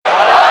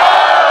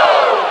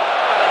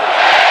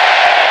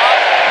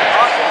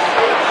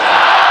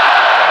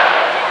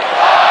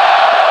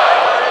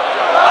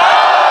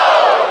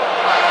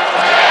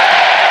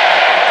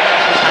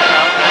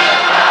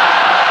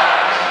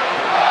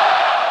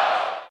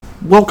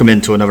Welcome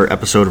into another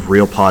episode of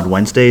Real Pod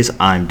Wednesdays.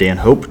 I'm Dan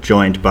Hope,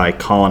 joined by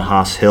Colin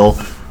Haas-Hill.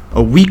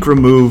 A week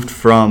removed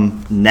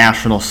from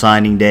National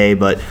Signing Day,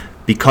 but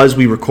because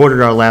we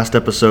recorded our last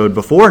episode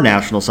before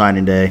National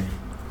Signing Day,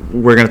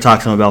 we're going to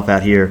talk some about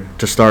that here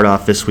to start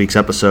off this week's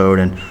episode.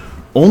 And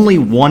only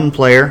one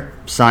player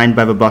signed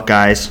by the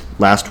Buckeyes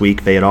last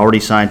week. They had already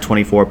signed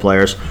 24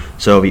 players,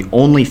 so the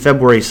only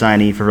February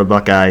signee for the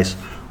Buckeyes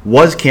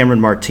was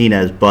Cameron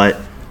Martinez, but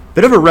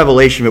bit of a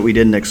revelation that we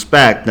didn't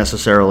expect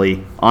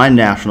necessarily on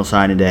National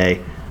Signing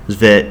Day is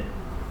that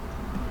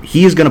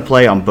he is going to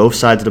play on both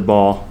sides of the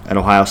ball at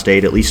Ohio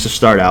State, at least to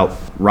start out.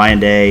 Ryan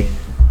Day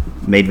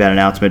made that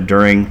announcement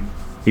during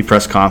the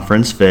press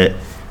conference that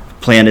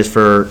plan is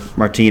for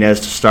Martinez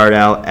to start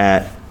out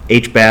at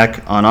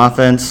H-back on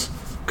offense,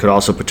 could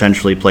also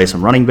potentially play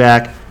some running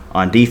back.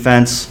 On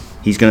defense,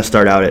 he's going to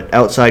start out at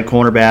outside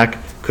cornerback,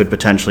 could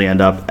potentially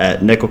end up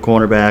at nickel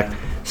cornerback,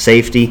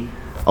 safety.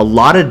 A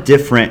lot of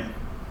different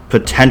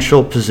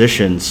potential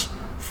positions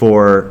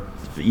for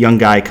a young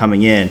guy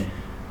coming in.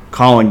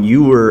 Colin,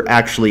 you were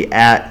actually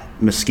at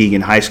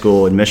Muskegon High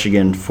School in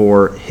Michigan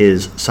for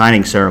his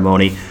signing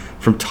ceremony.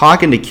 From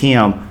talking to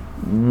Cam,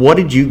 what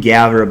did you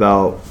gather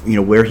about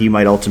where he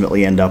might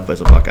ultimately end up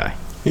as a Buckeye?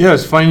 Yeah,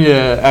 it's funny to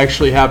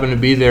actually happen to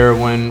be there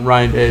when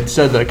Ryan had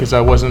said that, because I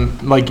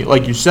wasn't, like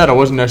you said, I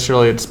wasn't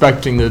necessarily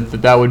expecting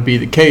that would be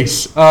the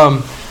case.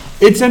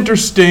 It's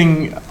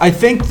interesting. I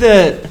think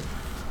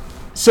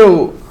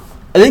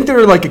there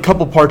are like a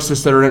couple parts to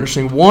this that are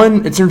interesting.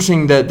 One, it's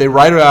interesting that they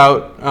right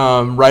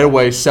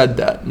away said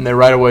that, and they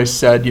right away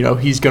said,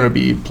 he's going to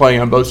be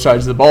playing on both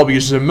sides of the ball,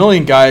 because there's a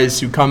million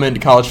guys who come into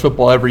college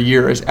football every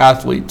year as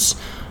athletes.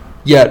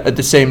 Yet at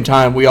the same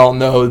time, we all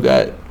know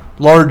that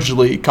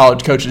largely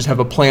college coaches have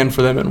a plan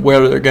for them and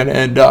where they're going to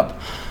end up.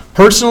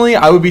 Personally,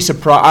 I would be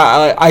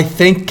surprised. I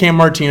think Cam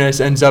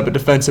Martinez ends up a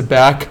defensive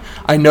back.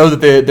 I know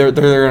that they're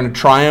going to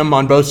try him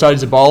on both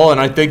sides of the ball,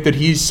 and I think that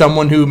he's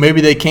someone who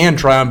maybe they can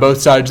try on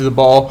both sides of the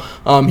ball.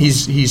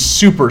 He's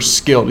super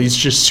skilled. He's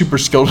just super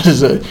skilled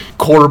as a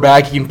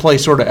quarterback. He can play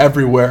sort of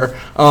everywhere.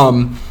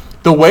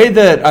 The way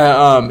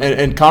that,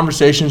 in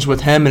conversations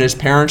with him and his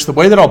parents, the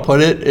way that I'll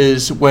put it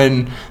is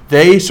when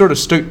they sort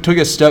of took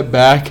a step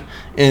back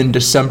in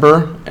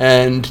December,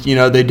 and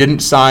they didn't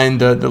sign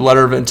the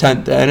letter of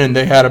intent then, and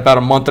they had about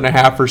a month and a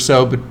half or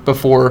so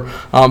before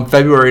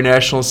February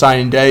National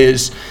Signing Day,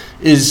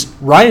 is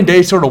Ryan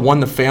Day sort of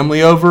won the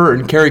family over,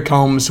 and Kerry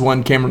Combs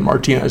won Cameron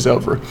Martinez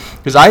over.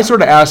 Because I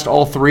sort of asked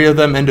all three of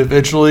them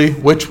individually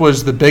which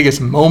was the biggest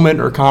moment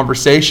or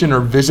conversation or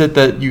visit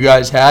that you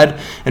guys had,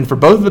 and for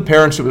both of the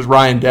parents it was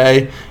Ryan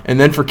Day, and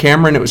then for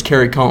Cameron it was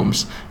Kerry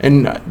Combs.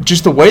 And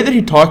just the way that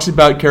he talks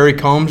about Kerry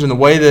Combs, and the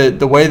way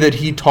that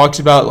he talks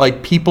about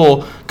like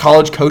people,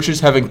 college coaches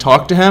having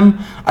talked to him,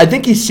 I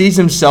think he sees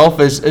himself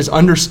as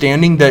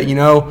understanding that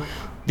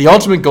the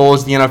ultimate goal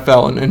is the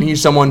NFL, and he's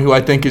someone who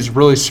I think is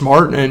really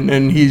smart,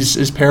 and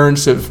his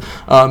parents have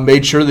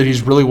made sure that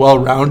he's really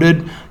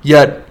well-rounded,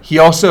 yet he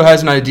also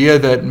has an idea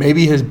that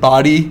maybe his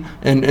body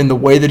and the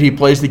way that he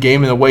plays the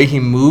game and the way he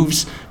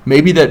moves,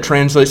 maybe that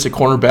translates to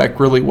cornerback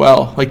really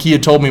well. Like he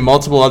had told me,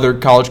 multiple other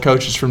college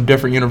coaches from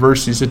different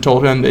universities had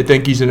told him they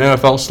think he's an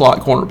NFL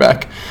slot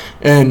cornerback.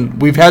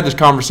 And we've had this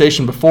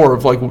conversation before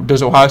of like,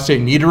 does Ohio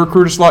State need to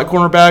recruit a slot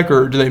cornerback,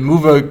 or do they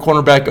move a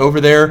cornerback over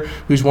there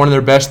who's one of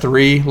their best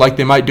three like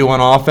they might do on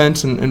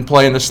offense and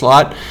play in the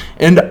slot?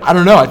 And I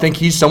don't know. I think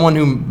he's someone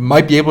who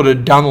might be able to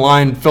down the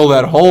line fill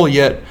that hole,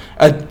 yet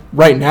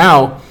right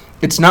now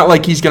it's not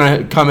like he's going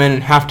to come in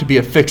and have to be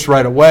a fix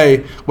right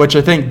away, which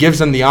I think gives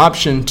them the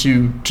option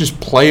to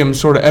just play him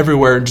sort of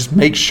everywhere and just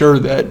make sure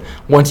that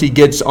once he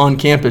gets on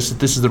campus that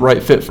this is the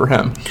right fit for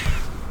him.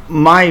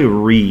 My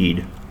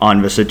read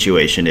on the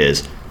situation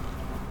is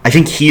I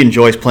think he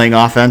enjoys playing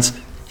offense.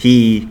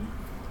 He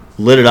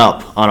lit it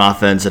up on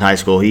offense in high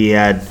school. He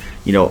had,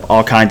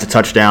 all kinds of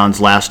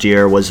touchdowns last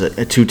year, was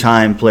a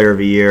two-time player of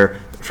the year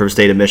for the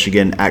state of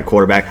Michigan at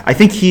quarterback. I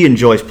think he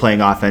enjoys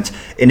playing offense,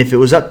 and if it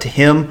was up to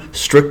him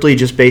strictly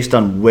just based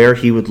on where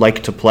he would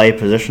like to play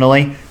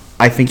positionally,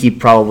 I think he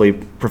probably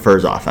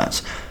prefers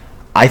offense.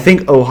 I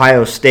think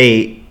Ohio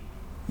State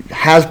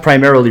has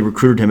primarily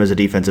recruited him as a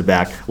defensive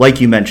back. Like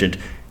you mentioned,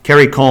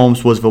 Kerry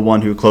Combs was the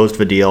one who closed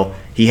the deal.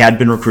 He had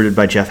been recruited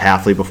by Jeff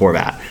Hafley before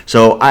that.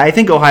 So I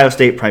think Ohio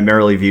State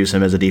primarily views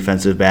him as a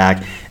defensive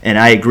back, and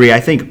I agree.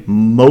 I think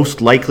most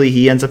likely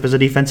he ends up as a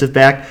defensive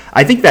back.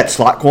 I think that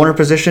slot corner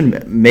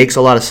position makes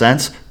a lot of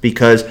sense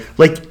because,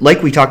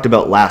 like we talked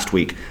about last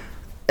week,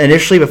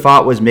 initially the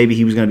thought was maybe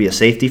he was going to be a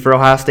safety for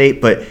Ohio State,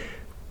 but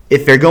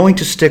if they're going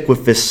to stick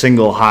with this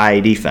single high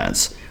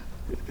defense,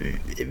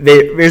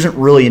 there isn't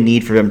really a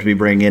need for them to be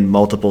bringing in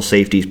multiple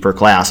safeties per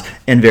class,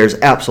 and there's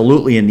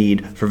absolutely a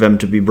need for them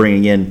to be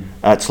bringing in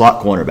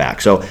slot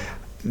cornerback. So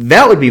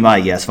that would be my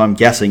guess. If I'm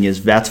guessing,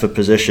 is that's the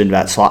position,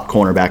 that slot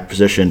cornerback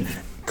position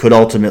could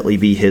ultimately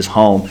be his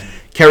home.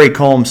 Kerry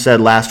Combs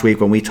said last week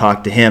when we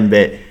talked to him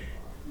that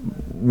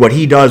what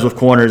he does with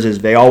corners is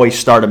they always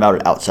start them out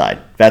at outside.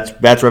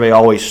 That's where they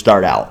always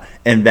start out.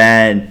 And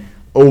then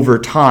over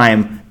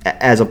time,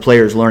 as a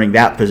player's learning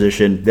that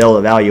position, they'll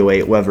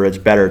evaluate whether it's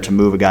better to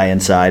move a guy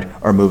inside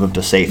or move him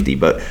to safety.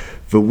 But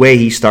the way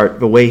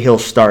he'll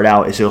start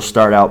out is he'll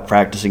start out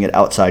practicing at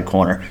outside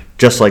corner,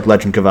 just like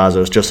Legend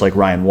Cavazos, just like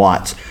Ryan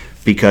Watts,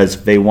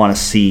 because they want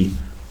to see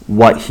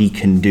what he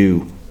can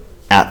do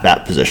at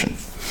that position.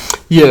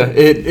 Yeah,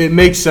 it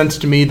makes sense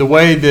to me. The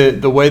way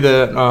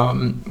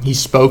that he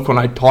spoke when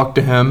I talked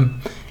to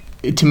him,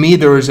 to me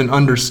there was an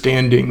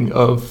understanding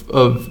of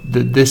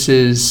that this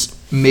is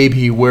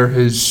maybe where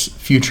his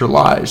future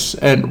lies.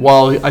 And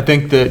while I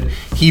think that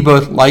he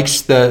both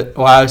likes that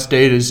Ohio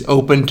State is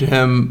open to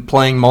him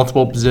playing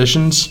multiple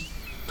positions,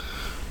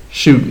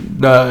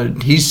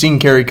 he's seen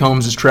Kerry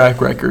Combs'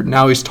 track record.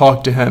 Now he's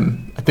talked to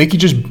him. I think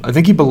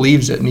he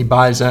believes it and he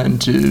buys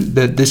into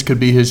that this could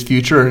be his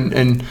future.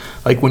 And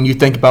like when you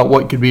think about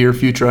what could be your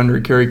future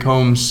under Kerry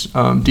Combs'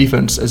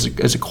 defense as a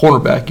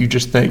cornerback, you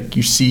just think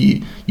you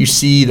see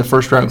the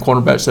first round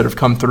cornerbacks that have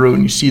come through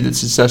and you see the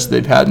success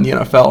they've had in the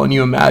NFL and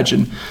you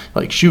imagine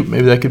like, shoot,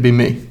 maybe that could be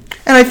me.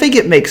 And I think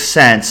it makes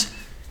sense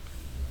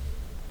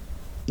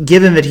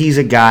given that he's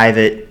a guy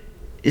that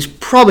is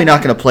probably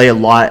not going to play a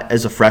lot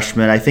as a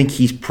freshman. I think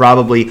he's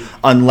probably,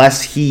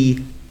 unless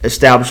he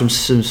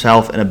establishes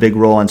himself in a big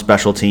role on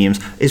special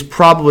teams, is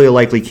probably a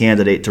likely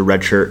candidate to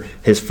redshirt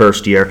his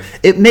first year.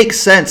 It makes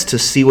sense to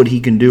see what he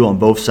can do on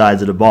both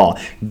sides of the ball.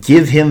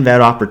 Give him that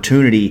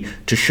opportunity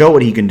to show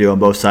what he can do on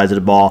both sides of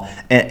the ball.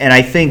 And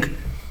I think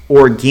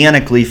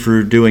organically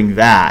through doing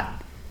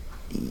that,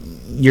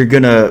 you're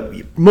going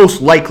to,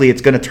 most likely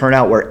it's going to turn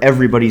out where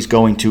everybody's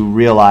going to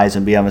realize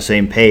and be on the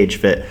same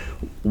page that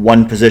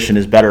one position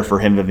is better for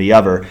him than the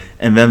other,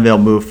 and then they'll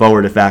move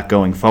forward with that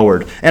going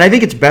forward. And I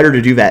think it's better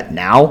to do that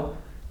now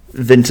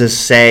than to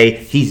say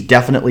he's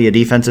definitely a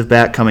defensive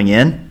back coming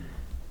in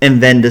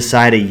and then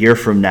decide a year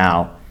from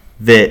now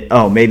that,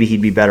 oh, maybe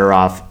he'd be better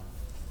off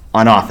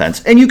on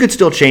offense. And you could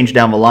still change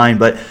down the line,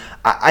 but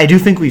I do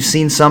think we've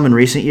seen some in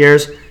recent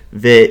years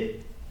that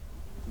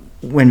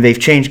when they've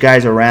changed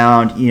guys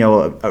around,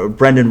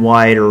 Brendan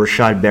White or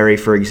Rashad Berry,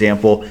 for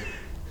example,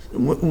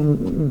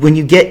 when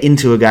you get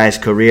into a guy's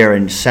career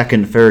in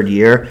second, third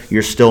year,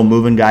 you're still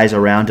moving guys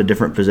around to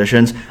different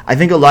positions. I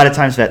think a lot of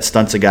times that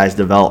stunts a guy's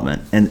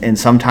development, and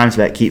sometimes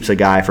that keeps a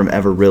guy from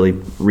ever really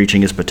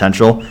reaching his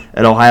potential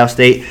at Ohio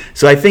State.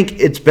 So I think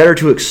it's better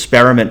to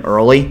experiment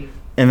early,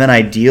 and then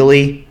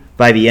ideally,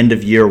 by the end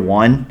of year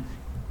one,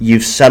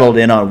 you've settled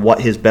in on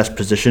what his best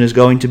position is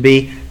going to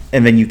be,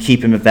 and then you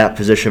keep him at that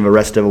position the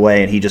rest of the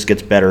way, and he just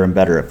gets better and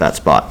better at that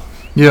spot.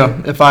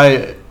 Yeah,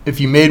 if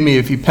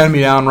you pen me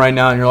down right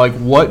now and you're like,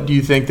 what do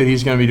you think that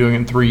he's going to be doing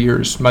in 3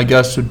 years? My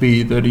guess would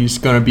be that he's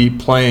going to be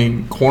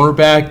playing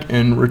cornerback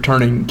and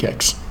returning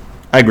kicks.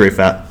 I agree with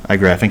that. I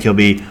think he'll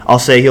be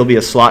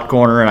a slot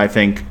corner, and I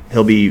think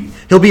he'll be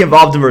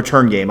involved in the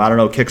return game. I don't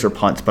know, kicks or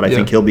punts, but I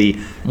think he'll be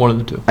one of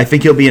the two. I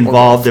think he'll be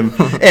involved in,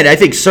 and I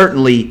think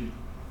certainly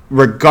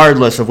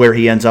regardless of where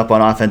he ends up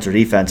on offense or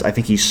defense, I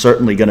think he's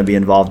certainly going to be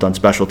involved on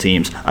special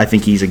teams. I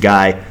think he's a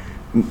guy,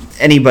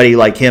 anybody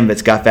like him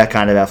that's got that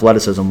kind of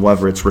athleticism,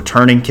 whether it's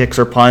returning kicks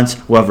or punts,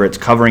 whether it's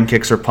covering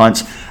kicks or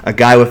punts, a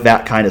guy with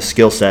that kind of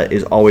skill set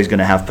is always going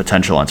to have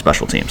potential on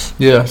special teams.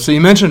 Yeah, so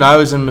you mentioned I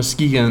was in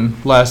Muskegon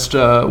last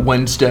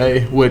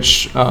Wednesday,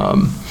 which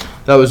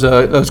that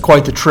was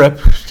quite the trip.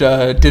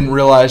 Didn't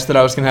realize that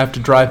I was going to have to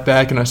drive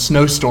back in a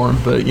snowstorm,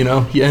 but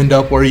you end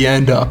up where you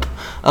end up.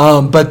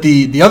 But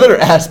the other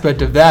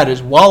aspect of that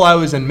is while I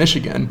was in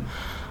Michigan,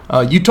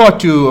 you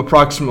talked to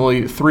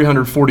approximately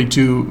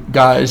 342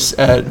 guys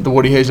at the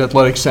Woody Hayes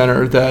Athletic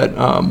Center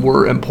that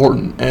were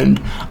important,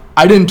 and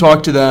I didn't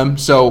talk to them,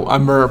 so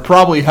I'm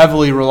probably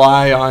heavily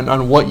rely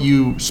on what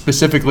you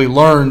specifically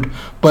learned,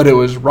 but it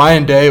was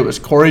Ryan Day, it was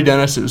Corey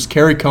Dennis, it was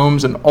Kerry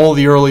Combs, and all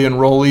the early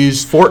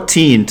enrollees.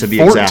 14 to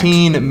be exact.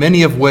 14,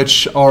 many of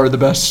which are the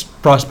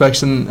best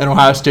prospects in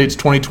Ohio State's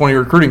 2020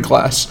 recruiting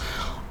class.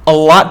 A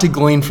lot to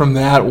glean from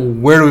that.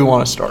 Where do we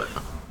want to start?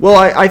 Well,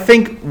 I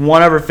think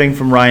one other thing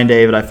from Ryan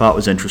Day that I thought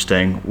was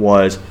interesting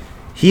was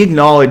he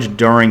acknowledged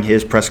during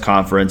his press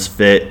conference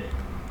that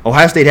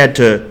Ohio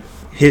State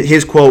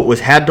his quote was,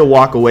 had to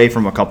walk away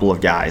from a couple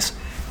of guys.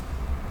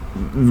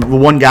 The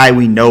one guy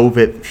we know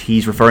that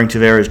he's referring to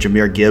there is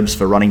Jahmyr Gibbs,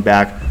 the running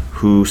back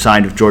who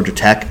signed with Georgia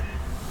Tech.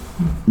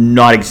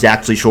 Not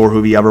exactly sure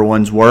who the other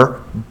ones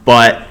were,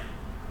 but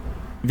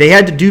they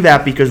had to do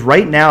that because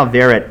right now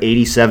they're at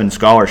 87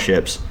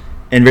 scholarships,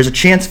 and there's a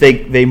chance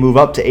they move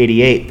up to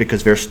 88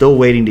 because they're still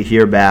waiting to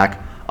hear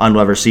back on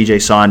whether C.J.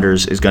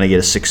 Saunders is going to get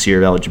a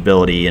 6-year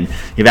eligibility. And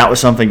that was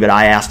something that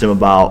I asked him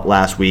about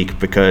last week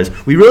because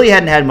we really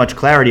hadn't had much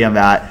clarity on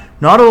that,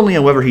 not only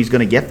on whether he's going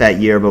to get that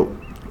year, but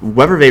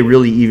whether they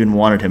really even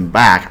wanted him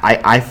back.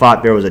 I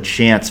thought there was a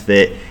chance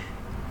that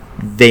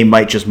they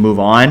might just move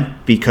on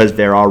because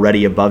they're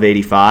already above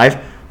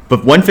 85.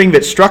 But one thing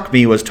that struck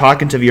me was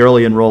talking to the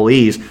early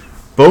enrollees,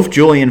 both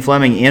Julian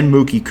Fleming and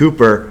Mookie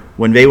Cooper,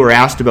 when they were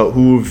asked about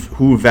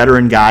who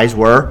veteran guys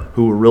were,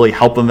 who were really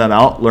helping them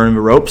out, learning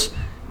the ropes,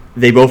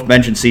 they both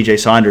mentioned C.J.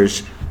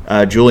 Saunders.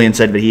 Julian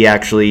said that he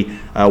actually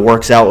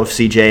works out with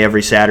C.J.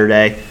 every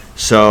Saturday.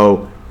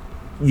 So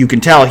you can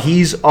tell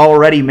he's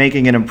already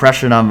making an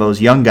impression on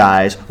those young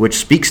guys, which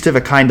speaks to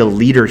the kind of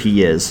leader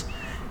he is.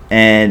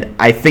 And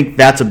I think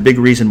that's a big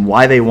reason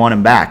why they want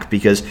him back,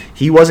 because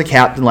he was a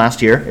captain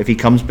last year. If he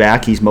comes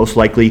back, he's most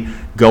likely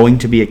going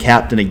to be a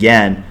captain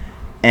again.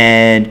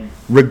 And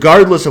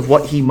regardless of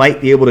what he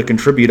might be able to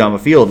contribute on the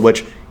field,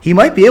 which he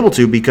might be able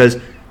to because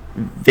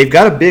they've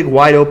got a big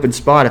wide open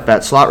spot at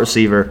that slot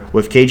receiver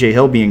with KJ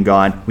Hill being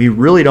gone. We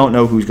really don't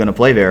know who's going to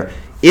play there.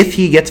 If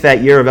he gets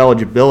that year of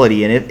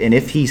eligibility and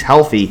if he's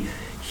healthy,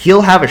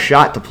 he'll have a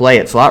shot to play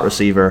at slot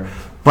receiver.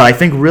 But I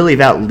think really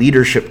that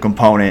leadership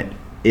component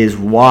is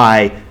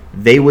why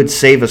they would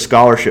save a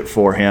scholarship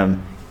for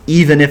him,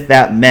 even if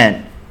that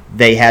meant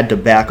they had to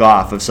back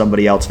off of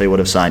somebody else they would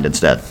have signed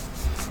instead.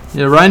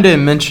 Yeah, Ryan Day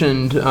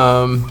mentioned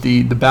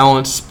the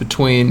balance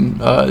between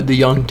the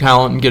young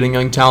talent and getting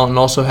young talent, and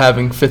also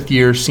having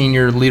fifth-year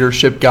senior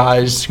leadership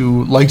guys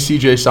who, like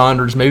C.J.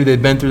 Saunders, maybe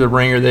they've been through the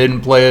ringer, they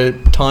didn't play a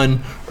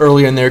ton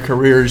early in their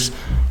careers,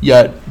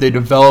 yet they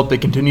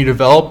continue to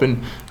develop,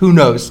 and who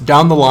knows,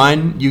 down the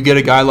line, you get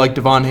a guy like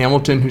Devon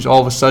Hamilton who's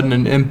all of a sudden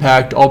an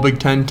impact All-Big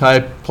Ten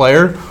type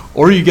player,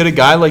 or you get a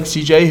guy like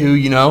C.J. who,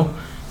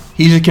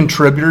 he's a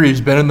contributor.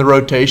 He's been in the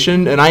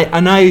rotation, and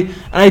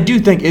I do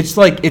think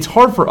it's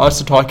hard for us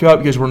to talk about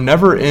because we're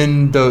never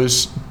in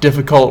those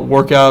difficult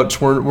workouts.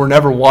 We're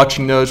never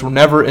watching those. We're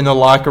never in the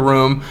locker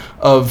room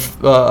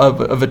of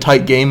a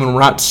tight game, and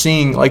we're not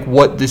seeing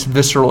what this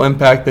visceral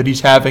impact that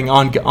he's having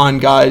on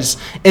guys.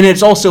 And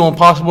it's also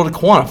impossible to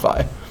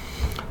quantify.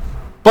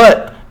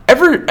 But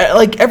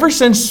ever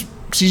since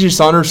C.J.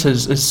 Saunders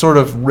has sort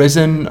of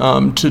risen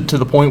to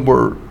the point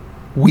where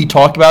we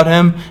talk about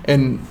him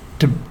and.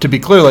 To be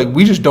clear,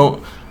 we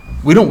don't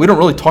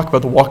really talk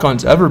about the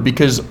walk-ons ever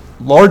because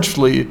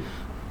largely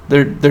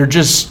they're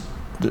just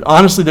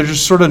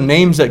sort of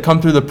names that come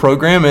through the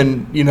program,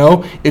 and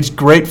it's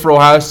great for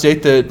Ohio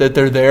State that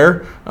they're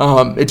there.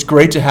 It's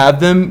great to have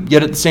them,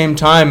 yet at the same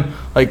time,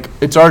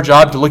 it's our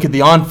job to look at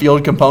the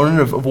on-field component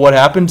of what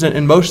happens,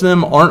 and most of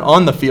them aren't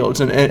on the fields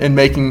and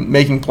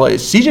making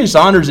plays. C.J.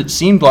 Saunders, it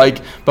seemed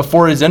like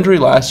before his injury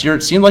last year,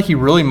 it seemed like he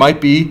really might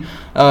be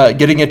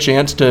getting a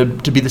chance to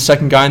be the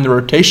second guy in the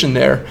rotation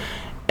there.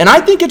 And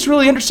I think it's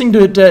really interesting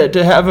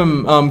to have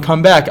him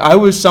come back. I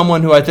was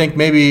someone who I think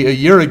maybe a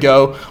year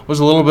ago was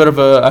a little bit of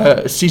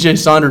a C.J.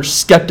 Saunders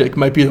skeptic,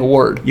 might be the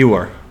word. You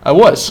were. I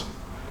was.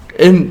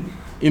 And,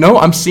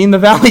 I'm seeing the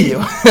value.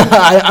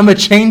 I'm a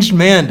changed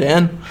man,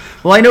 Dan.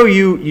 Well, I know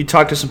you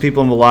talked to some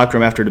people in the locker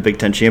room after the Big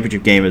Ten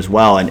championship game as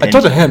well. And I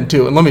talked to him,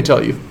 too, and let me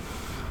tell you,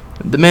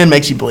 the man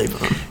makes you believe in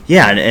him.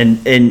 Yeah,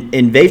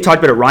 and they've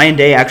talked about it. Ryan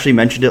Day actually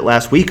mentioned it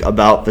last week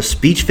about the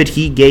speech that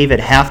he gave at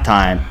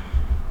halftime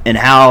and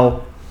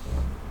how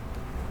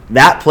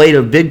that played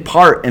a big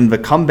part in the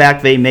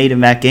comeback they made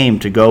in that game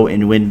to go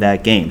and win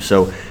that game.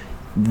 So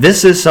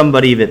this is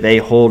somebody that they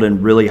hold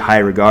in really high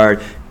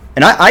regard.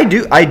 And I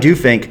do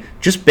think,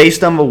 just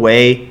based on the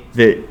way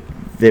that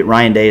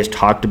Ryan Day has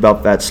talked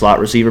about that slot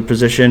receiver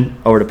position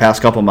over the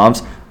past couple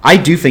months, I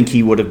do think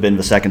he would have been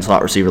the second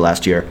slot receiver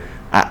last year.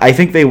 I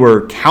think they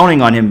were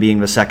counting on him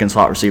being the second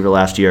slot receiver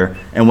last year,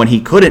 and when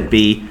he couldn't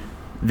be,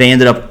 they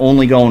ended up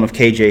only going with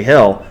KJ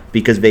Hill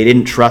because they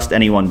didn't trust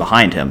anyone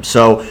behind him.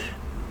 So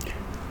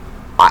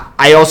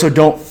I also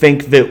don't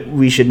think that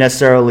we should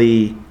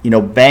necessarily,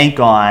 bank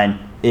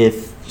on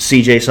if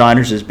C.J.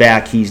 Saunders is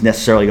back, he's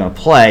necessarily going to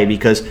play,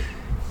 because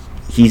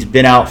he's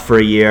been out for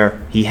a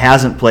year. He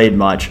hasn't played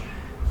much.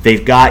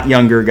 They've got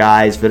younger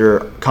guys that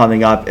are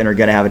coming up and are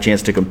going to have a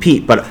chance to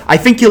compete. But I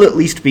think he'll at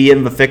least be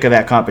in the thick of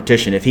that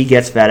competition. If he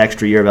gets that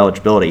extra year of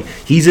eligibility,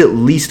 he's at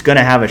least going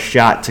to have a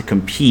shot to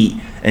compete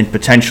and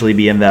potentially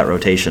be in that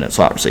rotation at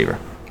slot receiver.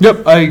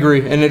 Yep, I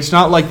agree. And it's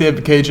not like they have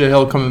KJ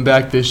Hill coming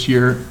back this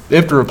year. They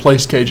have to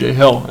replace KJ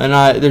Hill. And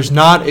there's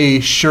not a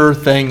sure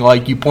thing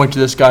like you point to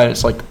this guy and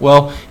it's like,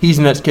 well, he's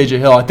the next KJ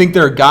Hill. I think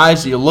there are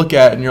guys that you look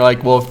at and you're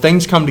like, well, if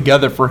things come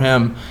together for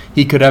him,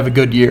 he could have a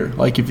good year.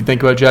 Like if you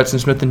think about Jackson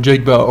Smith and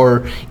Jigba,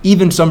 or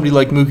even somebody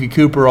like Mookie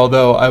Cooper,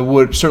 although I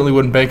certainly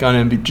wouldn't bank on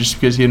him just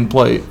because he didn't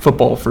play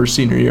football for his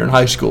senior year in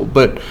high school.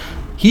 But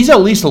he's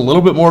at least a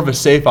little bit more of a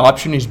safe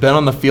option. He's been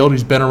on the field.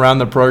 He's been around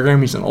the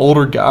program. He's an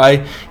older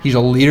guy. He's a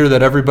leader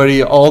that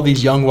all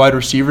these young wide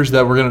receivers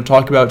that we're going to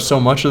talk about so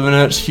much in the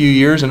next few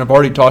years and have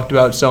already talked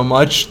about so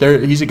much,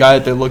 he's a guy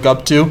that they look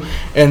up to.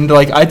 And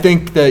I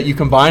think that you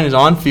combine his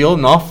on-field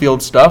and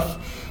off-field stuff,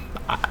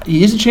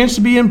 he has a chance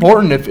to be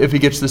important if he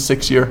gets the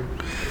 6th year.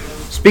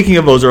 Speaking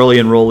of those early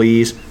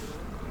enrollees,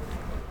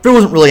 there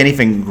wasn't really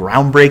anything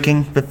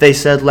groundbreaking that they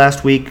said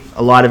last week.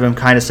 A lot of them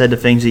kind of said the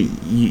things that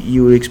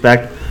you would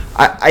expect.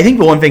 I think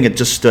the one thing that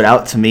just stood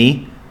out to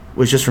me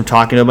was just from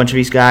talking to a bunch of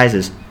these guys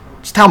is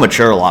just how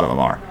mature a lot of them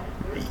are.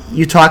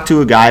 You talk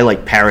to a guy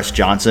like Paris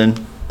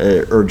Johnson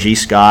or G.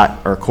 Scott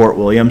or Court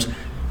Williams,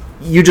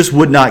 you just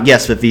would not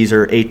guess that these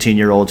are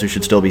 18-year-olds who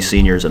should still be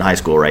seniors in high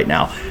school right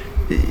now.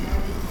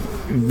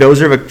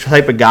 Those are the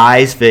type of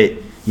guys that,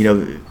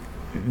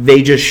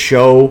 they just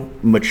show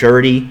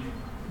maturity.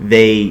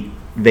 They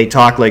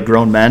talk like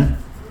grown men,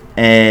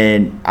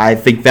 And I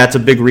think that's a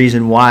big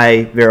reason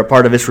why they're a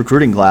part of this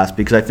recruiting class,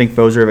 because I think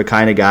those are the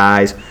kind of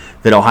guys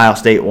that Ohio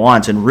State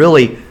wants. And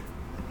really,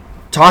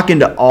 talking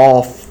to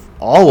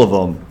all of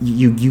them,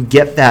 you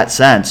get that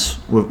sense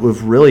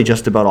with really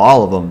just about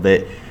all of them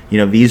that,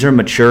 these are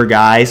mature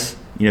guys.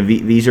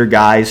 These are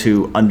guys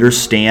who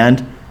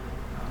understand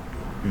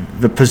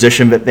the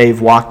position that they've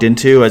walked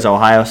into as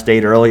Ohio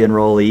State early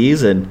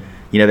enrollees, and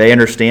they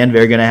understand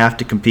they're going to have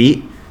to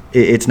compete.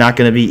 It's not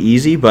going to be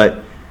easy,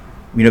 but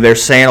they're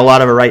saying a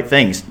lot of the right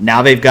things.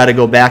 Now they've got to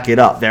go back it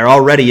up. They're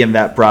already in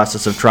that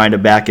process of trying to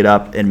back it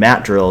up in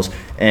mat drills,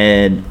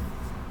 and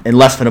in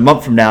less than a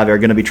month from now, they're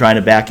going to be trying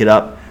to back it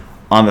up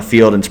on the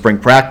field in spring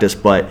practice.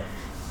 But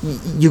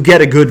you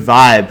get a good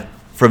vibe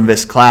from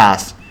this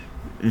class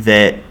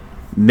that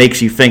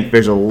makes you think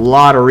there's a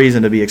lot of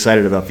reason to be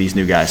excited about these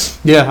new guys.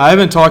 Yeah, I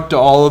haven't talked to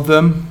all of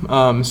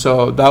them,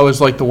 so that was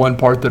like the one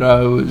part that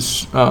I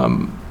was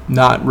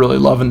not really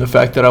loving, the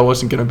fact that I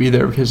wasn't going to be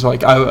there, because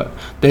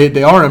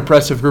they are an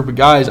impressive group of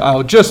guys.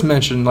 I'll just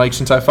mention,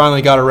 since I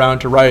finally got around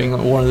to writing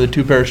one of the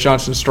two Paris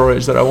Johnson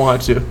stories that I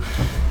wanted to,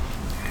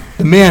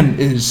 the man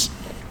is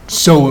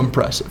so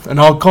impressive, and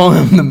I'll call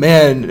him the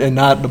man and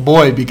not the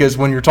boy, because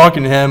when you're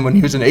talking to him when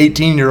he was an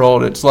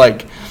 18-year-old, it's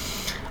like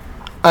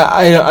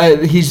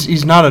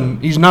he's not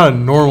a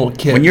normal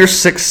kid. When you're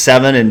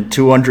 6'7" and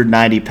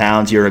 290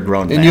 pounds, you're a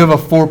grown man. And you have a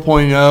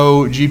 4.0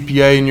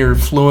 GPA, and you're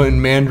fluent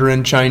in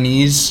Mandarin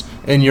Chinese,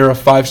 and you're a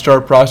 5-star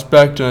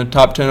prospect and a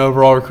top 10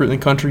 overall recruit in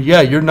the country.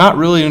 Yeah, you're not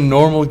really a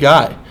normal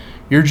guy.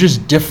 You're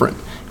just different.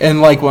 And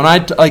when I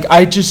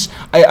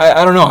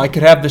don't know, I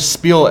could have this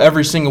spiel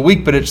every single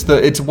week, but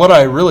it's what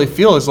I really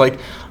feel is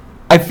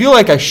I feel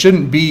like I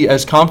shouldn't be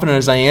as confident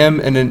as I am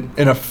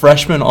in a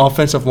freshman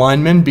offensive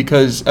lineman,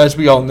 because, as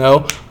we all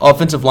know,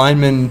 offensive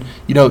linemen,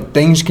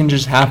 things can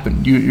just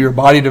happen. Your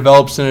body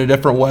develops in a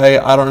different way.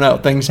 I don't know.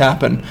 Things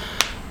happen.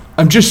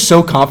 I'm just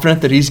so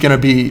confident that he's going to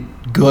be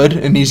good,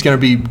 and he's going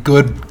to be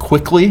good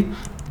quickly,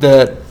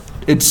 that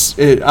I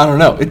don't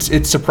know.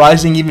 It's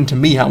surprising even to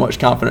me how much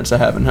confidence I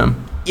have in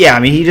him. Yeah, I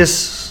mean, he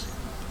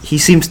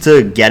seems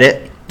to get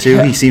it, too.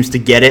 Yeah. He seems to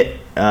get it.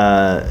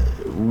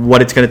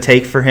 What it's going to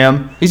take for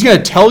him. He's going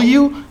to tell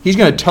you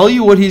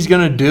what he's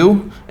going to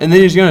do, and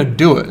then he's going to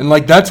do it. And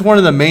that's one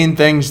of the main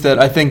things that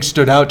I think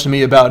stood out to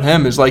me about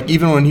him is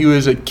even when he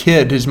was a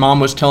kid, his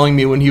mom was telling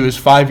me when he was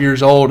 5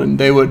 years old, and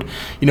they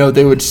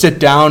would sit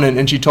down,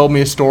 and she told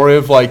me a story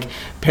of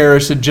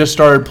Paris had just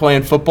started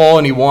playing football,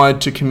 and he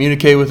wanted to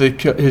communicate with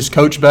his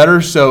coach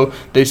better, so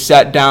they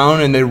sat down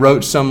and they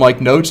wrote some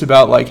notes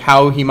about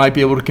how he might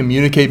be able to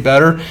communicate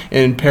better,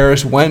 and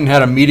Paris went and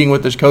had a meeting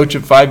with his coach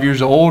at 5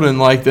 years old,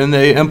 and then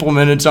they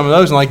implemented some of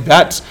those, and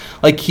that's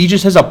he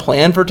just has a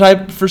plan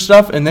for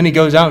stuff, and then he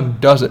goes out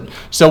and does it.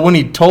 So when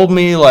he told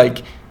me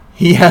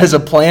he has a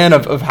plan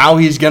of how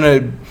he's going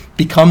to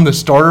become the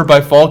starter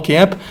by fall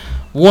camp,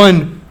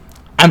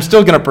 I'm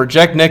still going to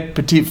project Nick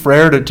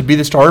Petit-Frere to be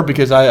the starter,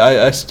 because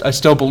I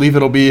still believe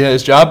it'll be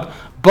his job.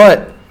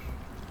 But,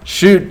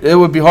 shoot, it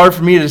would be hard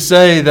for me to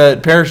say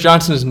that Paris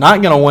Johnson is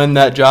not going to win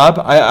that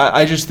job.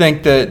 I just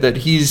think that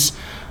he's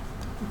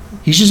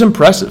just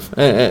impressive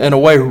in a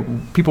way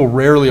people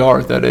rarely are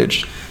at that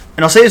age.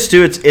 And I'll say this,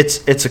 too,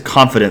 it's a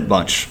confident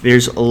bunch.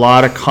 There's a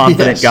lot of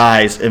confident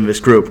guys in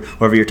this group,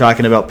 whether you're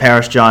talking about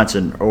Paris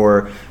Johnson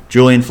or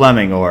Julian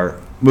Fleming or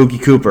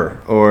Mookie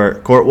Cooper or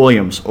Court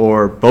Williams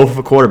or both of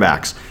the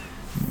quarterbacks.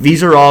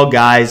 These are all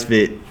guys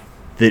that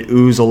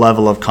ooze a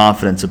level of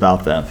confidence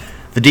about them.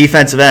 The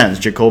defensive ends,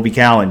 Jacoby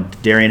Cowan,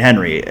 Darian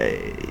Henry,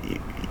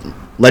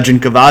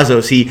 Legend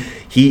Cavazos,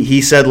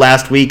 he said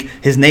last week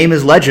his name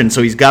is Legend,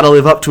 so he's got to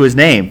live up to his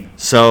name.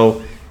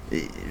 So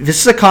this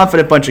is a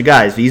confident bunch of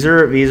guys. These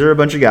are a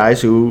bunch of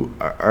guys who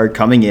are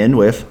coming in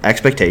with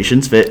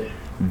expectations that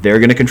they're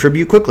going to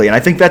contribute quickly, and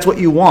I think that's what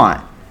you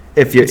want.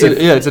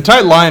 It's a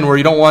tight line where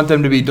you don't want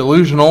them to be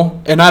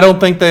delusional, and I don't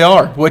think they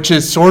are, which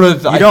is sort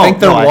of, I think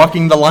they're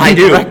walking the line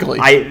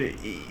correctly.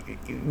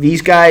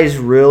 These guys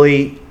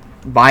really,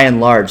 by and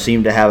large,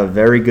 seem to have a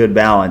very good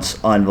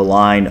balance on the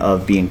line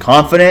of being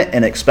confident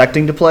and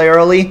expecting to play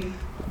early,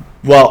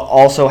 while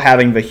also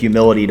having the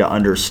humility to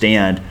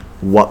understand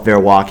what they're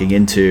walking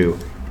into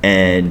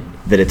and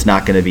that it's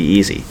not going to be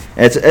easy.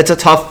 It's a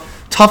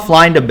tough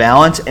line to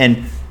balance,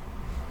 and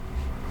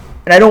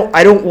I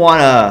don't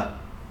want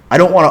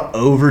to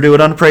overdo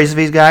it on the praise of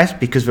these guys,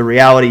 because the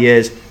reality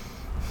is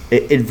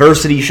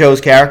adversity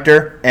shows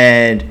character,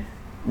 and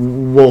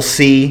we'll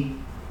see.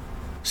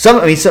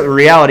 The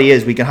reality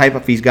is we can hype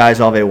up these guys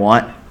all they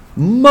want.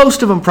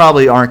 Most of them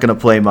probably aren't going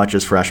to play much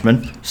as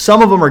freshmen.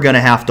 Some of them are going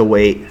to have to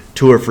wait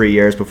 2 or 3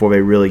 years before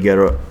they really get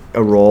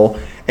a role.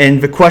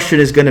 And the question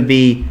is going to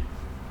be,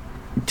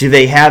 do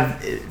they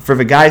have, for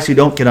the guys who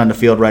don't get on the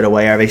field right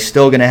away, are they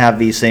still going to have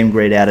these same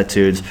great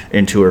attitudes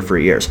in 2 or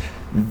 3 years?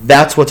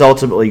 That's what's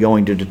ultimately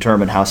going to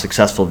determine how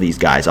successful these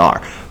guys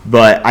are.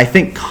 But I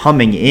think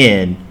coming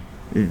in,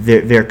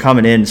 they're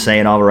coming in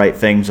saying all the right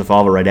things with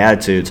all the right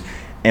attitudes.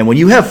 And when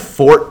you have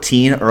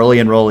 14 early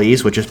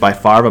enrollees, which is by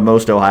far the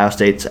most Ohio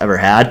State's ever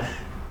had,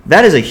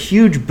 that is a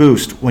huge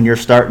boost when you're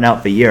starting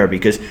out the year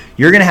because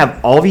you're going to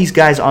have all these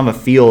guys on the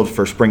field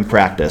for spring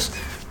practice.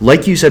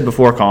 Like you said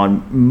before,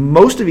 Colin,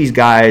 most of these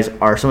guys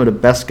are some of the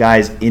best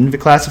guys in the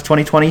class of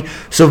 2020.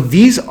 So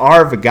these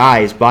are the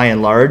guys, by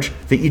and large,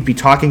 that you'd be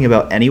talking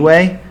about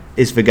anyway,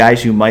 is the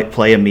guys who might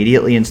play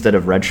immediately instead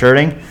of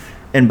redshirting.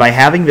 And by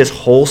having this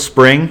whole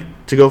spring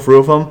to go through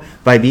with them,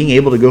 by being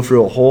able to go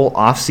through a whole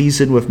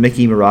offseason with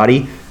Mickey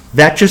Marotti,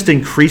 that just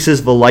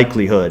increases the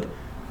likelihood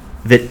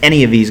that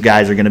any of these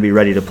guys are going to be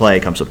ready to play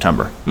come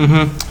September.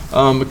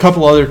 A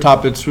couple other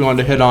topics we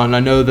wanted to hit on.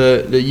 I know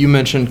that you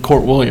mentioned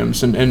Court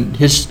Williams, and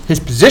his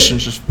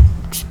position's just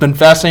been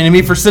fascinating to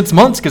me for 6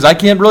 months because I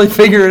can't really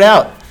figure it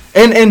out.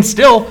 And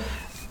still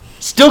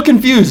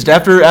confused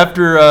after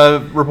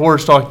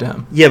reporters talked to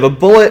him. Yeah, the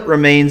bullet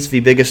remains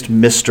the biggest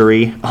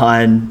mystery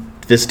on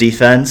this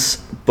defense,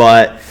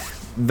 but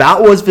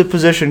that was the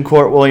position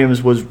Court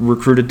Williams was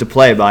recruited to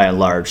play by and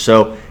large.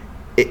 So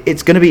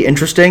it's going to be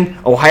interesting.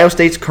 Ohio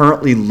State's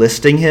currently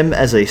listing him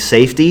as a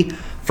safety.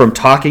 From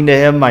talking to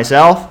him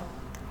myself,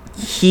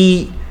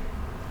 he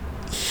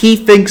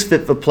thinks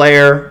that the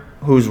player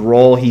whose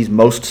role he's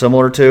most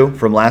similar to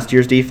from last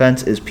year's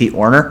defense is Pete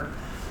Werner.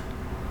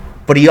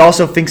 But he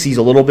also thinks he's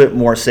a little bit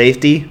more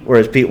safety,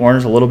 whereas Pete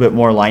Werner's a little bit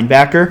more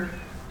linebacker.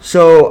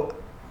 So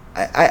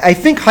I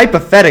think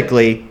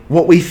hypothetically,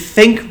 what we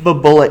think the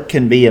bullet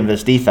can be in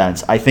this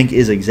defense, I think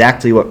is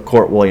exactly what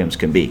Court Williams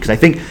can be. Because I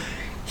think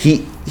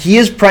he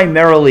is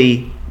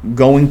primarily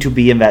going to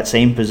be in that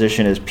same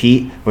position as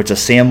Pete, which is a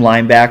Sam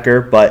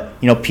linebacker, but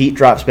Pete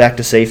drops back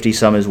to safety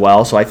some as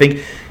well. So I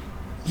think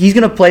he's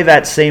going to play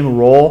that same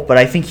role, but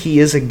I think he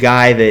is a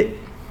guy that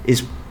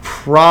is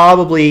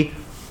probably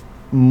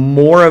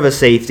more of a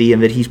safety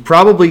and that he's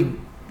probably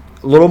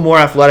a little more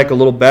athletic, a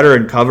little better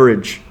in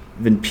coverage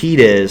than Pete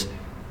is,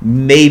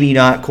 maybe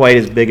not quite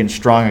as big and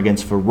strong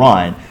against the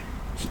run.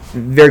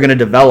 They're going to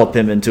develop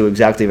him into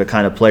exactly the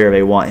kind of player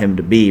they want him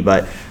to be,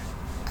 but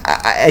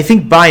I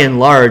think by and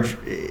large,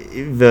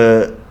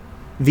 the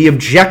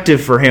objective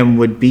for him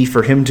would be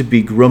for him to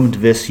be groomed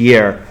this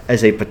year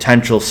as a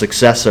potential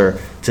successor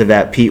to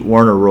that Pete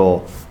Werner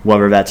role,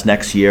 whether that's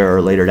next year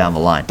or later down the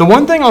line. The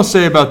one thing I'll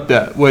say about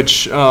that,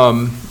 which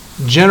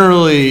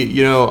generally,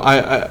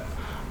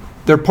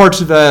 there are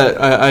parts of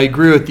that I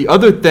agree with. The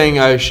other thing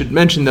I should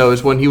mention, though,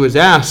 is when he was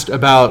asked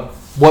about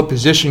what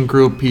position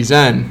group he's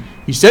in,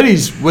 he said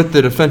he's with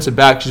the defensive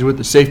backs, he's with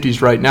the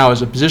safeties right now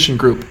as a position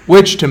group,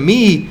 which to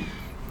me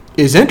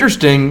is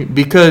interesting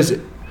because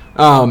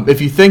if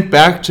you think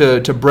back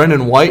to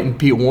Brendan White and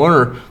Pete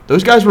Werner,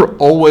 those guys were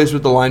always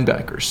with the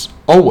linebackers.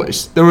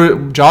 Always.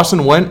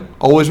 Jocelyn Went,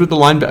 always with the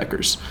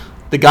linebackers.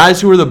 The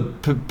guys who were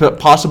the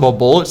possible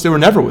bullets, they were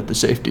never with the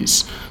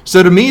safeties.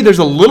 So to me, there's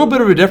a little bit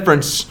of a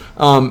difference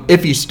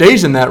if he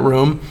stays in that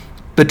room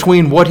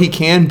between what he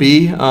can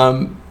be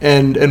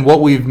and what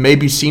we've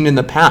maybe seen in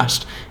the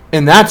past.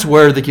 And that's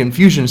where the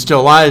confusion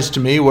still lies to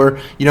me, where,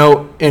 at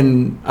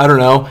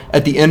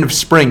the end of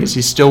spring, is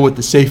he still with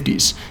the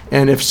safeties?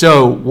 And if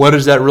so, what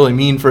does that really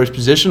mean for his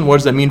position? What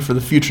does that mean for the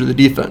future of the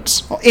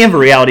defense? Well, and the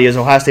reality is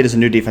Ohio State is a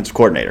new defensive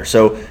coordinator,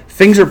 so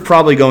things are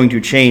probably going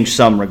to change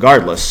some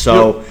regardless.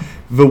 So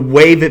the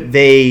way that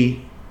they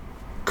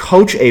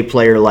coach a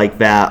player like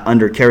that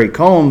under Kerry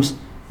Combs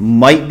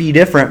might be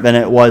different than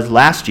it was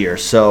last year.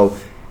 So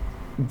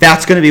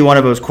that's going to be one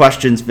of those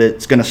questions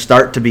that's going to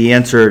start to be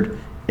answered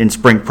in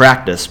spring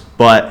practice,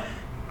 but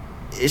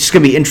it's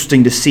going to be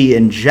interesting to see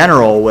in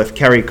general with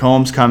Kerry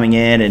Combs coming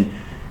in and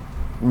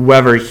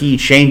whether he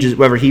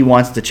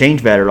wants to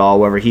change that at all,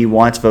 whether he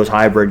wants those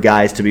hybrid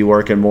guys to be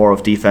working more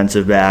with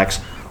defensive backs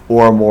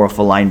or more with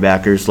the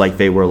linebackers like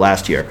they were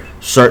last year.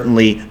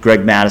 Certainly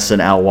Greg Madison,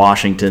 Al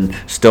Washington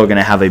still going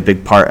to have a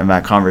big part in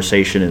that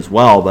conversation as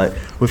well, but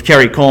with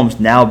Kerry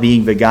Combs now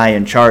being the guy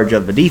in charge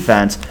of the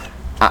defense,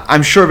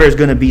 I'm sure there's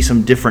going to be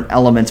some different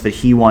elements that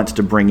he wants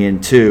to bring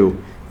in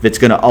too that's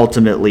going to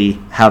ultimately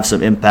have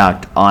some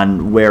impact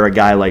on where a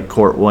guy like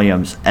Court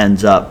Williams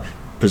ends up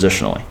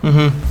positionally.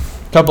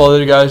 A couple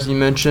other guys you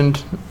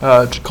mentioned,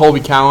 Colby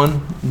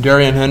Cowan,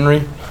 Darian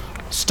Henry,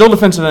 still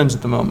defensive ends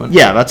at the moment.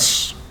 Yeah,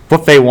 that's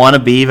what they want to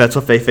be. That's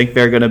what they think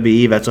they're going to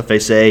be. That's what they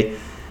say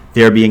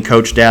they're being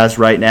coached as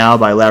right now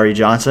by Larry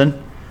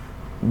Johnson.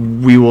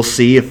 We will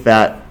see if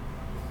that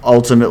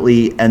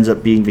ultimately ends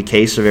up being the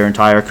case of their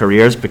entire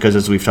careers because,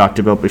 as we've talked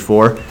about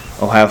before,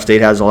 Ohio State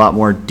has a lot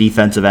more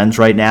defensive ends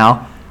right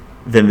now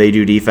than they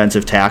do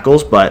defensive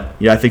tackles. But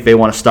I think they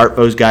want to start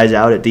those guys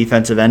out at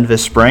defensive end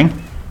this spring,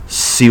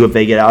 see what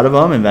they get out of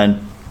them, and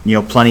then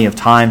plenty of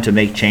time to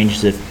make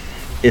changes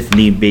if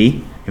need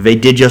be. If they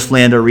did just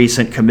land a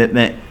recent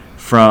commitment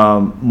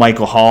from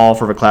Michael Hall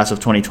for the class of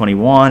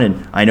 2021,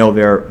 and I know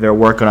they're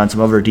working on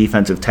some other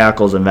defensive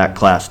tackles in that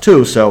class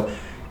too. So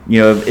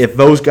if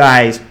those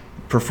guys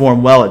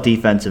perform well at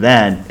defensive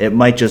end, it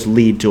might just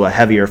lead to a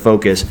heavier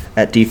focus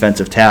at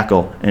defensive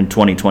tackle in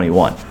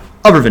 2021.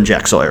 Other than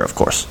Jack Sawyer, of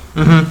course.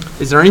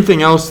 Is there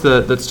anything else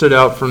that stood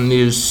out from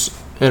these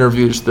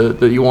interviews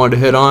that you wanted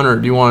to hit on, or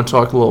do you want to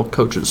talk a little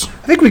coaches?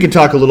 I think we can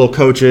talk a little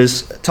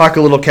coaches, talk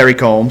a little Kerry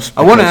Combs.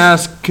 I want to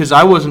ask, because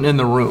I wasn't in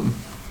the room,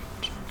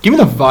 Give me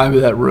the vibe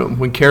of that room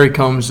when Kerry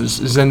Combs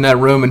is in that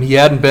room, and he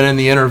hadn't been in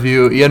the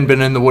interview. He hadn't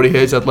been in the Woody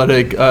Hayes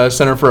Athletic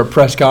Center for a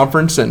press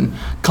conference in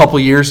a couple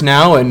years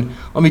now. And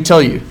let me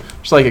tell you,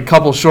 just like a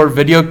couple short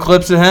video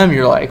clips of him,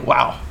 you're like,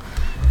 wow,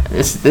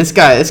 this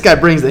guy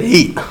brings the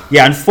heat.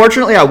 Yeah,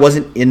 unfortunately, I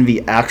wasn't in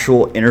the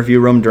actual interview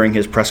room during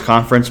his press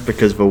conference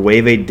because the way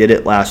they did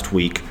it last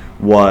week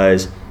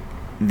was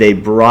they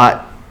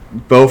brought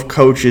both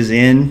coaches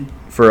in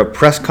for a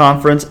press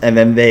conference, and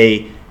then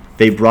they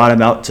brought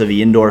him out to the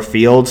indoor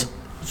fields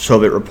so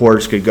that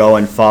reporters could go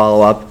and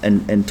follow up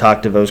and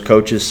talk to those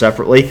coaches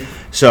separately.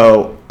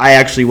 So I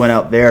actually went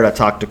out there to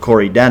talk to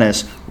Corey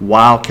Dennis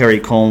while Kerry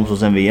Combs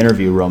was in the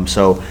interview room.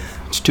 So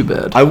it's too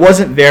bad. I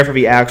wasn't there for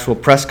the actual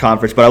press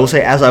conference, but I will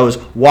say as I was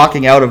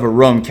walking out of a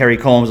room, Kerry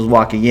Combs was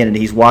walking in, and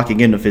he's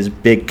walking in with his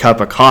big cup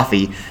of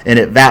coffee. And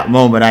at that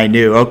moment, I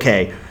knew,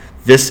 okay,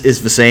 this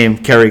is the same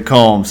Kerry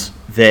Combs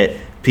that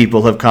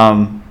people have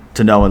come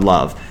to know and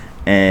love.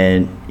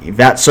 And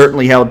that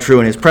certainly held true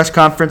in his press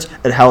conference.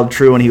 It held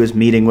true when he was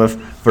meeting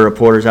with the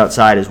reporters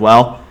outside as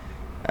well.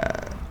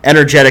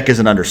 Energetic is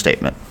an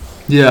understatement.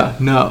 Yeah,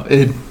 no.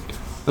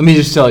 Let me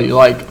just tell you,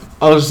 like,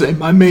 I was saying,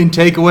 my main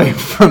takeaway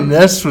from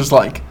this was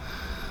like,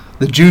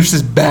 the juice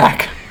is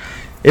back.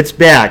 It's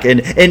back,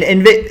 and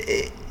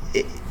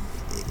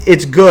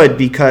it's good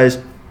because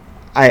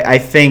I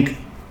think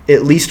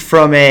at least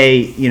from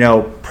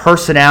a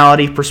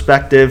personality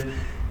perspective,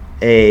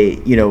 a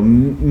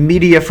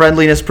media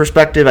friendliness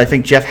perspective, I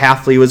think Jeff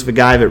Hafley was the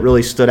guy that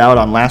really stood out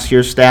on last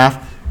year's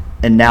staff,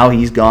 and now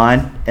he's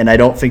gone. And I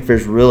don't think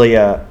there's really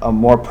a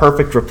more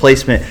perfect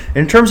replacement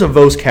in terms of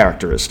those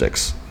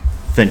characteristics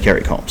than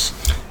Kerry Combs.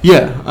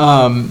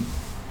 Yeah,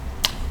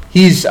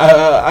 he's.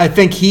 I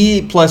think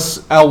he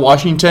plus Al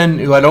Washington,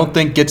 who I don't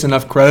think gets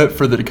enough credit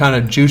for the kind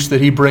of juice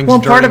that he brings. Well,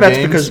 during part of that's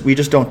games. because we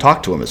just don't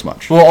talk to him as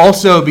much. Well,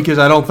 also because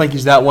I don't think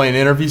he's that way in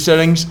interview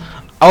settings.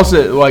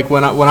 Also, like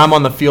when I'm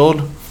on the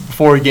field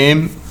before a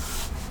game,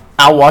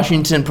 Al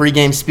Washington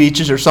pregame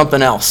speeches are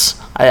something else.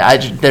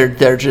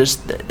 They're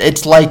just,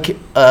 it's like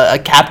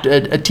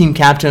a team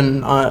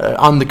captain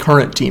on the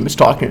current team is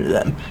talking to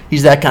them.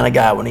 He's that kind of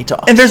guy when he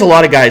talks. And there's a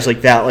lot of guys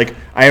like that. Like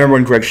I remember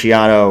when Greg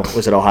Schiano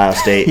was at Ohio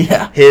State.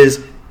 Yeah.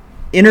 His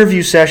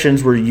interview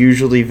sessions were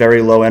usually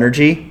very low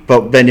energy,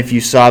 but then if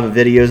you saw the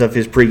videos of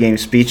his pregame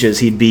speeches,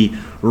 he'd be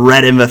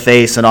red in the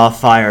face and all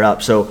fired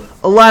up. So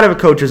a lot of the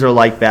coaches are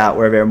like that,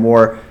 where they're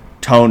more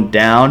toned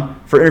down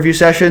for interview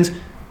sessions,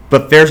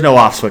 but there's no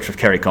off switch with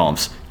Kerry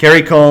Combs.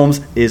 Kerry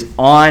Combs is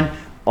on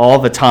all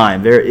the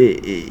time.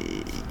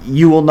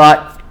 You will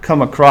not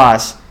come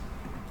across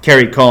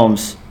Kerry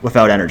Combs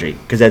without energy,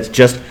 because that's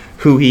just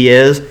who he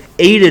is,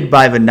 aided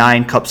by the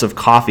 9 cups of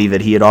coffee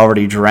that he had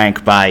already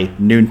drank by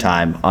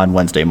noontime on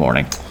Wednesday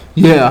morning.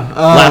 Yeah.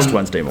 Last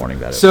Wednesday morning,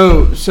 that is.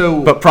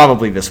 So, but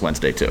probably this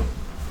Wednesday too.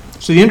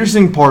 So the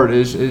interesting part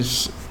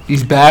is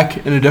he's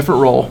back in a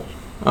different role.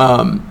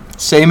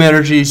 Same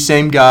energy,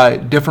 same guy,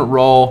 different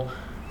role.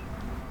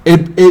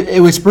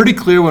 It was pretty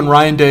clear when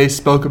Ryan Day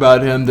spoke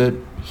about him that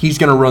he's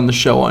going to run the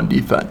show on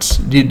defense.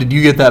 Did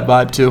you get that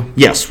vibe too?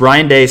 Yes,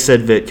 Ryan Day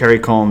said that Kerry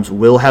Combs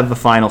will have the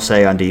final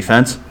say on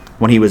defense.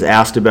 When he was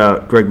asked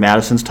about Greg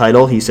Madison's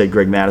title, he said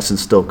Greg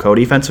Madison's still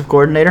co-defensive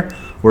coordinator,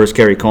 whereas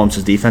Kerry Combs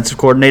is defensive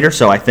coordinator.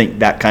 So I think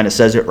that kind of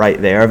says it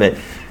right there, that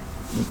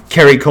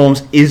Kerry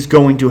Combs is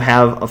going to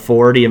have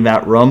authority in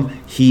that room.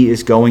 He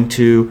is going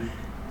to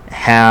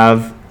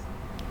have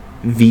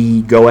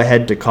the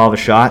go-ahead to call the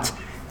shots.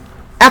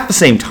 At the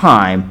same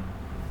time,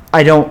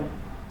 I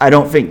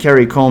don't think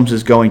Kerry Combs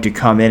is going to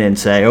come in and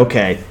say,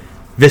 okay,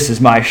 this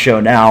is my show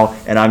now,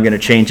 and I'm going to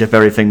change up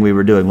everything we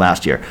were doing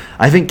last year.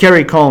 I think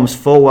Kerry Combs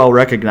full well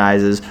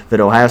recognizes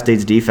that Ohio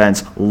State's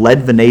defense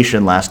led the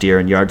nation last year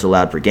in yards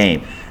allowed per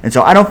game. And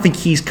so I don't think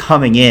he's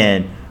coming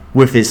in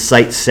with his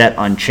sights set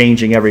on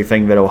changing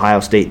everything that Ohio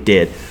State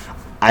did.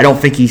 I don't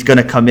think he's going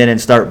to come in and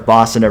start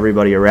bossing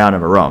everybody around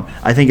in a room.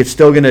 I think it's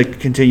still going to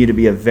continue to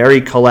be a very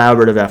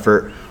collaborative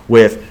effort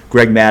with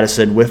Greg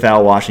Madison, with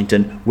Al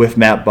Washington, with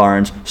Matt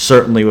Barnes,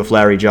 certainly with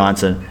Larry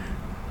Johnson.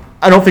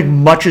 I don't think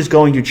much is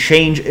going to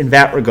change in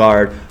that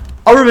regard,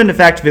 other than the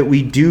fact that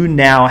we do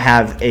now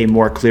have a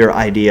more clear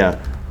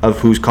idea of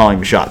who's calling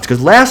the shots.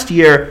 Because last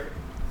year,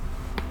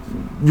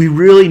 we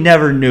really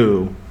never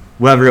knew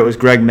whether it was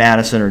Greg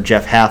Madison or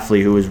Jeff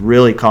Hafley who was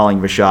really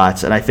calling the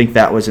shots, and I think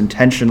that was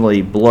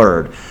intentionally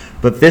blurred.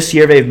 But this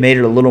year they've made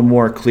it a little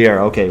more clear.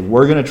 Okay,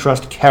 we're going to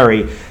trust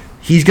Kerry.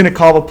 He's going to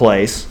call the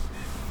plays.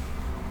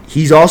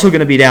 He's also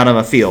going to be down on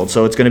the field,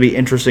 so it's going to be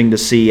interesting to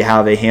see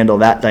how they handle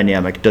that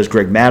dynamic. Does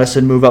Greg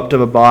Madison move up to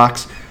the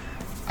box?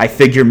 I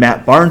figure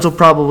Matt Barnes will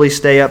probably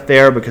stay up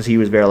there because he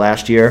was there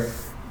last year.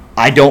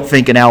 I don't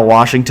think an Al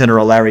Washington or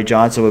a Larry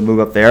Johnson would move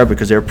up there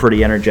because they're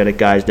pretty energetic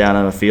guys down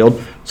on the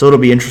field. So it'll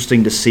be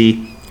interesting to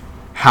see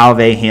how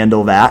they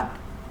handle that.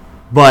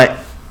 But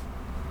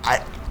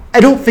I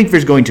don't think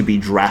there's going to be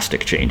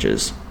drastic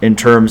changes in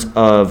terms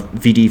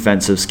of the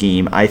defensive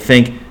scheme. I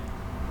think,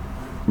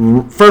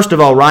 first of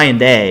all, Ryan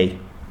Day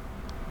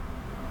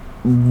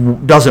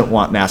doesn't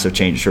want massive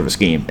changes for the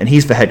scheme, and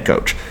he's the head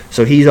coach.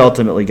 So he's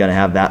ultimately going to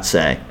have that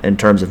say in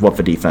terms of what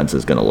the defense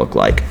is going to look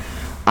like.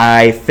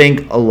 I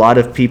think a lot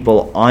of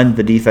people on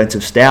the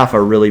defensive staff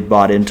are really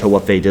bought into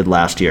what they did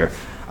last year.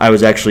 I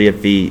was actually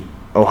at the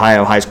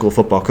Ohio High School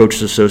Football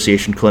Coaches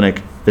Association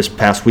clinic this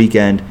past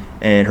weekend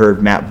and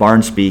heard Matt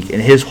Barnes speak,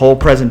 and his whole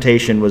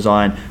presentation was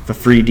on the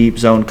free deep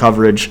zone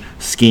coverage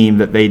scheme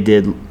that they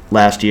did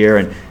last year,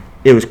 and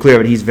it was clear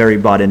that he's very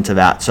bought into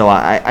that. So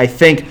I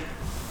think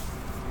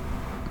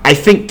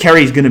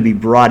Kerry's going to be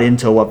brought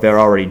into what they're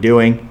already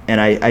doing, and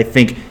I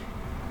think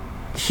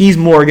he's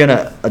more going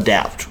to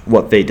adapt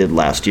what they did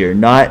last year.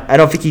 I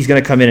don't think he's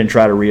going to come in and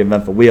try to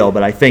reinvent the wheel,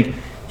 but I think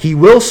he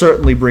will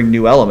certainly bring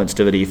new elements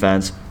to the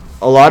defense,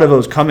 a lot of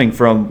those coming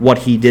from what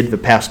he did the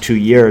past 2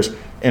 years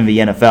in the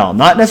NFL,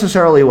 not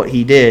necessarily what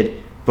he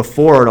did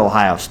before at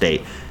Ohio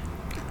State.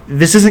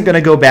 This isn't going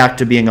to go back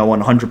to being a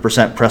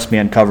 100% press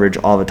man coverage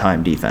all the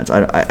time defense.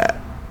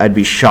 I'd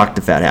be shocked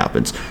if that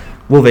happens.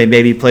 Will they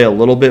maybe play a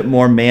little bit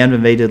more man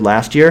than they did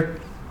last year?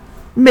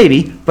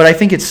 Maybe, but I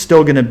think it's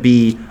still going to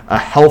be a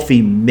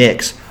healthy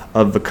mix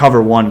of the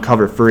cover 1,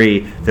 cover 3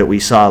 that we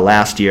saw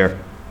last year.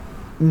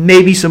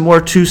 Maybe some more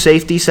 2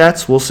 safety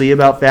sets. We'll see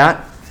about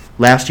that.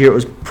 Last year it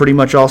was pretty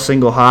much all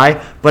single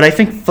high, but I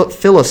think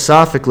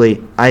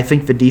philosophically, I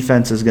think the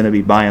defense is going to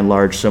be by and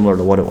large similar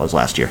to what it was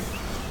last year.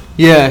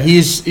 Yeah,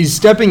 he's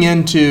stepping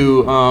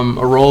into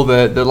a role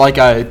that like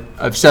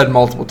I've said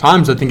multiple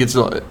times, I think it's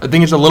a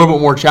little bit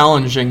more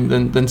challenging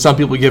than some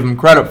people give him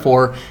credit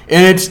for,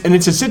 and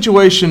it's a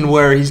situation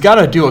where he's got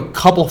to do a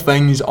couple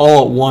things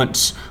all at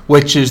once,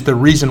 which is the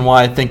reason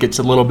why I think it's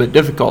a little bit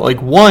difficult.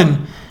 Like,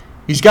 one,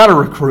 he's got to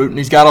recruit and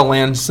he's got to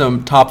land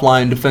some top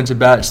line defensive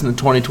backs in the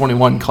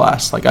 2021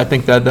 class. Like, I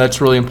think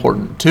that's really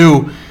important.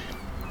 Two,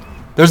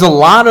 there's a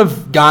lot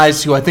of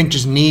guys who I think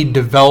just need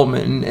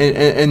development,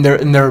 and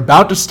they're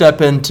about to step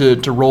into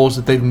roles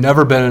that they've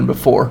never been in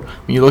before.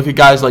 When you look at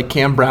guys like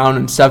Cam Brown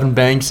and Sevyn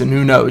Banks, and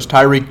who knows,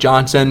 Tyreek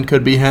Johnson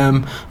could be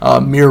him,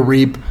 Mir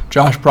Reap,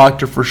 Josh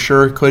Proctor for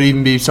sure, could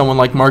even be someone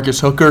like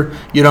Marcus Hooker.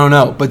 You don't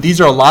know, but these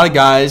are a lot of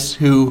guys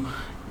who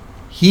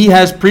he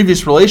has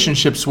previous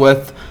relationships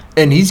with,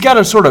 and he's got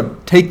to sort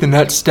of take the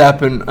next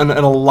step in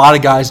a lot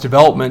of guys'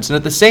 developments, and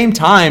at the same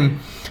time,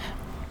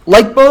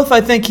 like both,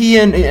 I think he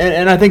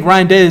and I think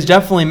Ryan Day has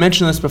definitely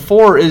mentioned this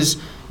before, is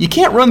you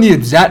can't run the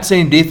exact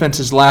same defense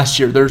as last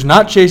year. There's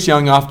not Chase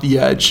Young off the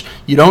edge.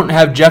 You don't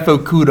have Jeff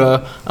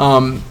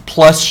Okudah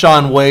plus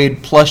Shaun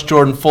Wade plus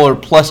Jordan Fuller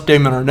plus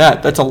Damon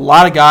Arnett. That's a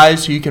lot of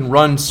guys who you can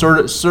run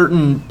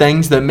certain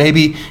things that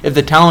maybe if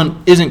the talent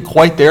isn't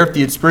quite there, if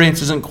the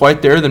experience isn't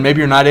quite there, then maybe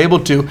you're not able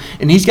to.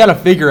 And he's got to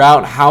figure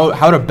out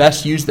how to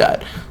best use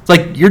that. It's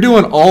like you're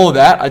doing all of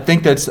that. I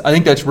think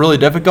that's really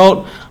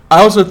difficult.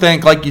 I also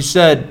think, like you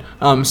said,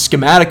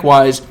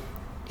 schematic-wise,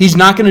 he's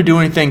not going to do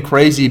anything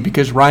crazy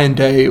because Ryan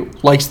Day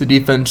likes the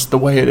defense the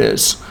way it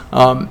is,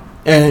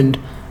 and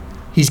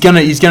he's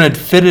gonna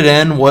fit it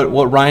in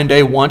what Ryan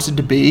Day wants it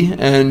to be,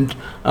 and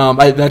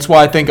that's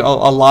why I think a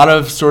lot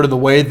of sort of the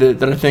way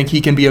that I think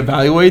he can be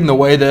evaluated and the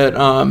way that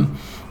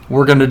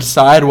we're going to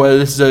decide whether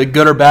this is a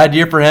good or bad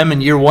year for him in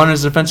year one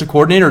as a defensive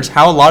coordinator is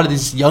how a lot of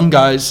these young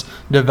guys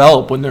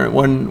develop when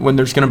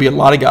there's going to be a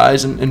lot of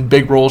guys in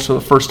big roles for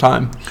the first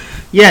time.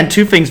 Yeah, and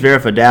two things there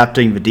of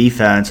adapting the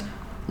defense.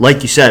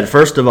 Like you said,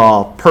 first of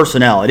all,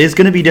 personnel. It is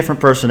going to be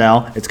different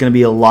personnel. It's going to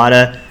be a lot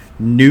of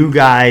new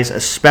guys,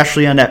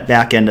 especially on that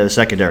back end of the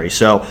secondary.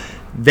 So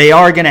they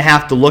are going to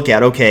have to look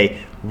at,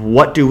 okay,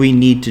 what do we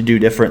need to do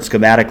different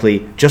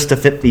schematically just to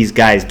fit these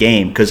guys'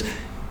 game? Because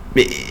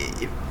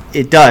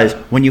it does.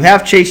 When you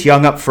have Chase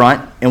Young up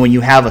front and when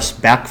you have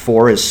a back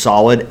four as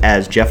solid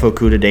as Jeff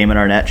Okudah, Damon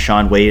Arnett,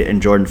 Shaun Wade,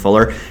 and Jordan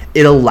Fuller,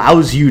 it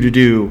allows you to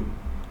do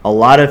a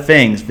lot of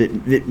things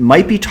that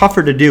might be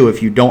tougher to do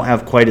if you don't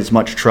have quite as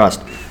much trust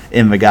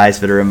in the guys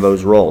that are in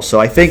those roles. So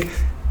I think,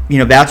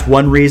 that's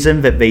one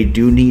reason that they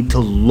do need to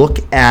look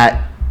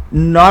at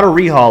not a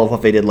rehaul of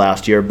what they did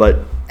last year, but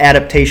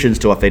adaptations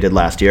to what they did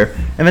last year.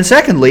 And then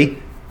secondly,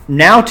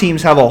 now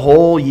teams have a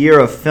whole year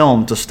of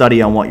film to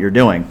study on what you're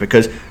doing,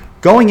 because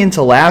going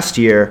into last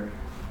year,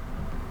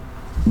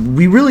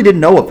 we really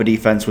didn't know what the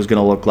defense was going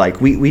to look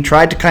like. We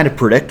tried to kind of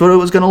predict what it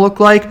was going to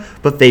look like,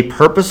 but they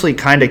purposely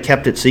kind of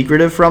kept it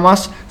secretive from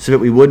us so that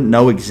we wouldn't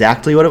know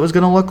exactly what it was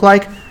going to look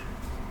like.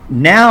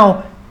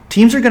 Now,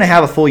 teams are going to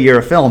have a full year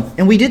of film,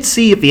 and we did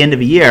see at the end of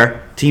the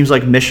year, teams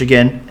like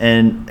Michigan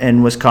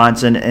and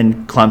Wisconsin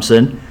and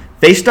Clemson,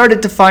 they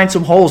started to find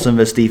some holes in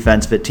this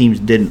defense that teams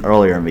didn't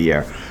earlier in the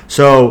year.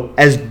 So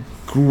as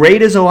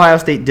great as Ohio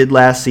State did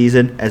last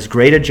season, as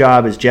great a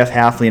job as Jeff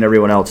Hafley and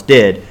everyone else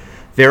did,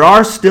 there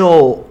are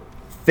still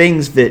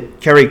things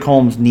that Kerry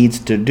Combs needs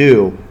to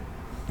do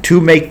to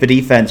make the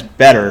defense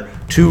better,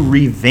 to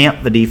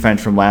revamp the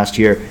defense from last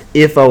year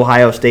if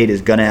Ohio State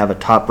is going to have a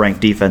top-ranked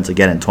defense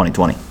again in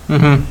 2020.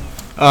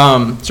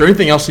 Mm-hmm. Is there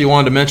anything else you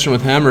wanted to mention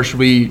with him, or should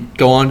we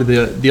go on to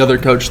the other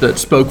coach that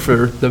spoke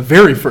for the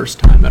very first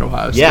time at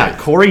Ohio State? Yeah,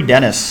 Corey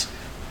Dennis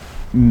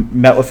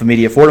met with the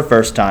media for the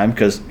first time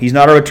because he's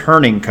not a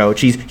returning coach.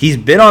 He's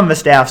been on the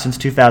staff since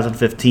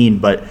 2015,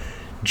 but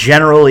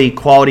generally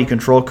quality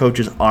control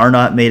coaches are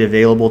not made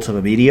available to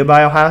the media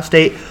by Ohio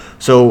State.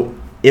 So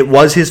it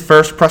was his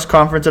first press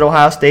conference at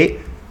Ohio State.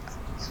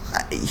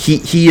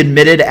 He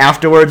admitted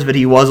afterwards that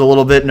he was a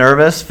little bit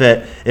nervous,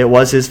 that it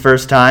was his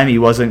first time. He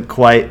wasn't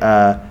quite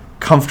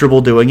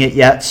comfortable doing it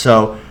yet.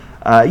 So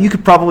you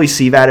could probably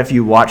see that if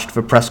you watched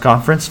the press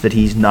conference, that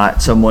he's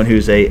not someone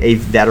who's a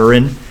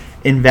veteran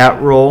in that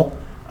role.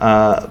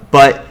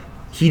 But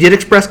he did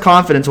express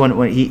confidence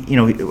when he,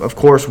 of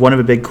course, one of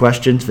the big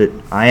questions that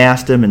I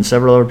asked him and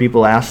several other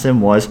people asked him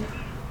was,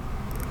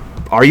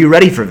 are you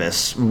ready for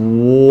this?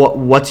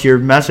 What's your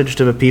message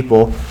to the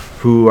people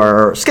who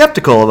are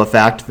skeptical of the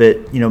fact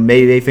that,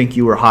 maybe they think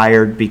you were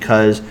hired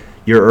because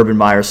you're Urban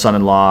Meyer's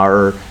son-in-law,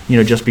 or,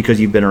 just because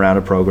you've been around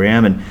a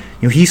program? And,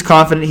 he's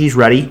confident, he's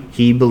ready.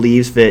 He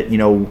believes that,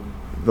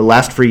 the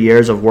last 3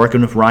 years of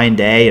working with Ryan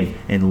Day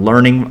and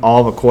learning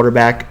all the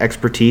quarterback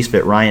expertise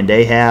that Ryan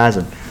Day has,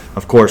 and,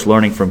 of course,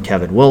 learning from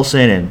Kevin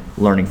Wilson and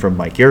learning from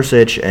Mike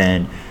Yurcich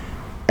and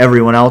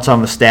everyone else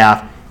on the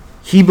staff,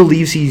 he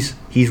believes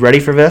he's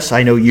ready for this.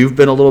 I know you've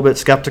been a little bit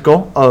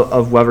skeptical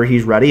of whether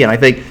he's ready, and I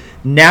think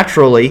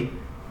naturally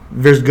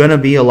there's going to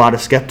be a lot of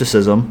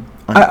skepticism.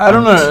 I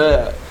don't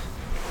know.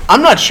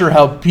 I'm not sure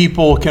how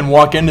people can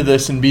walk into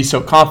this and be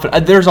so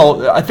confident.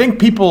 I think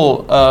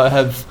people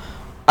have.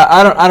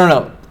 I don't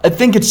know. I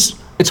think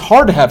it's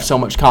hard to have so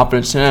much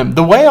confidence in him.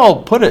 The way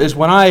I'll put it is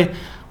when I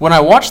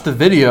watched the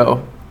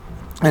video,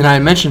 and I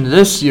mentioned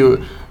this,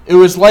 it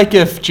was like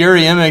if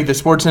Jerry Emig, the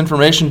sports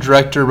information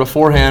director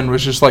beforehand,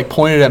 was just like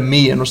pointed at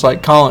me and was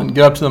like, "Colin,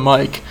 get up to the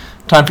mic.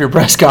 Time for your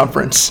press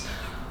conference."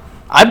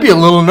 I'd be a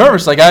little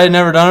nervous. Like, I had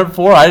never done it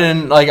before. I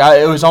didn't like.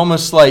 It was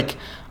almost like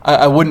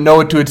I wouldn't know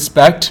what to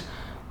expect.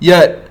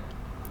 Yet,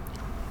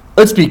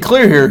 let's be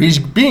clear here. He's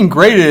being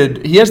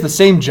graded. He has the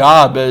same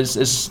job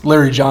as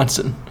Larry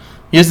Johnson.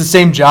 He has the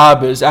same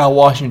job as Al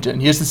Washington.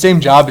 He has the same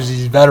job as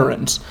these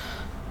veterans.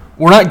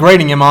 We're not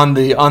grading him on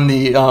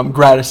the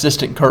grad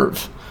assistant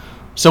curve.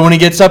 So when he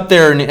gets up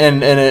there and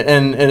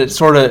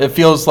it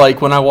feels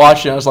like when I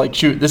watched it, I was like,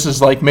 shoot, this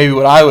is like maybe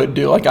what I would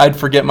do. Like, I'd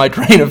forget my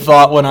train of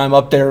thought when I'm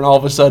up there, and all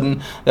of a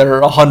sudden there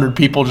are 100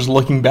 people just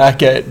looking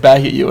back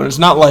at you. And it's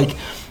not like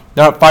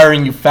they're not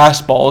firing you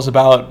fastballs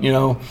about,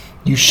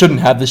 you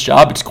shouldn't have this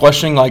job. It's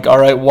questioning, like, all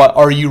right, what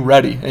are you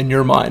ready in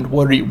your mind?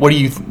 What do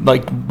you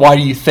like? Why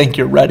do you think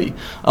you're ready?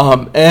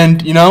 I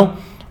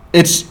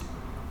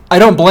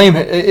don't blame.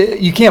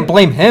 You can't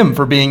blame him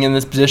for being in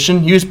this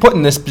position. He was put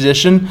in this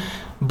position.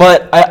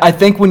 But I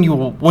think when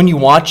you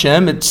watch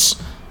him,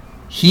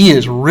 he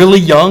is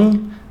really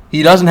young.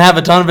 He doesn't have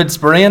a ton of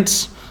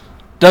experience.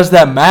 Does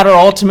that matter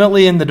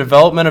ultimately in the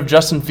development of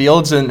Justin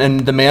Fields and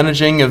the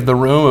managing of the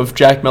room of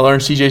Jack Miller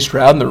and C.J.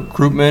 Stroud and the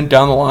recruitment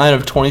down the line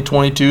of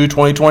 2022,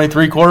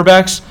 2023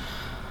 quarterbacks?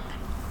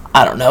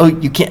 I don't know.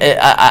 You can't.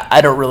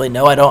 I don't really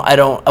know.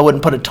 I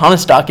wouldn't put a ton of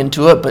stock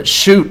into it. But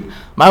shoot,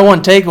 my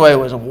one takeaway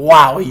was,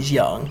 wow, he's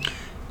young.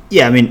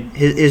 Yeah, I mean,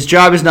 his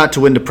job is not to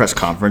win the press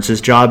conference. His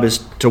job is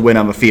to win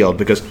on the field.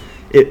 Because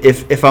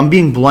if I'm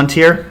being blunt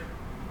here,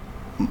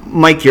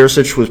 Mike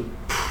Yurcich was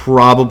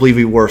probably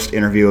the worst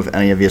interview of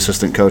any of the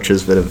assistant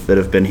coaches that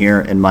have been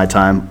here in my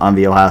time on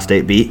the Ohio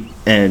State beat.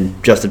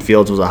 And Justin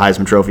Fields was a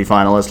Heisman Trophy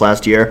finalist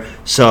last year.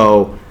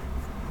 So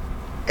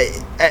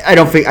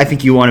I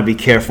think you want to be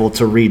careful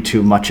to read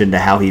too much into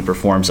how he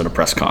performs in a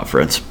press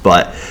conference.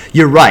 But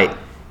you're right.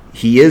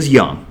 He is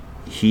young.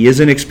 He is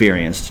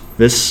inexperienced.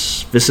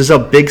 This is a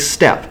big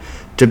step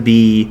to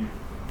be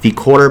the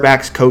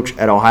quarterback's coach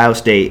at Ohio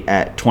State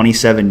at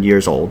 27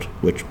 years old,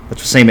 which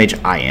that's the same age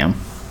I am.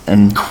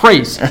 And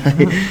crazy.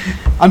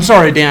 I'm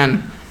sorry,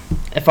 Dan.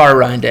 If I were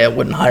Ryan Day, I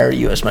wouldn't hire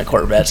you as my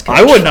quarterback's coach.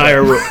 I wouldn't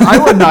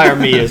hire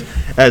me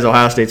as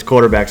Ohio State's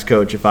quarterback's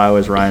coach if I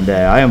was Ryan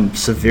Day. I am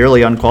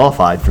severely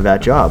unqualified for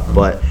that job.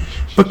 But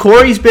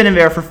Corey's been in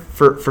there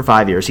for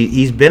 5 years.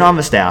 He's been on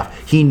the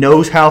staff. He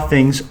knows how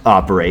things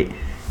operate.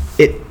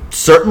 It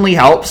certainly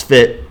helps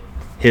that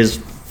his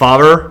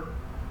father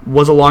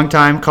was a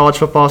longtime college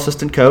football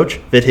assistant coach,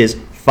 that his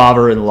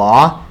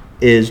father-in-law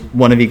is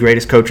one of the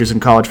greatest coaches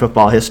in college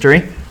football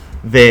history,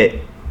 that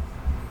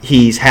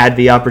he's had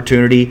the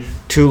opportunity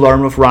to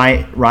learn with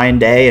Ryan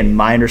Day, and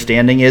my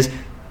understanding is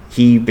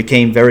he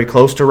became very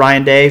close to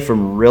Ryan Day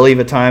from really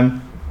the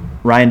time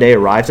Ryan Day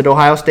arrived at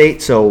Ohio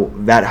State, so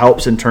that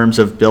helps in terms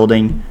of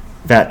building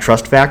that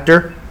trust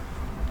factor.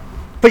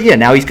 But yeah,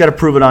 now he's got to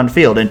prove it on the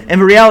field, and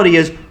the reality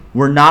is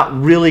we're not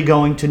really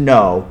going to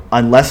know,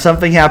 unless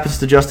something happens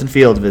to Justin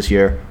Fields this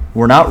year,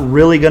 we're not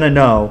really going to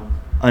know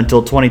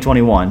until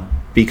 2021,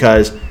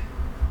 because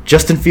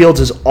Justin Fields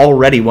is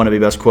already one of the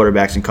best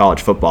quarterbacks in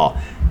college football.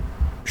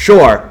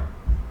 Sure,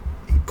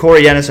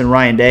 Corey Dennis and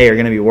Ryan Day are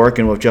going to be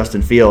working with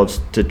Justin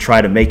Fields to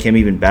try to make him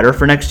even better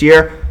for next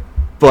year,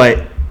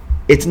 but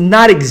it's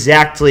not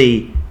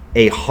exactly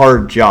a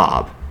hard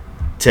job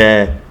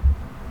to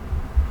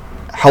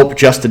help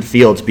Justin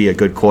Fields be a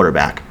good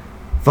quarterback.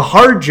 The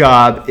hard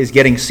job is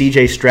getting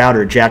C.J. Stroud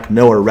or Jack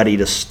Miller ready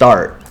to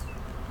start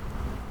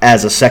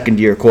as a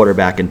second-year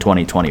quarterback in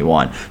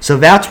 2021. So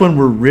that's when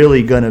we're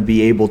really going to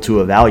be able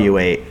to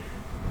evaluate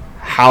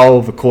how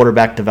the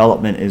quarterback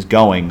development is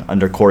going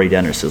under Corey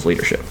Dennis's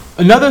leadership.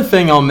 Another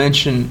thing I'll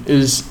mention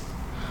is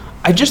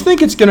I just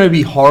think it's going to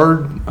be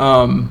hard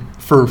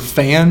for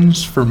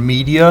fans, for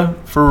media,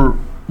 for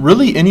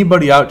really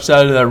anybody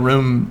outside of that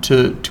room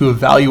to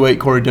evaluate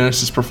Corey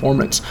Dennis's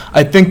performance.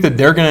 I think that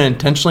they're going to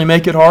intentionally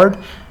make it hard,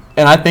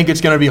 and I think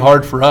it's going to be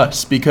hard for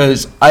us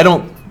because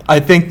I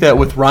think that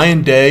with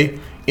Ryan Day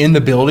in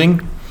the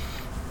building,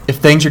 if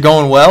things are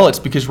going well, it's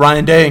because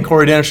Ryan Day and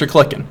Corey Dennis are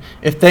clicking.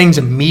 If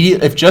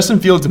Justin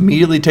Fields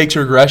immediately takes a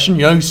regression,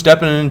 who's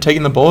stepping in and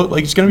taking the bullet?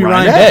 Like, it's going to be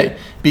Ryan Day.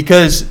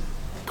 Because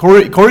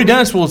Corey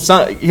Dennis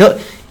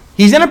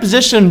he's in a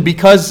position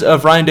because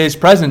of Ryan Day's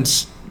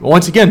presence,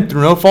 once again,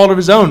 through no fault of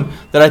his own,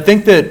 that I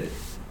think that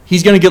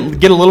he's going to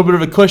get a little bit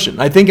of a cushion.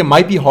 I think it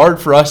might be hard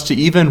for us to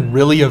even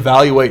really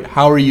evaluate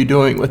how are you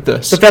doing with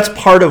this. But that's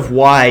part of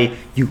why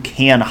you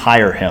can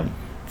hire him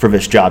for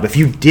this job. If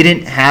you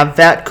didn't have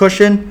that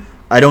cushion,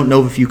 I don't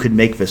know if you could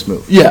make this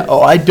move. Yeah,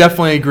 I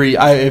definitely agree.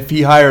 If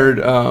he hired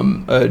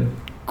a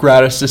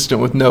grad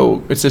assistant with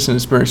no assistant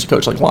experience to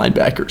coach like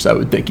linebackers, I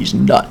would think he's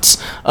nuts.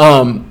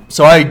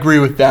 So I agree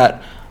with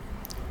that.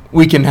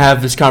 We can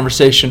have this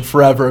conversation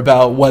forever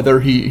about whether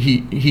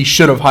he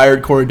should have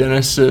hired Corey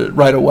Dennis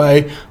right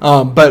away.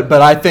 But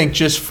I think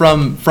just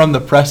from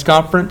the press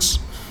conference,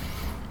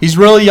 he's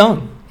really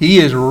young. He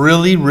is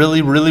really,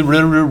 really, really,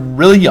 really,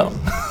 really young.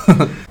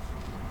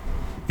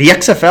 The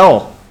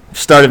XFL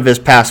started this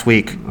past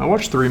week. I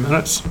watched 3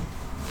 minutes.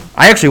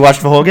 I actually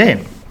watched the whole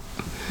game.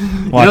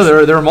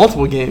 There are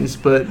multiple games,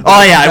 but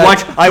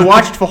I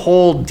watched the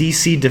whole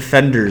DC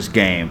Defenders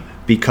game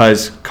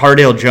because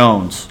Cardale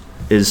Jones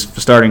is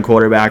the starting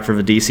quarterback for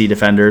the DC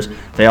Defenders.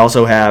 They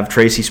also have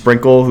Tracy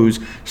Sprinkle, who's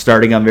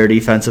starting on their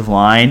defensive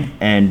line,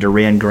 and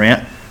Duran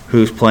Grant,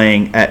 who's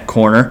playing at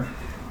corner.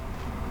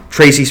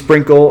 Tracy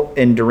Sprinkle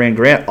and Duran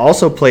Grant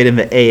also played in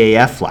the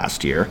AAF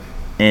last year,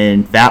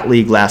 and that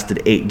league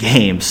lasted 8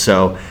 games.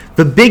 So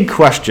the big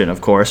question,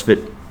 of course, that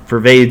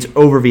pervades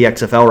over the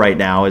XFL right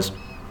now is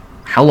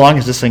how long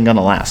is this thing going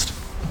to last?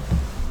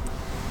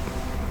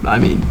 I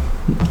mean,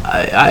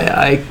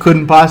 I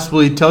couldn't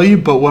possibly tell you,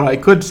 but what I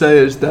could say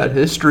is that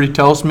history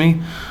tells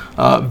me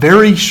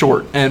very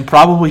short, and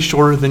probably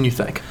shorter than you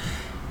think.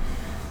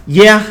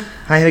 Yeah,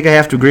 I think I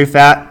have to agree with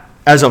that.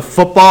 As a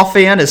football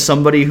fan, as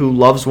somebody who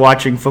loves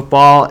watching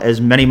football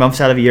as many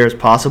months out of the year as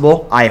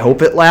possible, I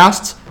hope it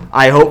lasts.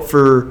 I hope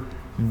for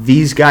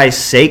these guys'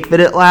 sake that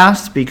it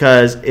lasts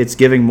because it's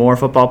giving more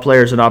football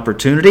players an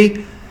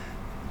opportunity.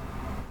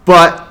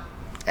 But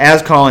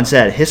as Colin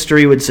said,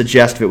 history would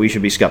suggest that we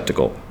should be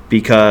skeptical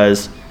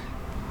because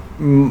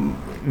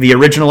the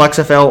original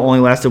XFL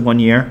only lasted 1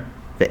 year.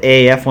 The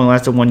AAF only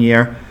lasted 1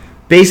 year.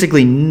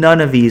 Basically,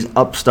 none of these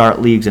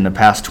upstart leagues in the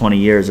past 20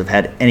 years have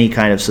had any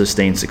kind of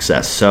sustained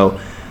success. So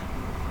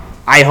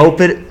I hope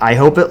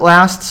it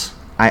lasts.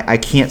 I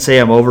can't say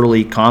I'm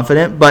overly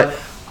confident, but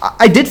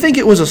I did think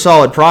it was a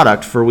solid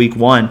product for week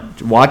 1.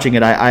 Watching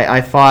it, I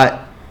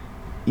thought,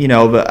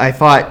 I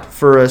thought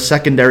for a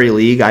secondary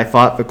league, I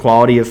thought the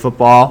quality of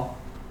football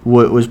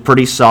was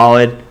pretty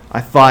solid.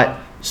 I thought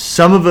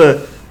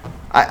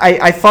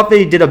I thought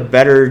they did a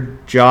better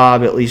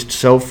job, at least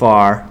so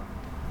far.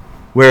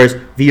 Whereas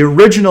the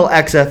original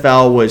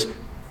XFL was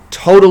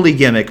totally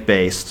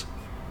gimmick-based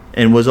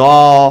and was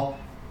all,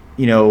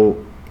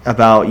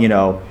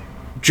 about,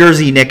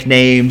 jersey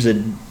nicknames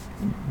and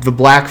the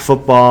black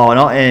football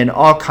and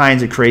all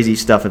kinds of crazy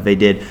stuff that they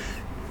did.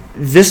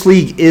 This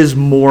league is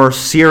more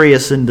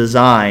serious in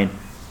design,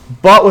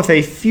 but with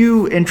a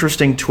few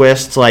interesting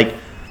twists like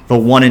the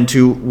 1,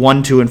 2,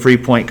 and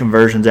 3-point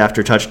conversions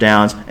after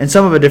touchdowns and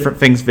some of the different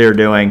things they're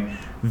doing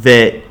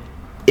that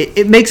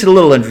it makes it a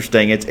little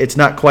interesting. It's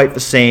not quite the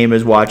same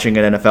as watching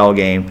an NFL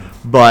game,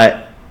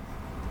 but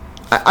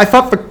I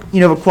thought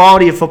the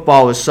quality of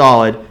football was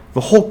solid.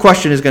 The whole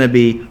question is going to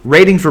be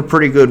ratings were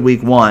pretty good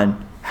week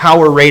 1.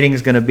 How are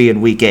ratings going to be in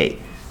week 8?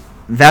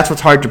 That's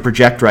what's hard to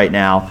project right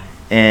now,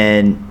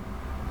 and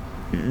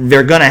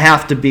they're going to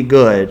have to be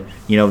good,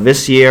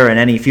 this year and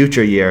any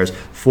future years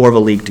for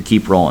the league to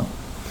keep rolling.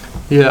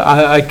 Yeah,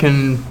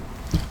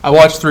 I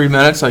watched 3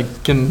 minutes. I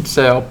can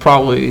say I'll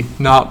probably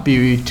not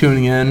be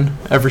tuning in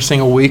every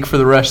single week for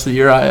the rest of the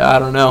year. I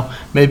don't know.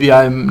 Maybe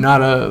I'm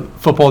not a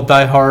football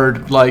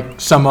diehard like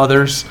some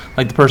others,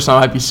 like the person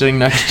I might be sitting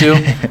next to.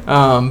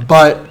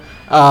 But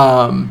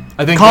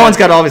I think Colin's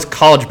got all his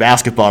college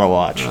basketball to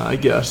watch. I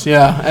guess,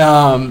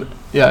 yeah.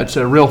 Yeah, it's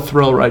a real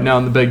thrill right now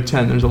in the Big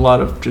Ten. There's a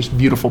lot of just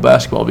beautiful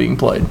basketball being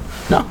played.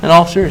 No, in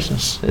all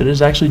seriousness, it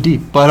is actually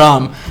deep.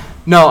 But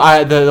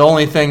no, the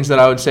only things that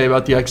I would say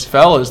about the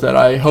XFL is that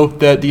I hope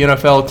that the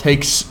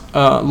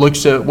NFL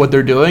looks at what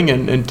they're doing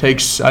and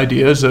takes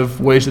ideas of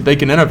ways that they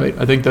can innovate.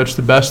 I think that's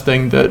the best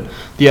thing that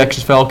the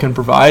XFL can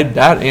provide,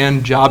 that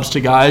and jobs to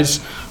guys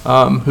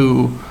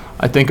who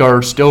I think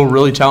are still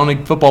really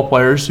talented football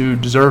players who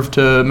deserve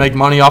to make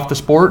money off the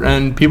sport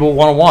and people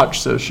want to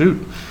watch. So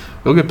shoot,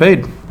 go get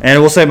paid. And I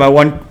will say my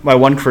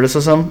one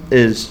criticism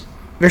is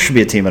there should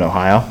be a team in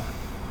Ohio.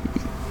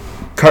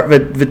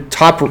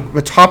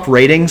 The top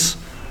ratings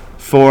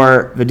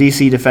for the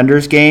DC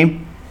Defenders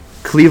game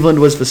Cleveland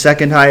was the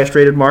second highest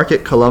rated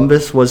market.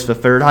 Columbus was the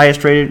third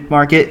highest rated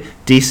market.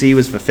 DC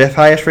was the fifth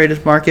highest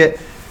rated market.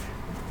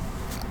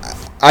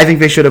 I think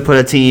they should have put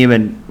a team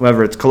in,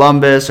 whether it's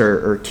Columbus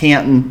or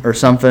Canton or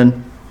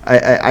something.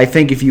 I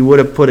think if you would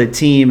have put a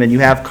team and you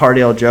have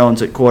Cardale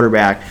Jones at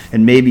quarterback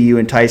and maybe you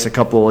entice a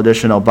couple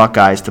additional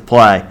Buckeyes to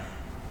play,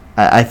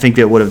 I think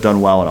that would have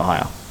done well in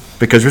Ohio.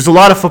 Because there's a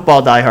lot of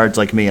football diehards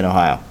like me in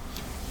Ohio.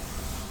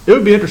 It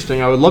would be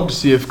interesting. I would love to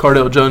see if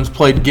Cardale Jones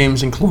played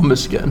games in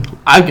Columbus again.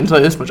 I can tell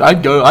you this much: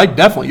 I'd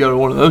definitely go to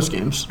one of those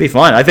games. It'd be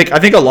fun. I think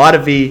a lot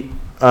of the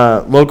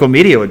local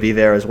media would be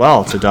there as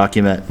well to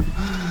document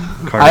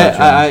Cardale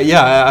Jones.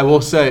 I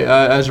will say,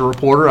 as a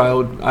reporter,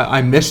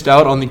 I missed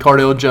out on the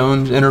Cardale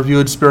Jones interview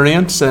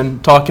experience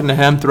and talking to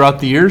him throughout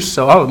the years.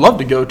 So I would love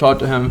to go talk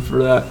to him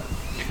for that.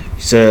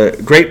 He's a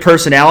great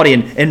personality,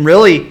 and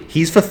really,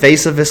 he's the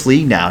face of this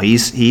league now.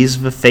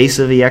 He's the face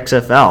of the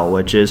XFL,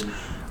 which is.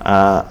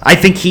 I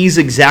think he's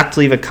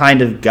exactly the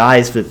kind of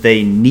guys that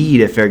they need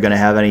if they're going to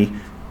have any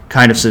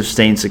kind of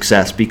sustained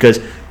success,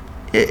 because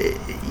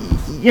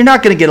you're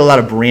not going to get a lot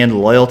of brand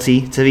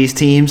loyalty to these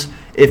teams.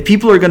 If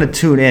people are going to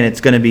tune in,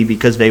 it's going to be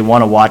because they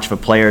want to watch the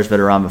players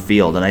that are on the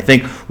field. And I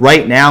think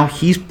right now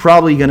he's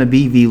probably going to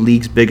be the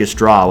league's biggest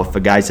draw with the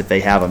guys that they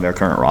have on their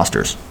current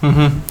rosters.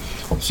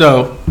 Mm-hmm.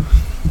 So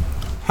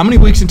how many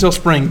weeks until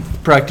spring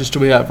practice do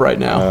we have right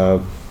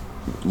now?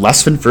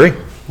 Less than 3.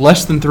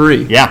 Less than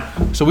 3. Yeah.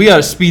 So we got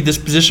to speed this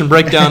position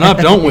breakdown up,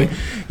 don't we?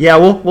 Yeah,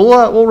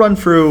 we'll run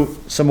through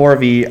some more of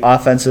the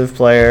offensive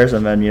players,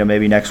 and then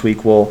maybe next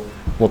week we'll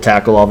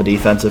tackle all the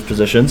defensive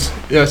positions.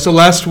 Yeah. So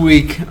last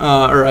week,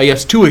 or I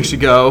guess 2 weeks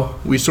ago,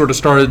 we sort of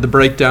started the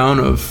breakdown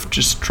of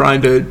just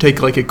trying to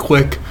take like a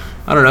quick,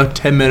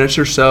 10 minutes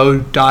or so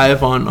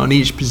dive on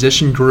each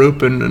position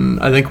group, and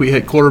I think we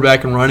hit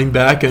quarterback and running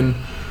back and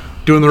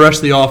doing the rest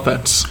of the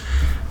offense.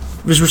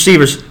 These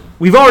receivers.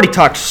 We've already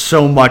talked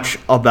so much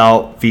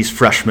about these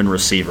freshman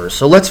receivers,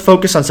 so let's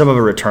focus on some of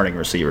the returning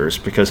receivers,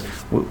 because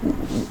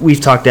we've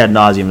talked ad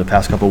nauseum the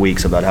past couple of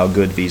weeks about how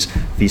good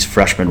these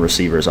freshman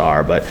receivers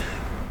are. But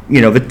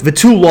the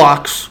two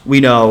locks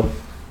we know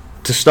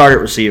to start at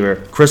receiver: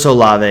 Chris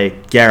Olave,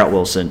 Garrett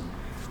Wilson.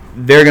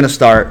 They're going to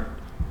start.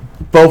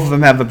 Both of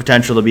them have the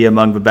potential to be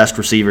among the best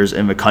receivers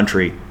in the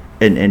country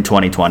in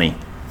 2020.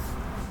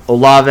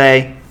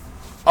 Olave,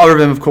 other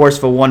than, of course,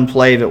 the one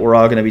play that we're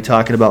all going to be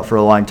talking about for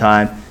a long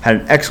time, had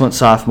an excellent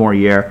sophomore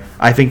year.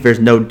 I think there's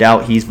no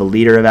doubt he's the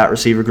leader of that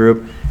receiver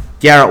group.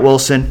 Garrett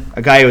Wilson,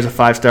 a guy who was a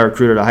 5-star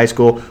recruiter at high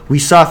school. We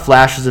saw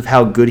flashes of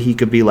how good he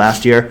could be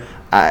last year.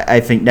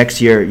 I think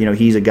next year,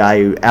 he's a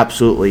guy who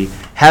absolutely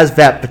has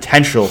that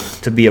potential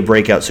to be a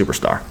breakout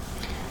superstar.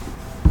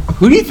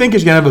 Who do you think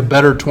is going to have a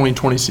better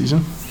 2020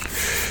 season?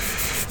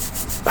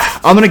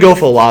 I'm going to go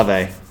for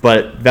Olave,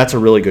 but that's a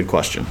really good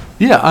question.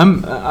 Yeah,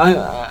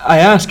 I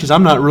asked because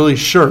I'm not really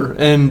sure,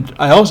 and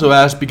I also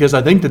asked because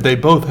I think that they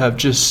both have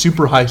just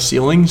super high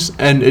ceilings,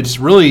 and it's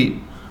really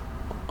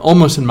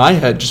almost in my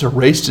head just a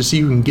race to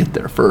see who can get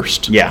there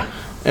first. Yeah.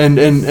 And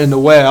the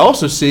way I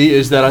also see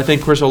is that I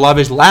think Chris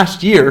Olave's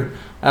last year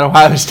at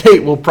Ohio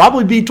State will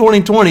probably be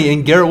 2020,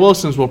 and Garrett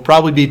Wilson's will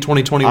probably be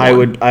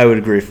 2021. I would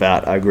agree with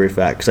that. I agree with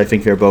that because I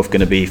think they're both going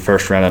to be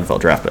first-round NFL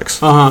draft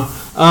picks.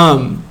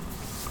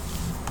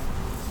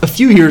 A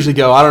few years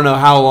ago, I don't know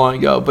how long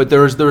ago, but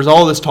there was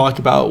all this talk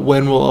about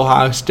when will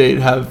Ohio State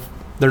have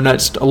their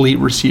next elite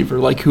receiver,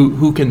 like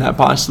who can that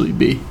possibly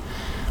be?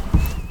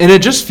 And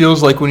it just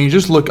feels like when you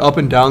just look up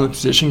and down the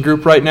position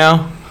group right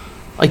now,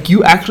 like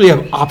you actually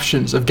have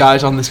options of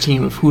guys on this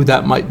team of who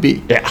that might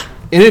be. Yeah.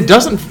 And it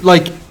doesn't,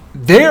 like,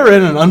 they're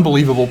in an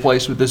unbelievable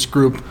place with this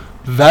group.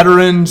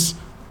 Veterans,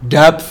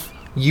 depth,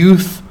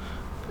 youth.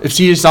 If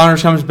C.J.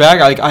 Saunders comes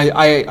back,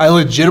 I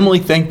legitimately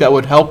think that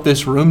would help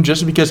this room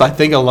just because I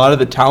think a lot of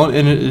the talent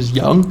in it is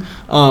young.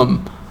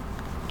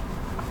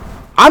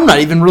 I'm not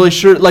even really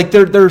sure. Like,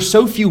 there are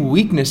so few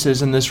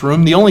weaknesses in this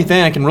room. The only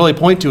thing I can really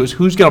point to is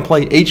who's going to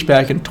play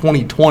H-back in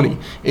 2020.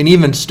 And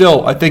even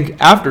still, I think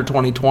after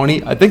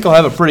 2020, I think I'll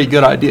have a pretty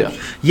good idea.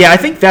 Yeah, I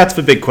think that's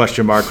the big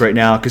question mark right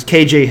now because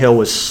K.J. Hill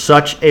was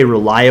such a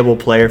reliable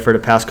player for the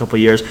past couple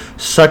of years,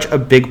 such a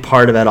big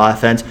part of that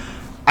offense.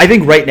 I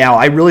think right now,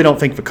 I really don't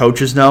think the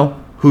coaches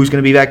know who's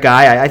going to be that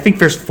guy. I think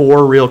there's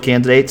 4 real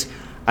candidates.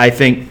 I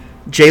think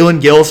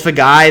Jalen Gill's the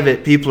guy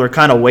that people are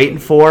kind of waiting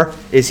for.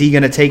 Is he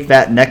going to take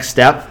that next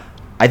step?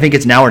 I think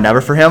it's now or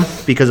never for him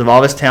because of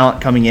all this talent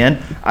coming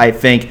in. I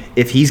think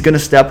if he's going to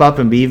step up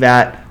and be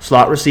that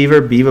slot receiver,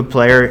 be the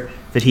player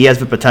that he has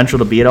the potential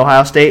to be at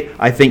Ohio State,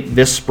 I think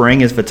this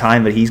spring is the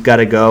time that he's got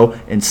to go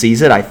and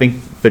seize it. I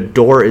think the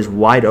door is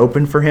wide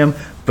open for him,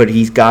 but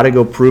he's got to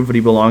go prove that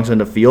he belongs in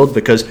the field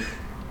because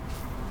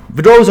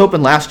the door was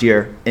open last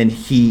year, and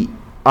he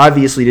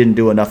obviously didn't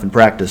do enough in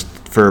practice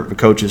for the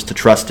coaches to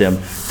trust him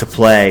to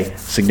play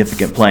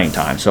significant playing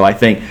time. So I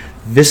think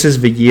this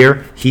is the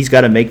year he's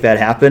got to make that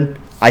happen.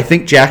 I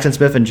think Jackson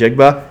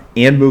Smith-Njigba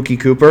and Mookie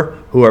Cooper,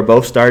 who are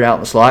both starting out in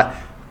the slot,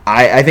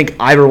 I think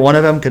either one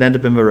of them could end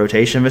up in the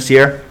rotation this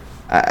year.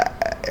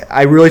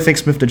 I really think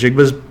Smith-Njigba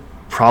is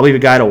probably the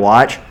guy to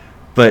watch,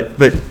 but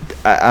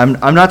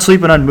I'm not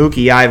sleeping on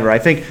Mookie either. I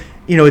think,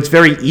 it's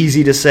very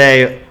easy to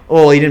say,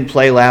 oh, he didn't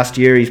play last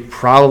year. He's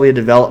probably a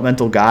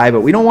developmental guy,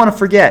 but we don't want to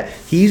forget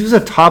he was a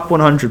top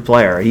 100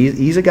 player.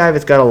 He's a guy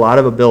that's got a lot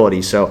of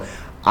ability. So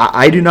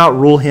I do not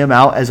rule him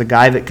out as a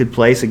guy that could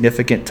play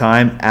significant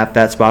time at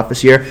that spot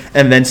this year.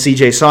 And then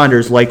C.J.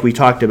 Saunders, like we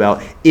talked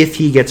about, if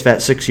he gets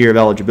that 6 year of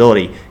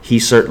eligibility,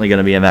 he's certainly going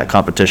to be in that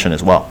competition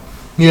as well.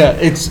 Yeah,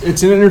 it's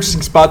an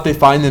interesting spot they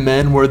find them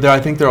in where I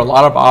think there are a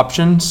lot of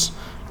options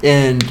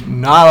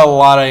and not a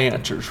lot of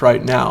answers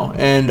right now.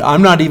 And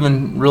I'm not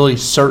even really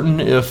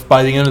certain if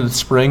by the end of the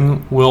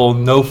spring we'll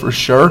know for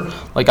sure.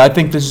 Like I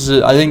think this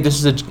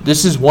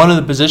is one of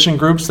the position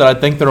groups that I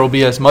think there will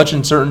be as much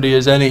uncertainty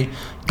as any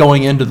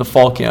going into the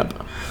fall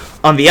camp.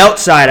 On the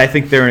outside, I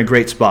think they're in a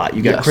great spot.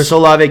 You got Chris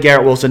Olave,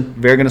 Garrett Wilson,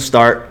 they're going to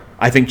start.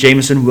 I think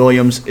Jameson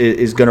Williams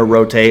is going to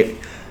rotate.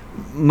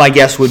 My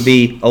guess would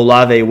be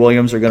Olave,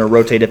 Williams are going to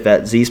rotate at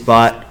that Z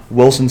spot.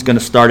 Wilson's going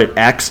to start at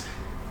X.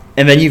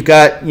 And then you've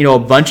got, a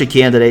bunch of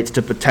candidates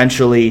to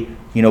potentially,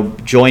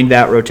 join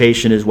that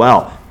rotation as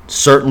well.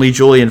 Certainly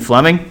Julian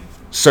Fleming,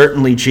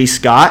 certainly G.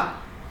 Scott.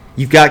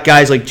 You've got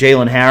guys like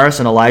Jalen Harris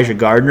and Elijah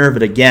Gardner,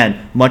 but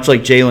again, much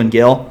like Jalen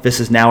Gill, this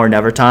is now or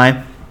never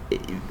time.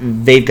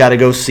 They've got to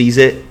go seize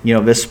it,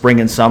 this spring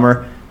and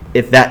summer.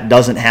 If that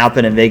doesn't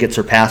happen and they get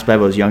surpassed by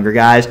those younger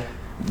guys,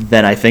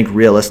 then I think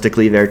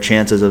realistically their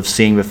chances of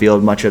seeing the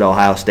field much at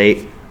Ohio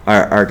State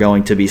are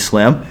going to be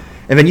slim.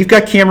 And then you've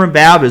got Cameron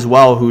Babb as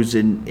well, who's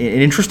an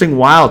interesting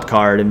wild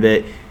card in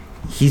that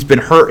he's been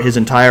hurt his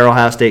entire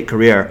Ohio State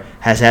career,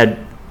 has had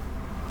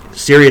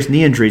serious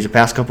knee injuries the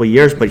past couple of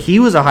years, but he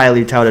was a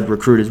highly touted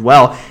recruit as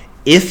well.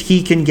 If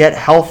he can get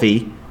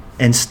healthy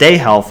and stay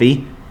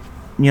healthy,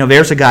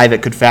 there's a guy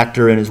that could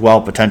factor in as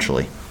well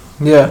potentially.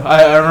 Yeah,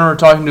 I remember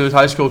talking to his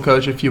high school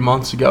coach a few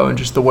months ago, and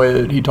just the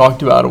way that he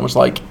talked about him was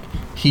like,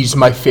 he's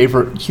my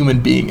favorite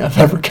human being I've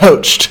ever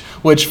coached,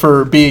 which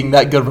for being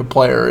that good of a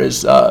player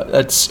is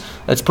that's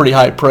pretty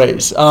high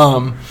praise.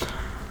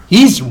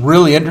 He's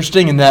really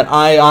interesting in that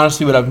I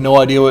honestly would have no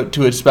idea what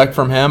to expect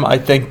from him. I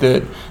think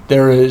that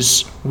there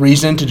is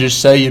reason to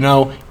just say,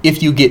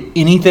 if you get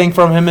anything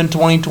from him in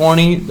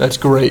 2020, that's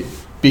great,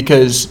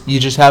 because you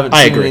just haven't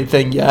seen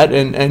anything yet,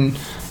 and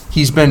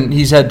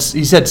he's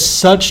had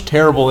such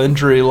terrible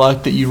injury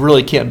luck that you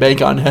really can't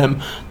bank on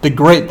him. The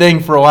great thing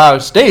for Ohio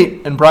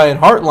State and Brian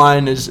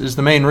Hartline is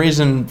the main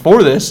reason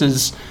for this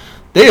is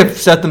they have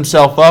set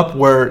themselves up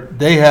where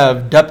they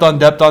have depth on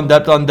depth on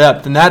depth on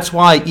depth. And that's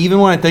why even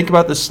when I think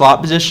about the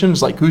slot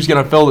positions, like who's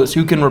going to fill this,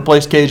 who can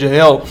replace KJ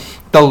Hill,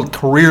 the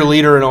career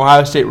leader in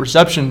Ohio State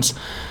receptions,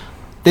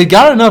 they've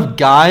got enough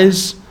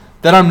guys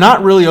that I'm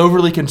not really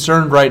overly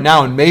concerned right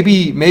now. And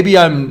maybe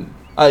I'm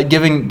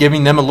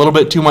giving them a little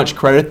bit too much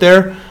credit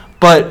there.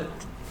 But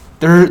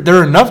there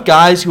are enough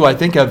guys who I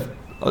think have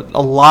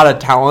a lot of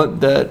talent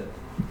that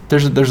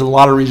there's a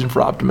lot of reason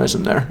for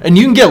optimism there. And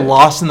you can get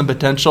lost in the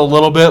potential a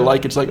little bit,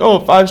 like it's like,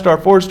 5-star,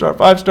 4-star,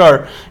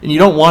 5-star, and you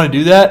don't want to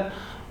do that.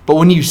 But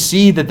when you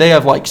see that they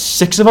have like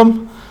 6 of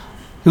them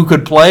who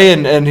could play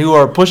and who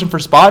are pushing for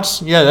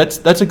spots, yeah,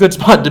 that's a good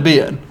spot to be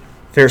in.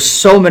 There's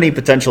so many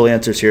potential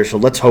answers here, so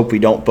let's hope we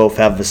don't both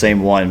have the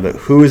same one. But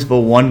who is the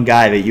one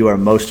guy that you are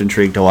most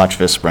intrigued to watch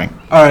this spring?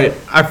 All right,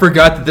 I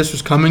forgot that this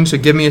was coming, so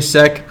give me a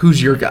sec.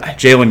 Who's your guy?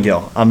 Jalen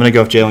Gill. I'm going to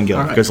go with Jalen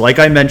Gill because, like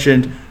I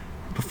mentioned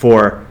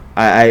before,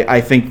 I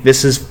think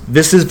this is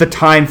the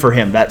time for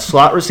him. That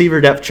slot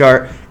receiver depth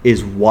chart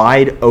is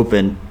wide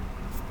open.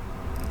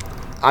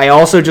 I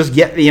also just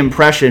get the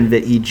impression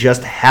that he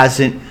just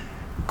hasn't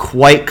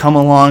quite come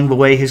along the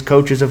way his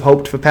coaches have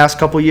hoped for the past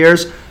couple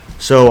years.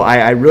 So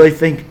I really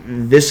think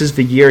this is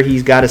the year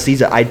he's got to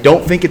seize it. I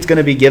don't think it's going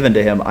to be given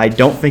to him. I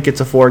don't think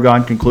it's a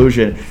foregone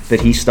conclusion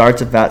that he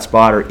starts at that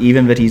spot or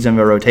even that he's in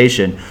the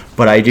rotation.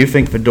 But I do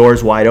think the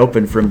door's wide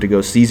open for him to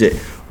go seize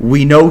it.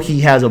 We know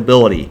he has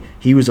ability.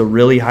 He was a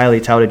really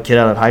highly touted kid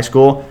out of high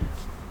school.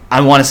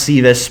 I want to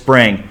see this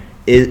spring.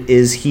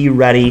 Is he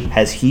ready?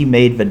 Has he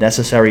made the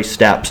necessary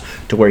steps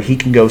to where he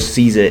can go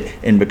seize it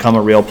and become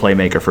a real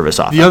playmaker for this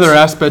offense? The other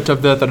aspect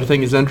of that I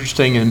think is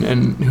interesting,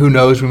 and who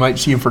knows, we might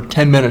see him for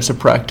 10 minutes of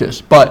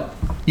practice. But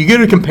you get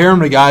to compare him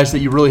to guys that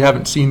you really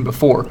haven't seen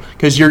before.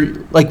 Because you're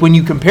like when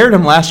you compared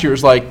him last year, it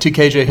was like to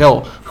KJ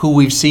Hill, who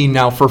we've seen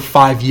now for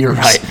 5 years.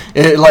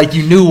 Right. Like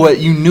you knew what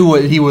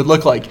he would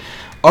look like.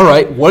 All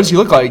right, what does he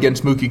look like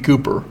against Mookie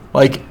Cooper?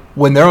 Like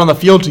when they're on the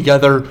field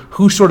together,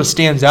 who sort of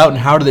stands out and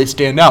how do they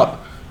stand out?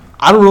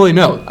 I don't really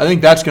know. I think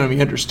that's going to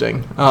be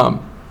interesting.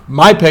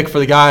 My pick for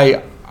the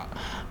guy,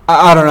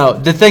 I don't know.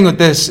 The thing with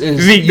this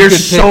is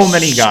there's so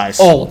many guys.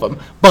 All of them.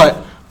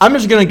 But I'm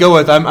just going to go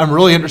with I'm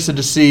really interested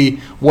to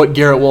see what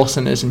Garrett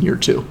Wilson is in year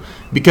 2.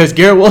 Because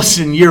Garrett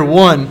Wilson in year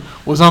 1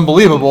 was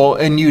unbelievable,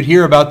 and you'd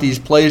hear about these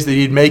plays that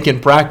he'd make in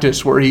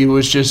practice where he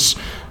was just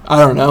 – I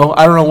don't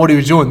know what he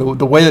was doing.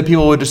 The way that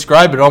people would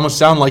describe it almost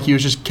sounded like he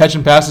was just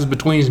catching passes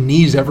between his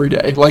knees every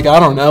day. Like, I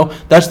don't know.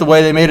 That's the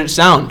way they made it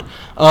sound.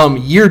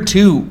 Year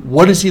 2,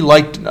 what is he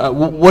like?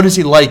 What is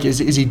he like? Is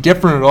he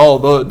different at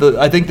all?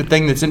 I think the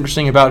thing that's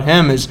interesting about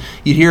him is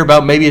you'd hear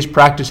about maybe his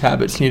practice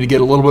habits need to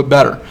get a little bit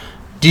better.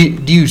 Do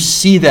you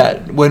see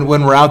that when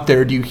we're out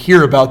there? Do you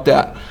hear about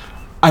that?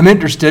 I'm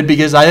interested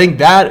because I think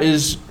that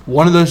is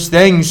one of those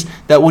things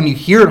that when you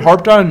hear it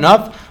harped on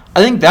enough,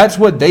 I think that's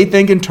what they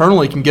think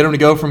internally can get them to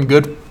go from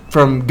good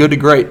to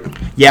great.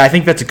 Yeah, I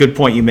think that's a good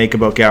point you make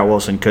about Garrett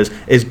Wilson, because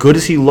as good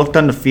as he looked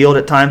on the field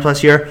at times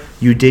last year,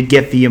 you did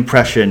get the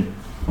impression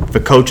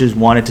the coaches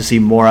wanted to see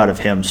more out of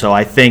him. So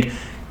I think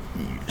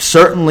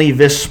certainly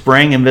this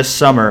spring and this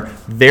summer,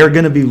 they're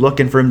going to be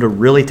looking for him to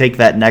really take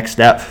that next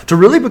step, to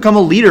really become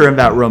a leader in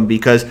that room,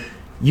 because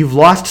you've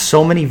lost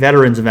so many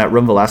veterans in that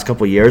room the last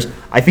couple of years.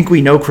 I think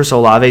we know Chris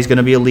Olave is going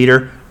to be a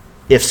leader.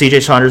 If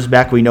CJ Saunders is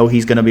back, we know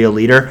he's going to be a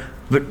leader.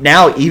 But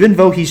now, even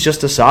though he's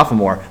just a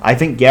sophomore, I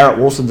think Garrett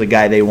Wilson's a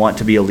guy they want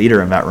to be a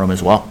leader in that room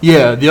as well.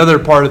 Yeah, the other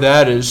part of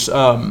that is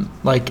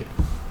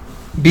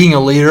being a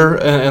leader,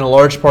 and a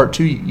large part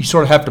too, you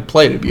sort of have to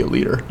play to be a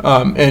leader.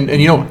 And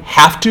you don't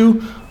have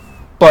to,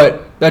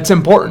 but that's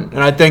important.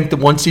 And I think that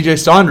once CJ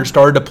Saunders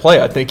started to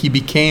play, I think he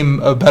became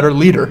a better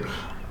leader.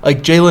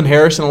 Like Jalen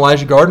Harris and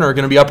Elijah Gardner are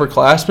going to be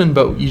upperclassmen,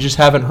 but you just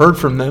haven't heard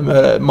from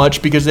them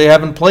much because they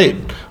haven't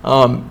played.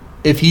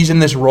 If he's in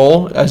this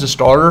role as a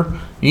starter,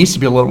 he needs to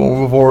be a little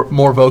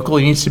more vocal.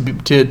 He needs to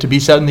be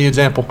setting the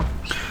example.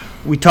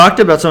 We talked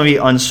about some of the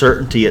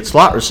uncertainty at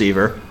slot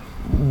receiver.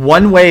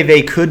 One way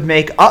they could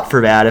make up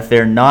for that, if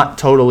they're not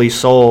totally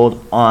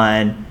sold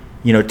on,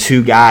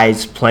 two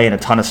guys playing a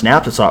ton of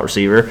snaps at slot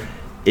receiver,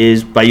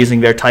 is by using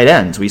their tight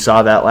ends. We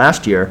saw that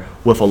last year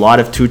with a lot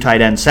of 2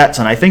 tight end sets.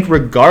 And I think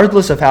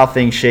regardless of how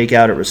things shake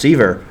out at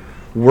receiver,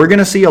 we're going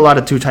to see a lot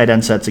of 2 tight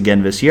end sets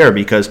again this year,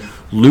 because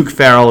Luke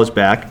Farrell is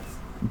back.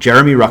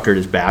 Jeremy Ruckert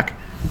is back.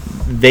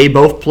 They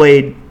both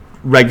played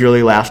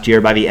regularly last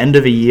year. By the end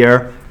of the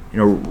year,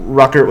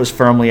 Ruckert was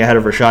firmly ahead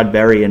of Rashad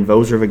Berry, and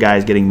those are the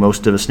guys getting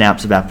most of the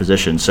snaps of that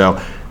position.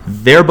 So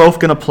they're both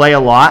going to play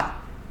a lot,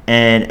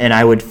 and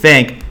I would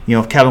think,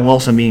 Kevin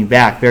Wilson being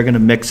back, they're going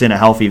to mix in a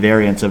healthy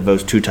variance of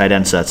those 2 tight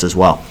end sets as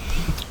well.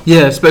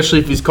 Yeah, especially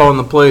if he's calling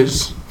the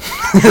plays.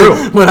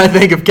 True. When I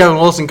think of Kevin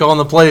Wilson calling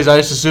the plays, I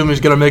just assume he's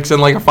going to mix in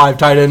like a 5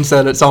 tight end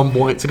set at some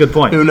point. It's a good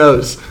point. Who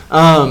knows?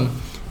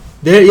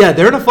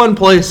 They're in a fun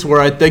place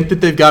where I think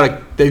that they've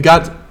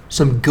got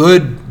some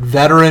good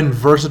veteran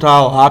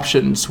versatile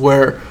options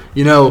where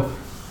I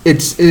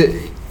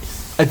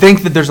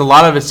think that there's a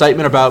lot of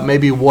excitement about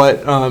maybe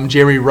what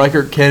Jeremy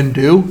Ruckert can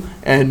do,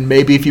 and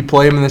maybe if you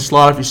play him in the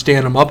slot, if you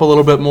stand him up a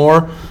little bit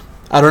more,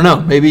 I don't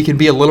know, maybe he can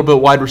be a little bit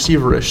wide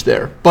receiver-ish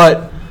there.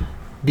 But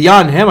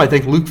beyond him, I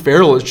think Luke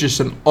Farrell is just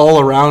an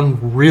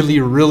all-around really,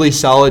 really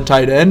solid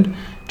tight end.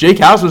 Jake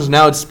Hausman's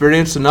now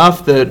experienced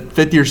enough that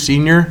fifth-year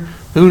senior,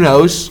 who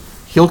knows,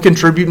 he'll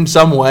contribute in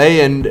some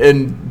way, and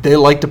they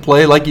like to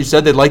play, like you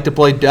said, they like to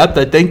play depth.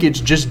 I think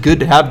it's just good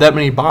to have that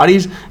many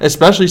bodies,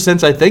 especially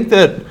since I think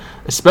that,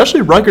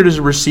 especially Ruckert as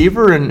a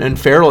receiver and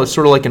Farrell is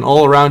sort of like an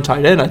all-around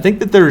tight end. I think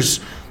that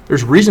there's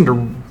reason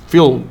to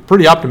feel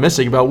pretty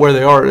optimistic about where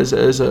they are as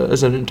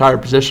an entire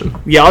position.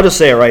 Yeah, I'll just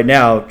say it right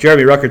now.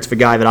 Jeremy Ruckert's the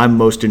guy that I'm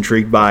most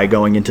intrigued by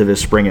going into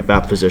this spring at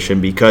that position,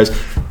 because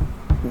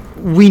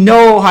we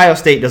know Ohio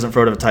State doesn't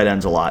throw to the tight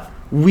ends a lot.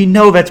 We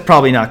know that's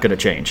probably not going to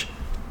change.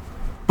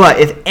 But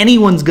if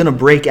anyone's going to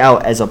break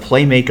out as a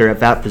playmaker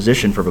at that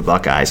position for the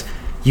Buckeyes,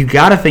 you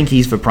got to think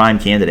he's the prime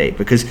candidate,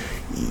 because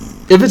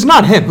if it's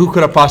not him, who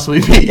could it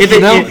possibly be? If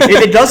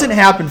it doesn't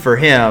happen for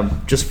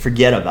him, just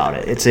forget about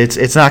it.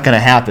 It's not going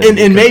to happen.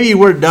 And maybe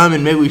we're dumb,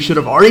 and maybe we should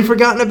have already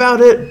forgotten about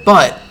it.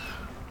 But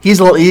he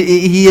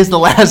is the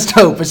last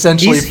hope,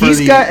 essentially.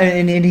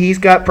 He's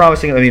got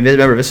promising. I mean,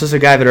 remember, this is a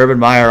guy that Urban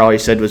Meyer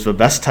always said was the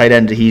best tight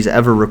end he's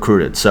ever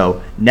recruited.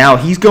 So now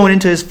he's going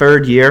into his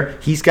 3rd year.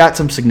 He's got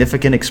some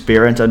significant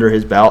experience under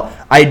his belt.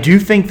 I do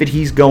think that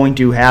he's going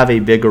to have a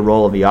bigger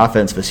role in the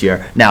offense this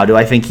year. Now, do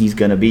I think he's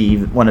going to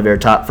be one of their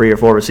top 3 or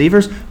 4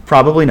 receivers?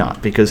 Probably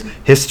not, because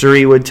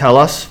history would tell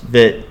us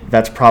that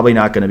that's probably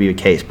not going to be the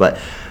case. But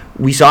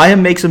we saw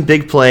him make some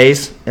big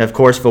plays. Of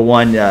course, the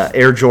one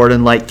Air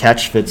Jordan-like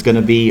catch that's going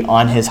to be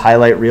on his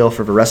highlight reel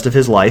for the rest of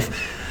his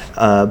life.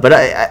 But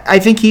I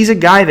think he's a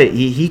guy that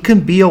he can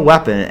be a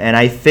weapon. And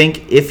I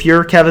think if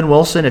you're Kevin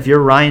Wilson, if you're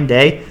Ryan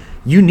Day,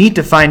 you need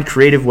to find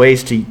creative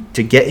ways to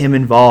get him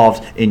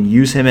involved and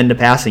use him in the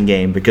passing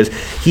game, because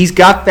he's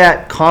got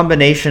that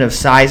combination of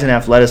size and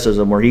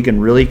athleticism where he can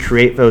really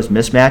create those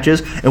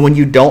mismatches. And when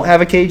you don't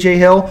have a KJ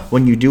Hill,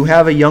 when you do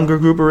have a younger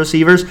group of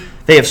receivers,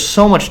 they have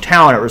so much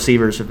talent at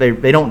receivers.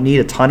 They don't need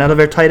a ton out of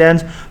their tight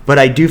ends. But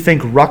I do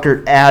think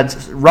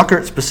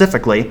Ruckert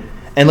specifically,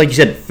 and like you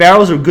said,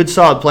 Farrell's a good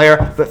solid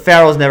player, but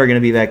Farrell's never going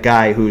to be that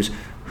guy who's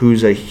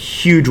a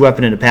huge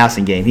weapon in the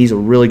passing game. He's a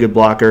really good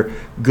blocker,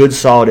 good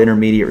solid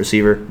intermediate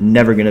receiver,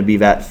 never going to be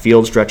that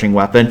field-stretching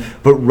weapon.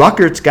 But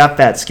Ruckert's got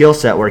that skill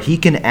set where he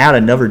can add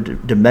another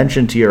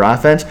dimension to your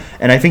offense,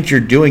 and I think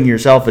you're doing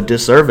yourself a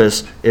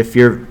disservice if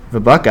you're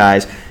the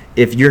Buckeyes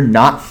if you're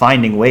not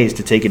finding ways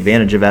to take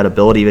advantage of that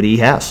ability that he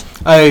has.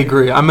 I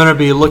agree. I'm going to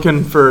be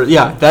looking for,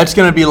 that's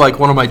going to be like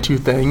one of my 2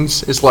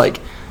 things is like,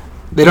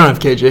 they don't have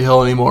KJ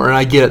Hill anymore, and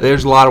I get it.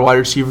 There's a lot of wide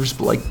receivers,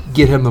 but, like,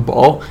 get him the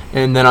ball.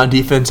 And then on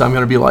defense, I'm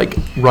going to be like,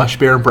 rush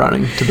Baron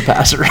Browning to the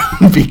passer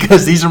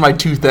because these are my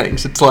two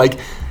things. It's like,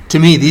 to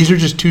me, these are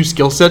just two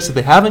skill sets that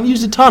they haven't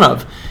used a ton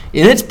of.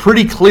 And it's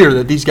pretty clear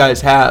that these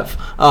guys have.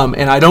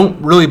 And I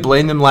don't really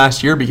blame them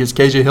last year because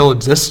KJ Hill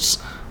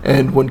exists.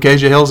 And when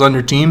KJ Hill's on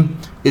your team,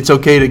 it's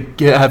okay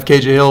to have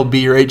KJ Hill be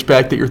your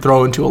H-back that you're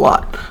throwing to a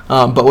lot.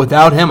 But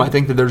without him, I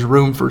think that there's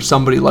room for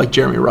somebody like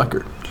Jeremy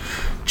Ruckert.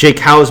 Jake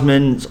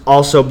Hausman's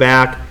also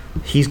back.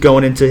 He's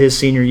going into his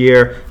senior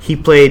year. He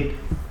played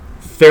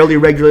fairly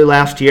regularly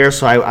last year,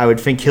 so I would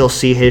think he'll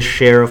see his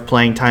share of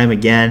playing time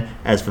again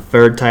as the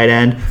third tight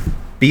end.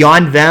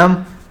 Beyond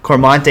them,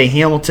 Cormonte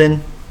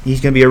Hamilton,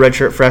 he's going to be a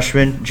redshirt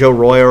freshman. Joe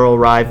Royer will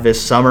arrive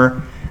this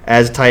summer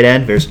as tight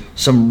end. There's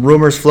some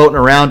rumors floating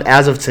around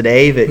as of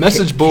today that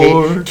Message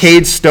board.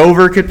 Cade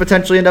Stover could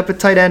potentially end up at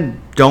tight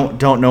end.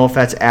 Don't know if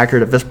that's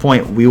accurate at this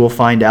point. We will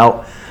find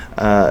out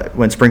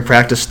when spring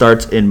practice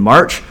starts in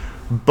March.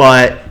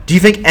 But do you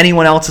think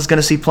anyone else is going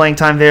to see playing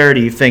time there, or do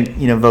you think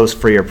those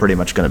three are pretty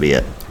much going to be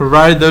it?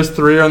 Provided those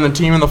three are on the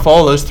team in the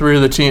fall, those three are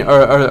the team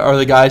are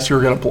the guys who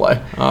are going to play.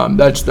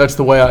 That's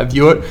the way I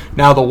view it.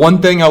 Now, the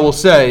one thing I will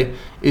say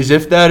is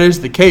if that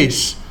is the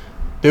case,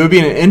 they would be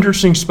in an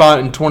interesting spot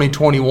in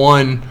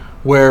 2021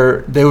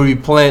 where they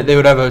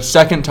would have a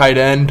second tight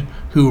end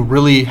who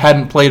really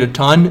hadn't played a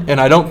ton, and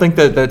I don't think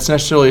that that's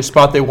necessarily a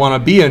spot they want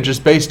to be in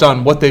just based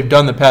on what they've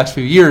done the past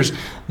few years.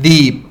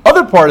 The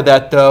other part of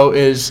that, though,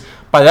 is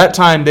by that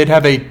time they'd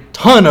have a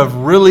ton of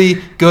really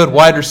good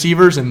wide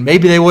receivers, and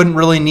maybe they wouldn't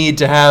really need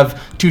to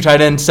have two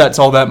tight end sets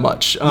all that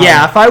much.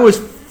 Yeah, if I was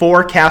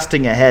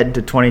forecasting ahead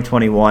to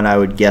 2021, I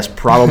would guess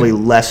probably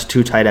less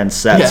two tight end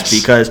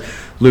sets because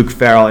Luke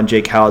Farrell and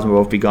Jake Hausman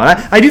will both be gone.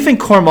 I do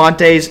think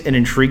Cormonte's an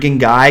intriguing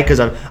guy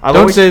because I've Don't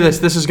always say this.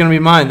 This is going to be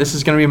mine. This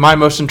is going to be my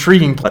most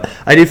intriguing play.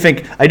 I do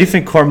think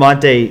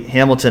Cormonte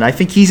Hamilton, I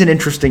think he's an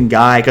interesting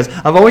guy because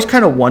I've always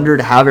kind of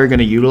wondered how they're going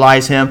to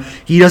utilize him.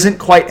 He doesn't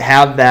quite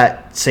have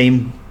that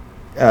same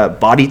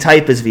body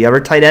type as the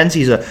other tight ends.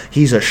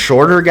 He's a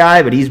shorter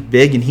guy, but he's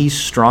big and he's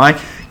strong.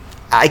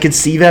 I could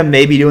see them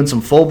maybe doing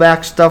some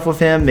fullback stuff with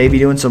him, maybe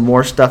doing some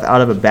more stuff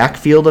out of a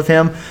backfield of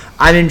him.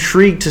 I'm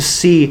intrigued to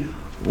see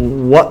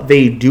what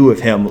they do with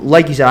him.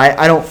 Like you said,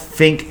 I don't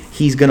think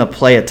he's going to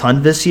play a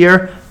ton this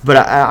year, but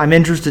I'm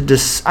interested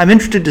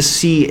to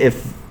see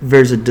if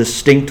there's a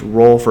distinct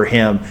role for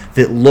him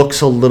that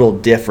looks a little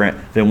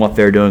different than what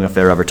they're doing with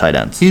their other tight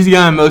ends. He's the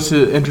guy I'm most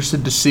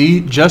interested to see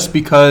just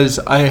because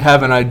I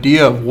have an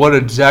idea of what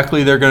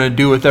exactly they're going to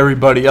do with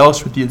everybody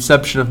else with the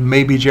exception of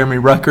maybe Jeremy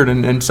Ruckert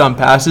and some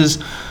passes.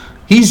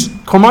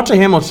 Cormonte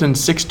Hamilton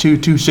 6'2",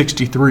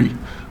 263.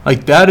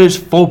 Like, that is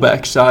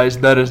fullback size.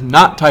 That is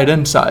not tight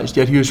end size.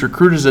 Yet he was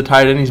recruited as a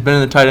tight end. He's been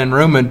in the tight end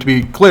room. And to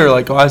be clear,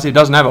 like, obviously he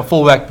doesn't have a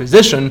fullback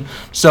position,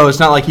 so it's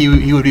not like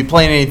he would be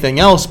playing anything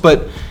else.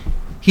 But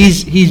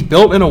he's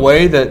built in a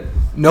way that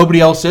nobody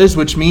else is,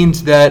 which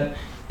means that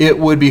it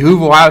would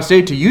behoove Ohio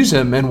State to use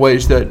him in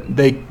ways that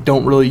they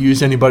don't really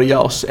use anybody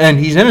else. And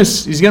he's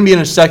going to be in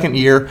his second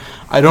year.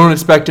 I don't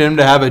expect him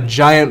to have a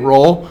giant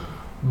role.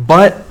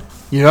 But,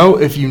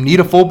 if you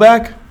need a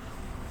fullback,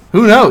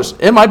 who knows?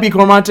 It might be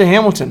Cormonte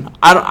Hamilton.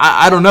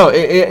 I don't know.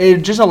 It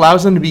just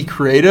allows them to be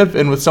creative.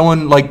 And with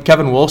someone like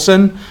Kevin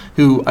Wilson,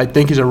 who I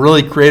think is a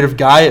really creative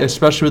guy,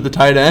 especially with the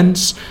tight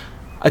ends,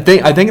 I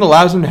think it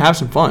allows them to have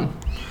some fun.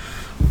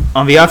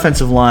 On the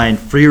offensive line,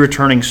 3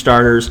 returning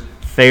starters,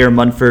 Thayer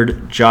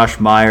Munford, Josh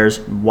Myers,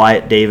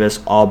 Wyatt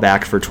Davis, all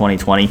back for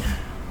 2020.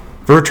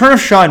 The return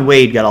of Shaun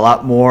Wade got a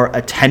lot more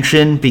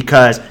attention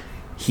because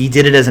he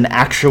did it as an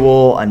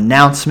actual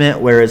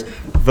announcement, whereas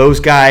those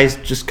guys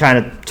just kind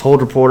of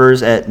told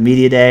reporters at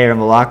Media Day or in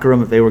the locker room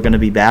that they were going to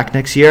be back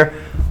next year.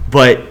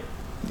 But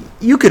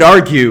you could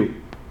argue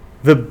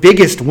the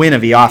biggest win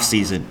of the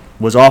offseason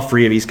was all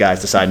 3 of these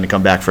guys deciding to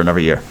come back for another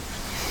year.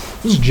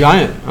 This is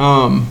giant.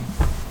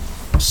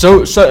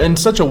 So in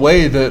such a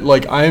way that,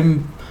 like,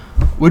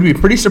 would be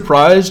pretty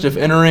surprised if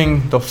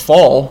entering the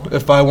fall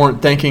if I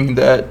weren't thinking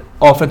that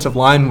offensive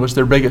line was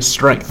their biggest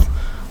strength.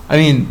 I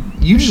mean,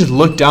 you just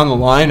look down the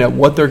line at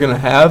what they're going to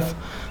have.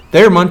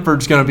 Thayer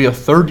Munford's going to be a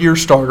third-year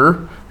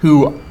starter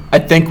who I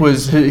think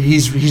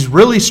he's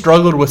really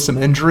struggled with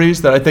some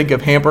injuries that I think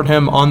have hampered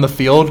him on the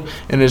field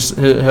and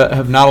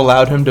have not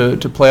allowed him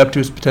to play up to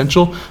his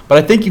potential. But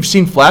I think you've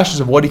seen flashes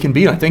of what he can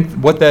be, and I think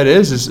what that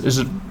is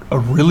a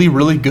really,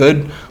 really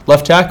good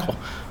left tackle.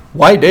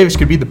 Wyatt Davis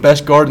could be the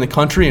best guard in the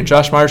country, and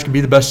Josh Myers could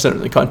be the best center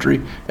in the country.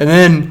 And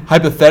then,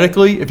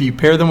 hypothetically, if you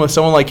pair them with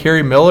someone like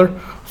Harry Miller,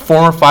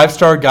 former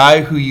 5-star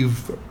guy who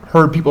you've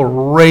heard people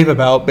rave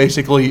about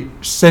basically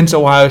since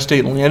Ohio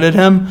State landed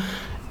him,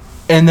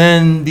 and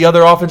then the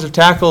other offensive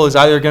tackle is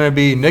either going to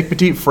be Nick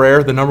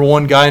Petit-Frere, the number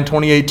 1 guy in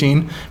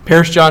 2018,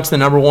 Paris Johnson,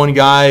 the number 1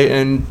 guy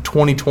in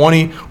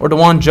 2020, or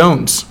DeJuan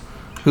Jones,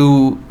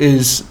 who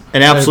is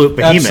an absolute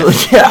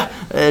behemoth.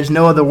 There's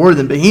no other word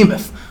than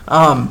behemoth.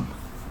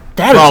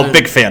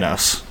 Big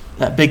Thanos.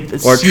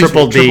 Or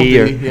Triple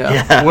D.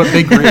 Yeah. What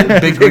big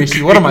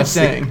greasy? What am I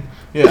saying?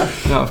 Yeah.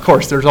 No, of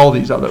course, there's all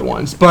these other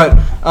ones. But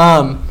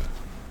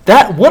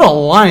What a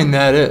line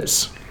that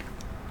is.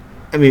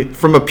 I mean,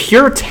 from a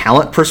pure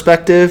talent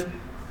perspective,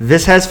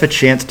 this has a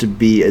chance to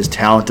be as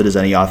talented as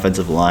any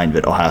offensive line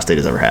that Ohio State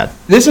has ever had.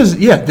 This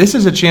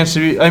is a chance to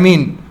be. I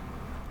mean,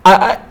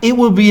 it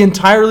will be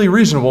entirely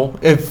reasonable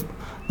if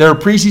there are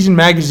preseason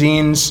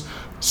magazines,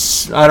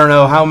 I don't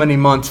know how many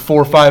months,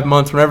 4 or 5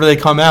 months, whenever they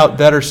come out,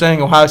 that are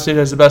saying Ohio State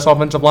has the best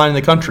offensive line in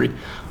the country.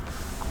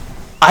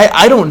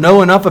 I don't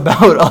know enough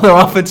about other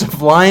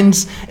offensive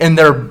lines and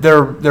their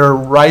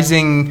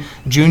rising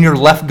junior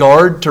left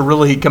guard to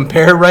really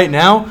compare right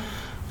now.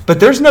 But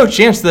there's no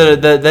chance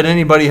that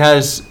anybody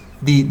has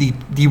the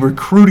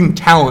recruiting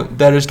talent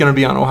that is going to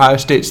be on Ohio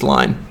State's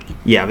line.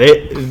 Yeah,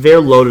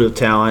 they're loaded with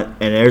talent,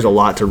 and there's a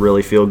lot to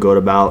really feel good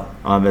about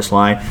on this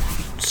line.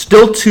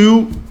 Still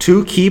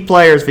two key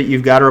players that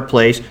you've got to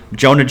replace.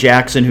 Jonah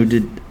Jackson, who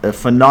did a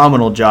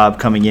phenomenal job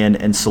coming in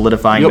and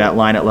solidifying that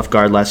line at left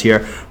guard last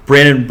year.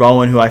 Brandon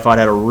Bowen, who I thought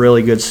had a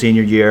really good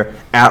senior year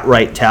at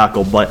right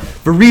tackle. But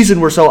the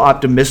reason we're so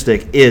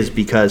optimistic is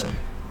because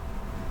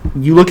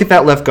you look at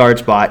that left guard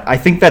spot, I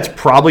think that's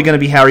probably going to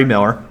be Harry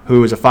Miller,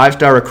 who is a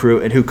 5-star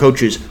recruit and who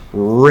coaches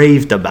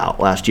raved about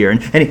last year.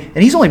 And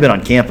he's only been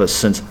on campus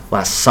since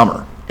last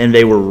summer. And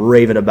they were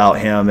raving about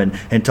him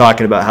and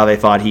talking about how they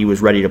thought he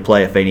was ready to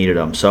play if they needed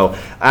him. So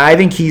I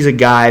think he's a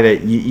guy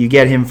that you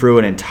get him through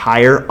an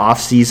entire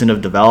offseason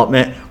of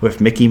development with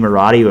Mickey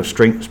Marotti with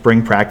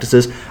spring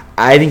practices.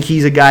 I think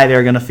he's a guy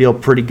they're going to feel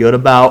pretty good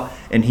about,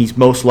 and he's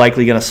most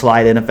likely going to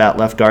slide in at that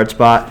left guard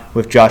spot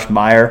with Josh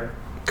Meyer,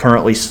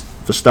 currently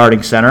the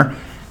starting center.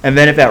 And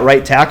then at that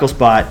right tackle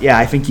spot,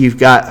 I think you've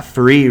got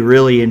 3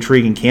 really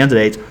intriguing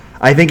candidates.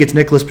 I think it's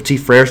Nicholas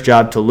Petit-Frere's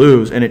job to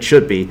lose, and it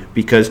should be,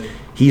 because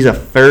he's a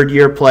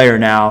third-year player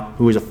now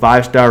who is a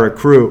 5-star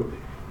recruit.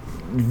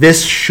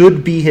 This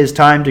should be his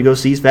time to go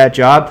seize that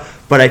job,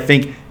 but I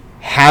think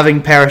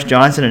having Paris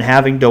Johnson and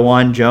having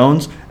DeJuan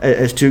Jones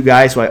as 2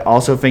 guys who I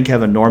also think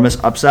have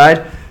enormous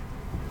upside,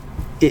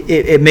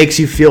 it makes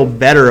you feel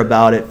better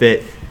about it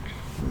that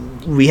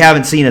we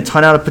haven't seen a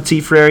ton out of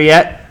Petit-Frere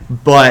yet,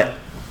 but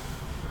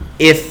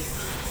if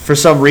for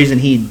some reason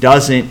he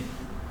doesn't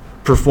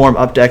perform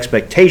up to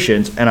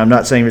expectations, and I'm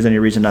not saying there's any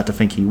reason not to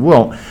think he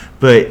won't,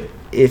 but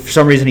if for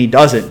some reason he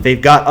doesn't,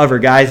 they've got other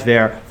guys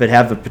there that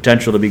have the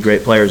potential to be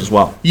great players as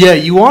well. Yeah,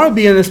 you want to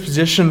be in this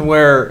position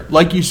where,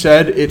 like you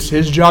said, it's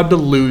his job to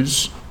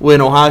lose.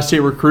 When Ohio State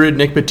recruited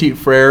Nick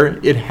Petit-Frere,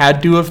 it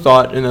had to have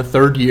thought in the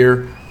 3rd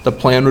year the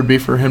plan would be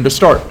for him to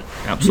start.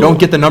 Absolutely. You don't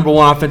get the number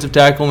 1 offensive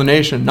tackle in the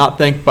nation, not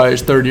think by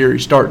his 3rd year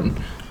he's starting.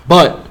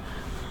 But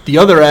the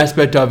other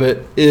aspect of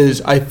it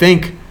is I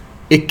think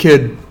it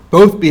could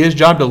both be his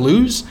job to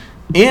lose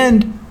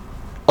and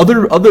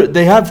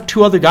they have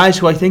 2 other guys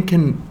who I think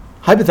can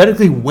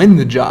hypothetically win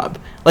the job.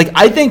 Like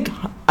I think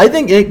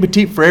Nick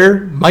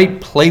Petit-Frere might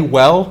play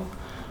well,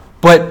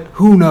 but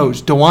who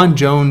knows? DeJuan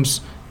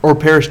Jones or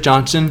Paris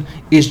Johnson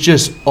is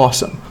just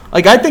awesome.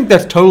 Like I think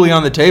that's totally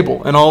on the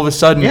table, and all of a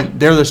sudden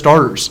they're the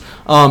starters,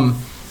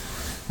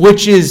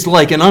 which is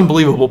like an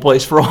unbelievable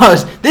place for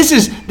us.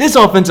 This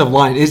offensive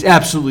line is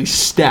absolutely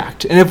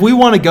stacked, and if we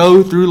want to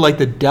go through like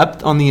the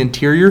depth on the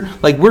interior,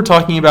 like we're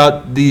talking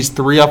about these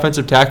 3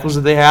 offensive tackles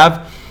that they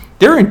have,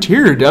 their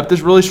interior depth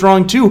is really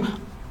strong too.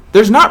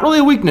 There's not really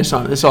a weakness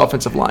on this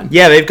offensive line.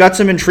 Yeah, they've got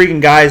some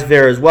intriguing guys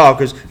there as well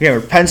because we're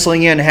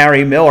penciling in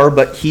Harry Miller,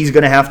 but he's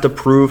going to have to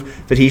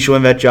prove that he should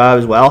win that job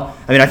as well.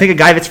 I mean, I think a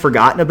guy that's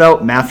forgotten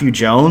about, Matthew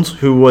Jones,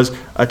 who was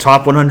a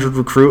top 100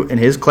 recruit in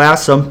his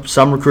class.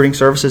 Some recruiting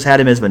services had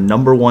him as the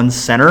number 1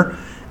 center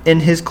in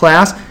his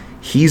class.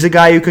 He's a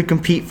guy who could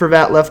compete for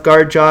that left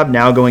guard job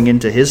now going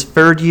into his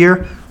 3rd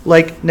year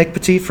like Nick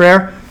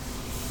Petit-Frere.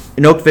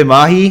 Enoch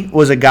Vimahi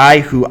was a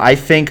guy who I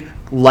think,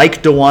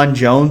 like DeJuan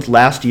Jones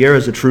last year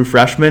as a true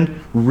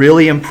freshman,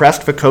 really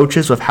impressed the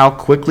coaches with how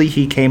quickly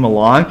he came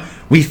along.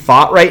 We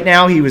thought right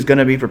now he was going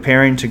to be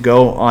preparing to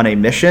go on a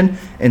mission.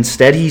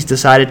 Instead, he's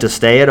decided to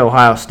stay at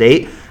Ohio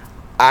State.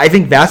 I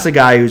think that's a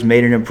guy who's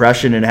made an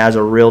impression and has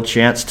a real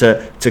chance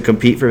to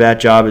compete for that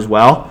job as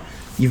well.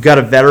 You've got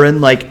a veteran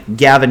like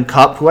Gavin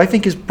Cupp, who I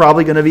think is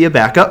probably going to be a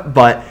backup,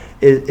 but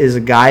is a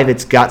guy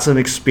that's got some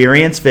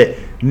experience that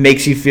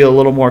makes you feel a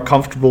little more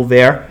comfortable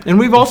there. And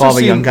we've also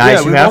seen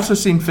also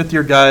seen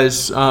 5th-year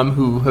guys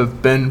who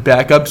have been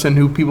backups and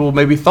who people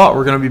maybe thought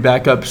were going to be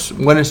backups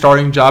win a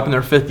starting job in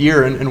their 5th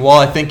year. And while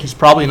I think he's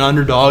probably an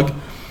underdog,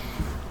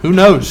 who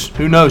knows?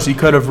 Who knows? He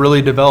could have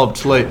really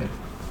developed late.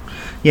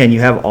 Yeah, and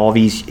you have all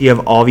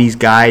these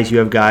guys. You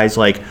have guys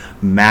like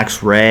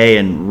Max Ray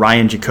and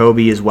Ryan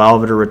Jacoby as well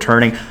that are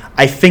returning.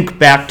 I think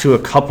back to a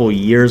couple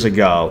years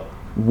ago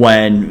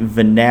when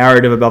the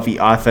narrative about the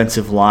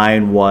offensive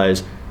line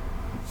was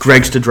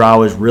Greg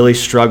Studrawa is really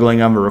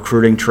struggling on the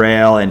recruiting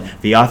trail, and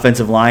the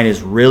offensive line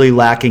is really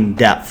lacking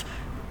depth.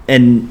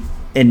 And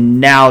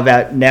now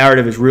that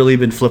narrative has really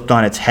been flipped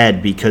on its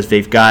head because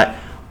they've got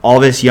all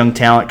this young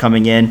talent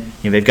coming in.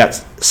 They've got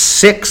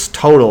 6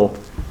 total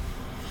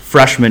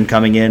freshmen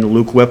coming in.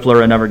 Luke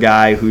Whippler, another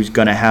guy who's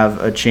going to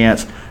have a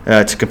chance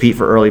to compete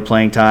for early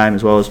playing time,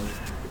 as well as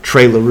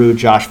Trey LaRue,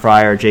 Josh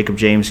Fryer, Jacob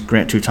James,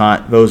 Grant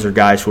Toutant. Those are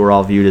guys who are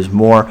all viewed as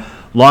more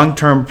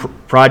long-term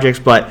projects,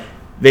 but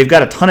they've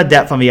got a ton of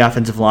depth on the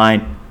offensive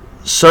line,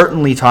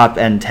 certainly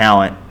top-end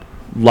talent.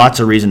 Lots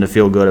of reason to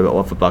feel good about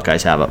what the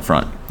Buckeyes have up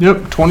front. Yep,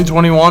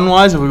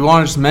 2021-wise, if we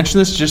want to just mention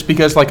this, just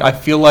because I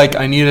feel like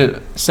I need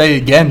to say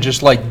again,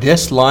 just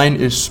this line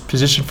is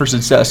positioned for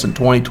success in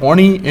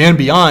 2020 and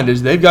beyond,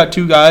 is they've got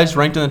two guys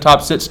ranked in the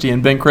top 60,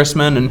 and Ben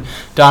Chrisman and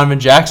Donovan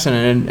Jackson.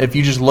 And if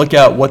you just look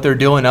at what they're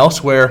doing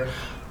elsewhere,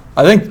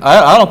 I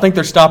don't think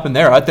they're stopping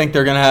there. I think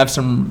they're going to have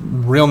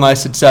some real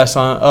nice success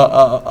on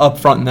up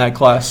front in that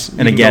class.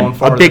 And again,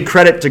 a big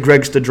credit to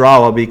Greg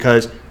Studrawa,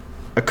 because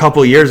a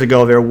couple years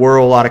ago, there were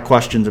a lot of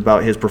questions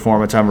about his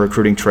performance on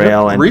recruiting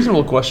trail, and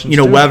reasonable questions.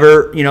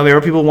 Whether there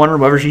were people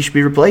wondering whether he should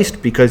be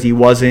replaced because he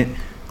wasn't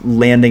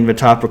landing the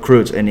top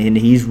recruits, and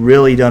he's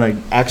really done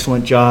an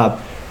excellent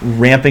job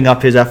ramping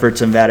up his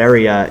efforts in that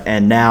area.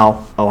 And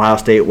now Ohio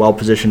State well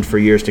positioned for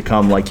years to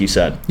come, like you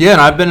said. Yeah,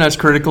 and I've been as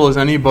critical as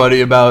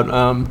anybody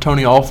about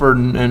Tony Alford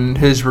and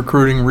his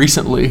recruiting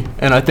recently,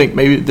 and I think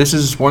maybe this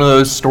is one of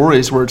those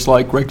stories where it's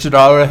like Greg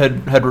Studrawa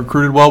had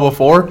recruited well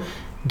before,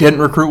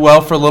 didn't recruit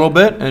well for a little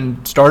bit,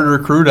 and started to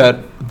recruit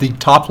at the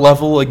top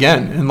level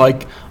again. And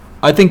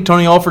I think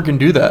Tony Alford can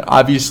do that.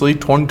 Obviously,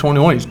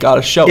 2021, he's got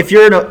to show. If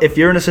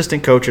you're an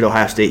assistant coach at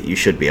Ohio State, you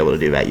should be able to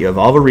do that. You have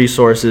all the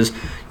resources.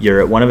 You're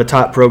at one of the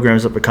top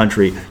programs up the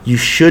country. You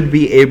should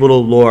be able to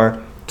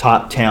lure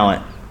top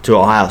talent to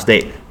Ohio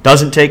State.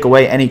 Doesn't take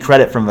away any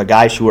credit from the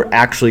guys who are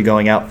actually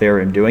going out there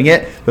and doing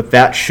it, but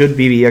that should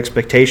be the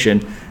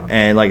expectation.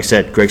 And like I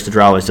said, Greg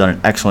Studrawa has done an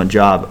excellent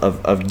job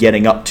of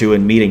getting up to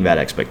and meeting that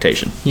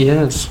expectation.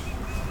 Yes.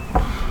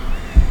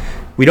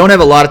 We don't have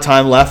a lot of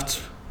time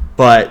left,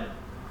 but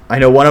I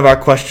know one of our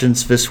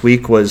questions this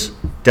week was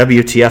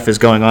WTF is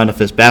going on with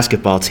this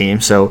basketball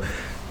team, so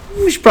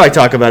we should probably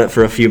talk about it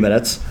for a few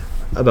minutes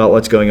about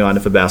what's going on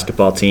with the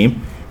basketball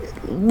team.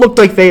 It looked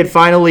like they had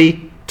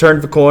finally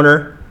turned the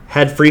corner,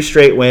 had 3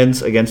 straight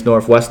wins against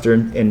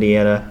Northwestern,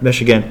 Indiana,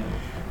 Michigan.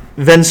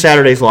 Then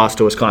Saturday's loss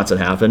to Wisconsin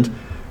happened.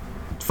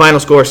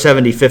 Final score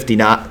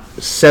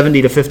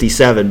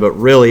 70-57, but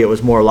really it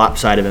was more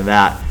lopsided than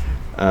that.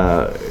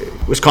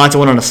 Wisconsin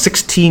went on a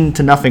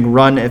 16-0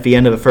 run at the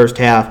end of the first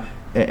half,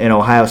 and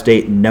Ohio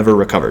State never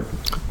recovered.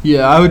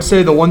 Yeah, I would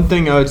say the one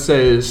thing I would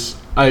say is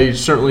I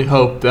certainly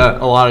hope that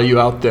a lot of you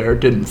out there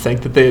didn't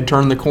think that they had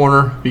turned the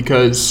corner,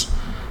 because,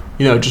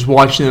 just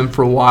watching them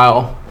for a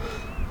while,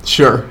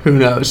 sure, who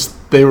knows?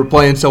 They were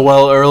playing so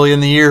well early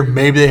in the year,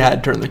 maybe they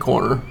had turned the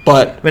corner.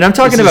 But I'm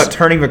talking about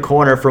turning the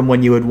corner from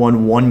when you had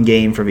won one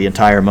game for the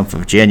entire month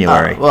of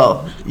January.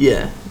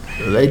 Yeah.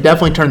 They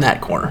definitely turned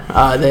that corner.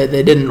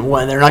 They didn't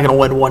win. They're not going to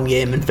win one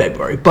game in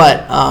February.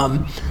 But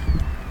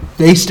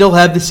they still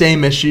have the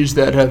same issues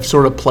that have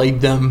sort of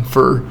plagued them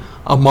for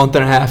a month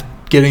and a half,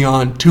 getting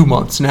on 2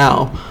 months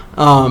now.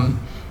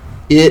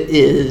 it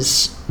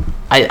is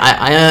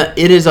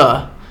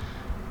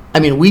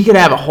we could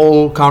have a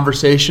whole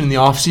Conversation in the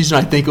offseason.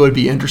 I think it would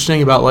be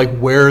interesting about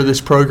where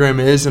this program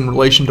is in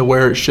relation to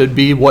where it should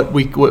be, what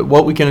we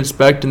can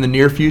expect in the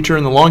near future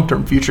and the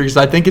long-term future, because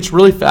I think it's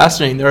really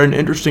fascinating. They're at an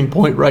interesting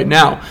point right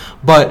now,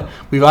 but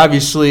we've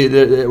obviously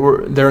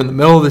they're in the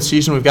middle of the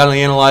season. We've got to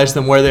analyze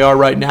them where they are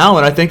right now,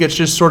 and I think it's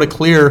just sort of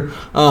clear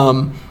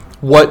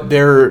what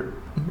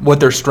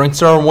their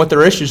strengths are and what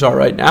their issues are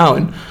right now.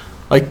 And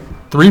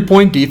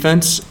 3-point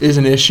defense is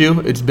an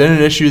issue. It's been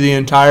an issue the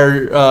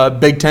entire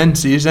Big Ten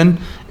season,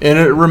 and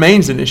it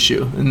remains an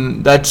issue.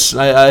 And that's,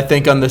 I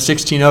think, on the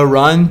 16-0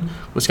 run,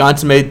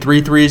 Wisconsin made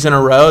 3 threes in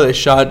a row. They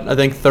shot, I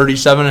think,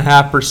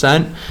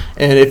 37.5%.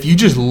 And if you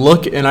just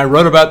look, and I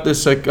wrote about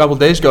this a couple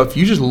days ago, if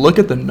you just look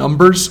at the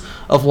numbers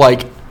of,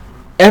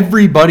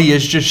 everybody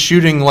is just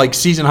shooting,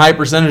 season high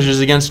percentages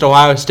against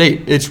Ohio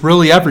State. It's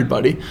really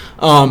everybody.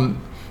 I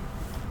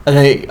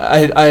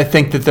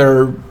think that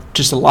there are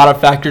just a lot of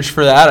factors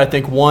for that. I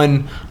think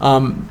one,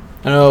 I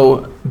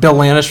know Bill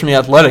Lannis from The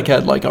Athletic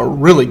had a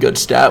really good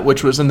stat,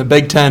 which was in the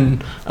Big Ten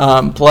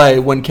play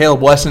when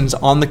Caleb Wesson's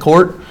on the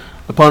court,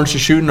 opponents are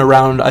shooting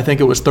around, I think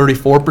it was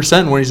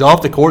 34%. When he's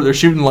off the court, they're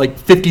shooting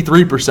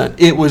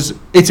 53%.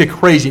 It's a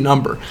crazy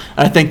number.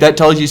 And I think that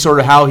tells you sort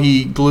of how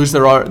he glues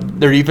their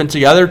defense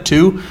together.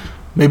 2,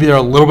 maybe they're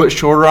a little bit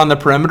shorter on the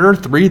perimeter.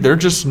 3, they're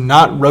just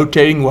not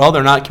rotating well.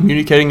 They're not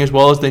communicating as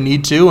well as they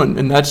need to,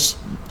 and that's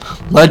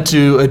led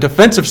to a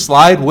defensive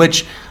slide,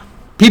 which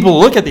people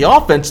look at the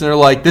offense and they're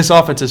like, this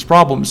offense has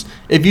problems.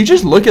 If you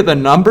just look at the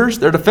numbers,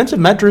 their defensive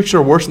metrics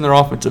are worse than their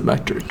offensive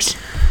metrics.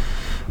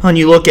 When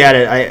you look at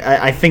it,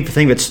 I think the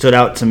thing that stood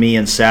out to me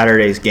in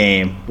Saturday's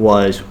game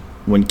was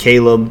when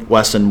Caleb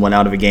Wesson went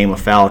out of a game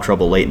with foul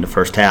trouble late in the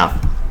first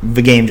half.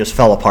 The game just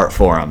fell apart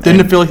for him.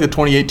 Didn't it feel like the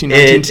 2018-19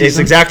 season? It's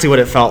exactly what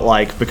it felt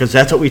like, because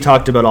that's what we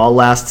talked about all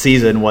last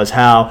season, was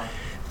how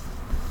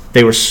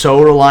they were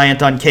so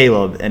reliant on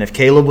Caleb, and if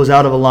Caleb was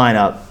out of a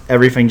lineup,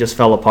 everything just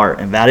fell apart,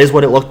 and that is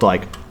what it looked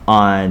like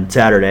on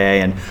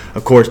Saturday. And,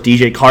 of course,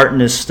 DJ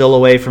Carton is still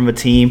away from the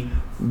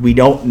team. We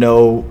don't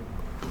know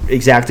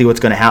exactly what's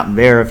going to happen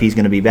there, if he's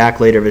going to be back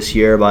later this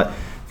year, but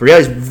for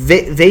guys,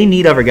 they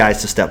need other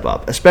guys to step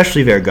up,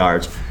 especially their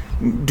guards.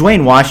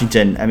 Dwayne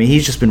Washington, I mean,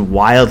 he's just been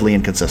wildly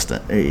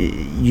inconsistent.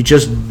 You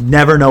just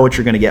never know what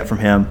you're going to get from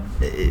him.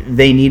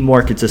 They need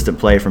more consistent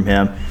play from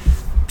him.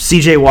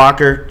 C.J.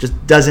 Walker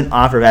just doesn't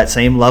offer that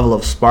same level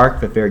of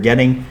spark that they're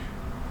getting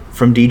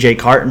from DJ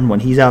Carton when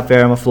he's out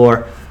there on the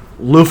floor.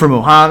 Luther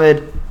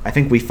Muhammad, I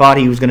think we thought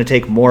he was going to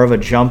take more of a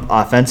jump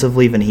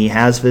offensively than he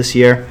has this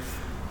year.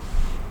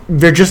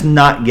 They're just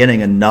not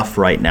getting enough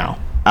right now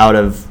out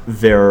of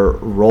their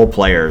role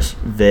players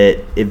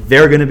that if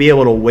they're going to be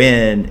able to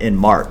win in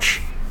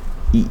March,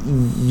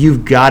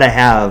 you've got to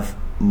have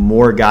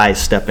more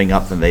guys stepping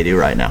up than they do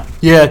right now.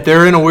 Yeah,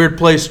 they're in a weird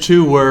place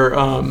too where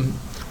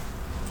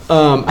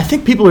I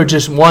think people are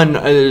just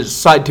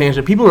side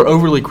tangent. People are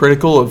overly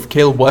critical of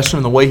Caleb Weston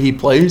and the way he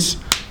plays.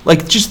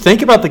 Like, just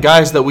think about the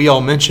guys that we all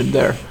mentioned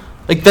there.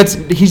 Like,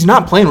 he's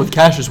not playing with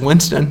Cassius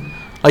Winston.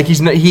 Like,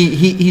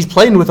 he's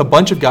playing with a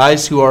bunch of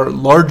guys who are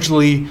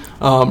largely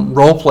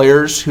role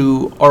players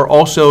who are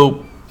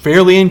also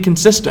fairly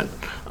inconsistent.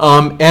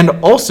 And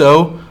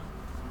also,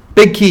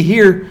 big key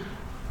here,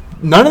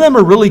 none of them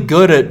are really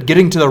good at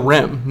getting to the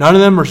rim. None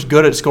of them are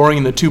good at scoring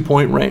in the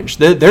 2-point range.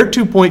 Their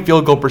 2-point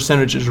field goal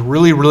percentage is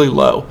really, really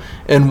low.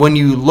 And when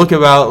you look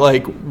about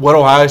like what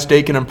Ohio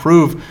State can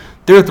improve,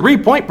 their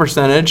 3-point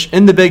percentage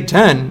in the Big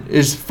Ten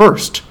is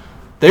first.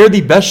 They're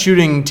the best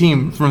shooting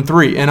team from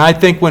three. And I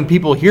think when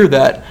people hear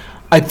that,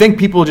 I think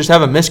people just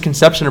have a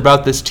misconception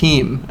about this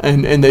team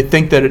and they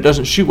think that it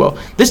doesn't shoot well.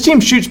 This team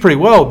shoots pretty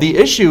well. The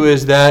issue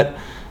is that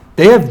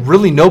they have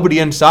really nobody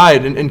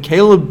inside. And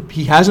Caleb,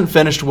 he hasn't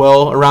finished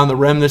well around the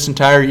rim this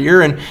entire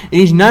year. And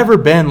he's never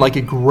been like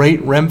a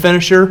great rim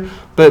finisher,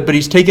 but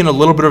he's taken a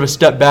little bit of a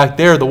step back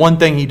there. The one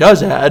thing he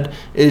does add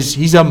is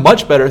he's a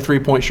much better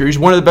 3-point shooter. He's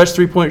one of the best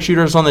 3-point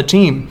shooters on the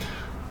team.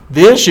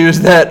 The issue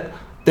is that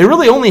they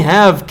really only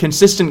have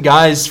consistent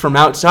guys from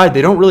outside.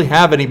 They don't really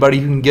have anybody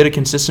who can get a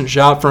consistent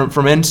shot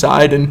from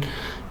inside. And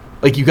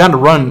like, you got to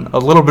run a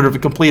little bit of a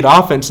complete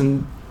offense,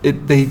 and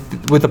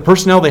with the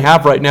personnel they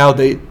have right now,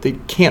 they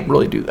can't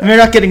really do that. And they're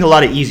not getting a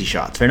lot of easy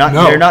shots. They're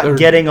not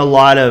getting a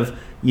lot of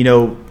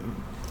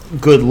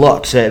good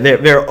looks.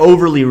 They're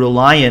overly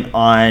reliant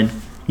on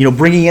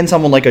bringing in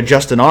someone like a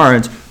Justin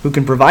Ahrens who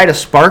can provide a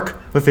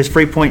spark with his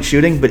 3-point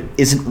shooting, but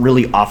isn't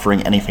really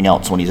offering anything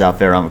else when he's out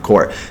there on the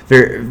court.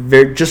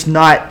 They're just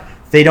not.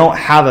 They don't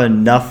have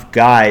enough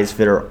guys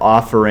that are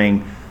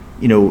offering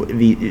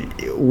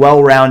the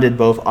well-rounded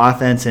both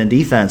offense and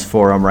defense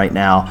for them right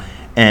now,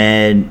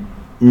 and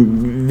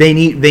they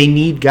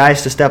need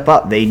guys to step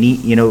up. They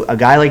need a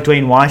guy like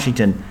Dwayne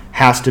Washington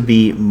has to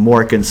be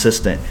more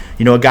consistent.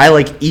 A guy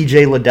like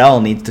E.J.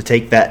 Liddell needs to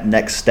take that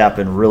next step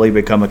and really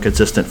become a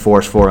consistent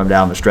force for him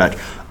down the stretch.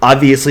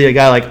 Obviously, a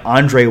guy like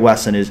Andre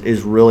Wesson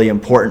is really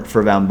important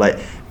for them, but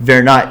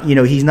they're not.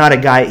 He's not a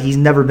guy. He's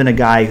never been a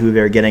guy who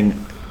they're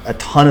getting a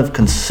ton of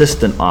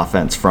consistent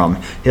offense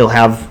from. He'll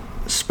have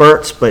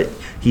spurts, but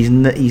he's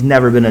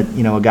never been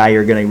a guy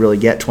you're going to really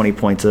get 20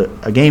 points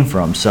a game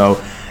from.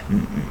 So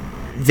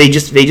they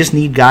just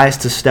need guys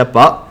to step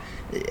up.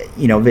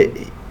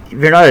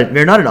 They're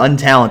not an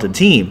untalented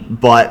team,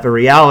 but the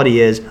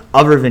reality is,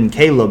 other than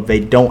Caleb, they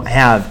don't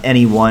have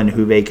anyone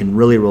who they can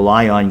really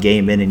rely on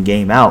game in and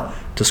game out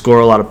to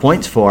score a lot of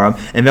points for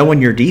them. And then when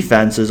your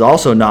defense is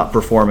also not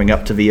performing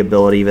up to the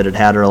ability that it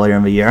had earlier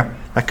in the year,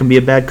 that can be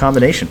a bad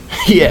combination.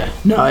 Yeah,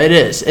 no, it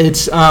is.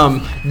 It's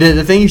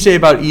the thing you say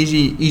about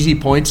easy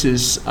points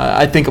is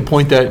I think a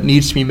point that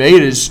needs to be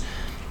made is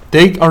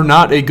they are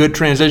not a good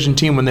transition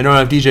team when they don't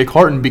have DJ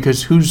Carton,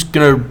 because who's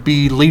going to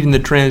be leading the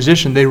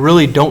transition? They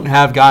really don't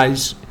have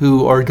guys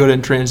who are good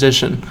in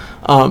transition.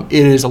 It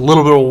is a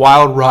little bit of a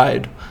wild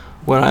ride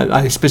when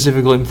I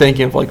specifically am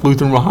thinking of like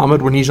Luther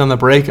Muhammad when he's on the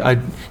break.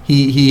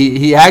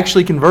 He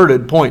actually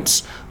converted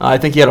points. I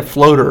think he had a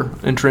floater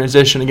in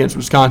transition against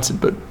Wisconsin,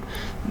 but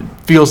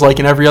it feels like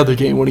in every other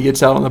game when he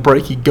gets out on the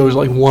break, he goes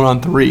like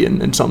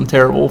 1-on-3 and something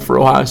terrible for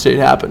Ohio State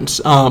happens.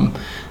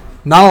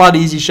 Not a lot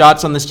of easy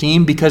shots on this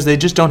team because they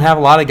just don't have a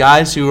lot of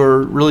guys who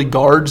are really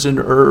guards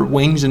or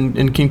wings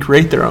and can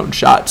create their own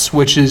shots,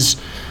 which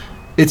is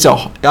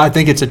I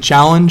think it's a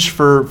challenge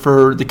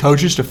for the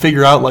coaches to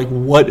figure out like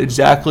what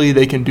exactly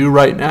they can do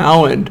right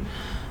now, and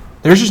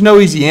there's just no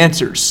easy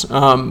answers,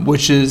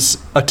 which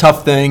is a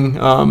tough thing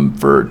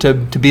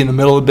to be in the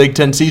middle of the Big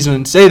Ten season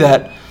and say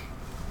that,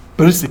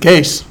 but it's the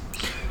case.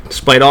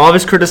 Despite all of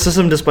his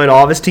criticism, despite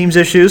all of his team's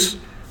issues,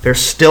 they're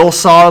still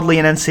solidly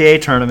an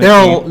NCAA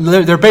tournament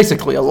team. They're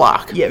basically a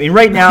lock. Yeah, I mean,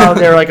 right now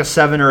they're like a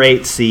 7 or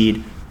 8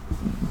 seed.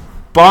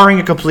 Barring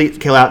a complete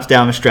collapse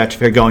down the stretch,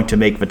 they're going to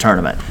make the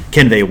tournament.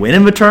 Can they win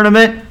in the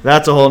tournament?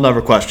 That's a whole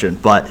other question.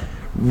 But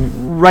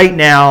right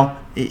now,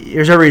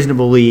 there's no reason to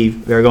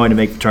believe they're going to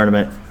make the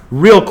tournament.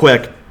 Real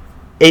quick,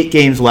 8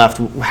 games left.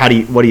 What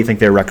do you think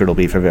their record will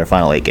be for their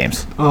final 8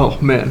 games?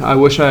 Oh, man, I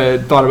wish I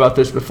had thought about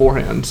this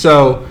beforehand.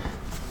 So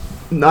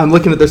I'm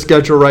looking at the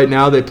schedule right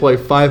now. They play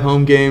 5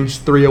 home games,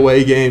 3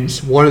 away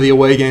games. One of the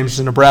away games is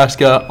in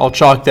Nebraska. I'll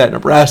chalk that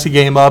Nebraska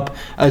game up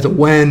as a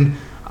win.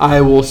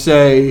 I will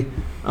say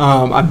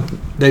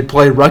They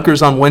play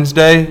Rutgers on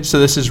Wednesday, so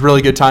this is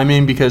really good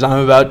timing because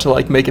I'm about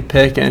to make a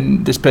pick,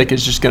 and this pick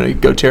is just going to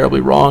go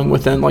terribly wrong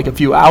within a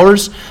few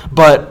hours.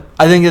 But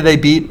I think that they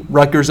beat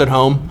Rutgers at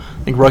home.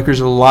 I think Rutgers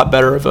is a lot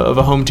better of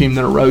a home team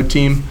than a road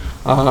team.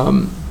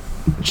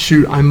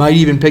 I might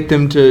even pick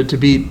them to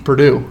beat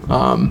Purdue.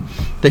 I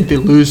think they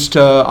lose to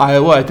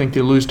Iowa. I think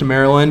they lose to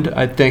Maryland.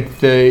 I think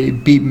they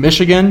beat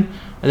Michigan.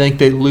 I think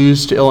they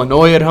lose to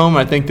Illinois at home.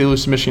 I think they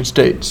lose to Michigan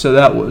State. So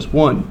that was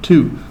 1,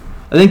 2.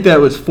 I think that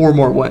was 4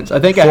 more wins. I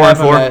think I have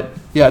them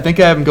I think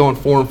I have them going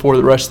 4-4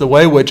 the rest of the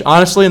way, which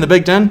honestly in the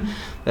Big Ten,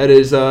 that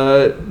is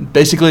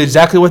basically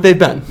exactly what they've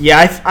been.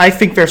 Yeah, I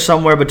think they're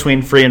somewhere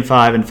between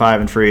 3-5 and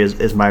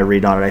 5-3 is my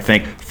read on it. I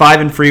think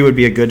 5-3 would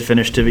be a good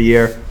finish to the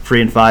year.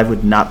 3-5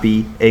 would not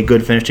be a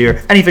good finish to the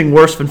year. Anything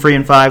worse than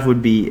 3-5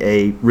 would be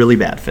a really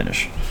bad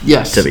finish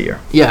to the year.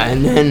 Yeah,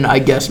 and then I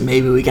guess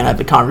maybe we can have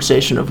the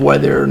conversation of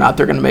whether or not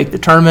they're going to make the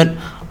tournament.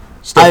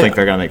 Think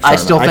they're going to make the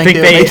tournament.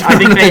 I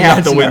think they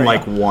have to win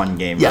one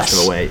game rest of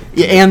the way.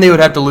 Yeah, and they would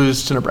have to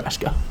lose to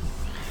Nebraska.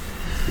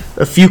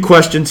 A few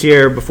questions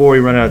here before we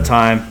run out of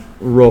time.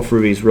 Roll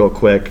through these real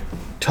quick.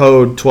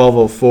 Toad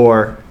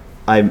 1204.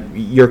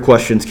 Your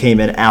questions came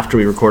in after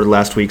we recorded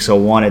last week, so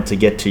wanted to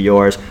get to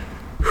yours.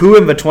 Who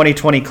in the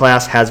 2020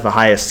 class has the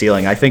highest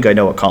ceiling? I think I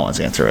know what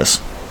Colin's answer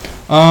is.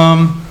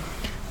 I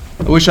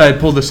wish I had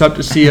pulled this up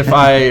to see if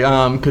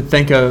I could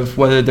think of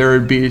whether there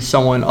would be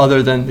someone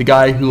other than the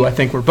guy who I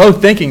think we're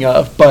both thinking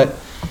of. But,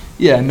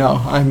 yeah,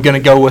 no, I'm going to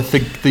go with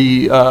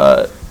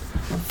the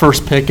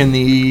first pick in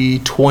the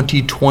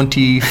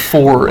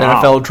 2024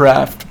 NFL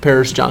draft,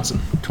 Paris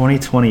Johnson.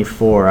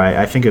 2024,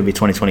 I think it would be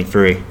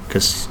 2023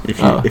 because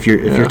if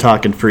you're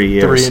talking 3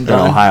 years 3 and at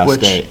done, Ohio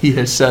which State, he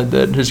has said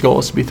that his goal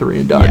is to be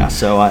 3 and done. Yeah,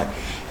 so I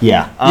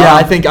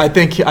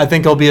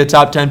think he'll be a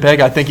top 10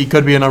 pick. I think he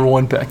could be a number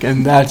 1 pick,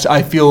 and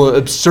I feel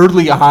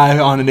absurdly high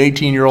on an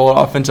 18-year-old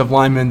offensive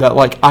lineman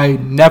that I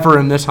never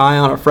am this high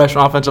on a fresh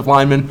offensive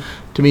lineman.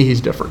 To me,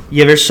 he's different.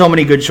 Yeah, there's so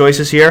many good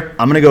choices here.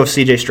 I'm going to go with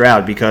C.J.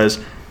 Stroud because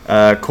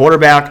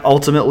quarterback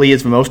ultimately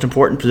is the most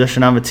important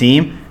position on the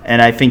team,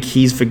 and I think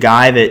he's the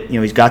guy that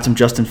he's got some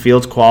Justin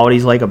Fields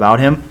qualities about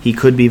him. He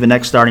could be the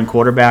next starting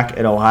quarterback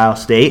at Ohio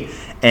State.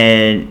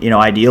 And,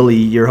 ideally,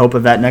 your hope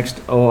of that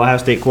next Ohio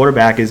State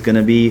quarterback is going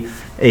to be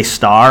a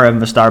star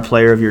and the star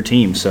player of your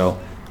team. So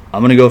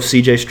I'm going to go with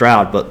C.J.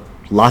 Stroud, but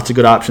lots of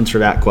good options for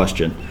that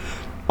question.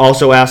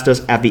 Also asked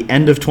us, at the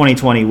end of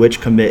 2020, which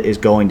commit is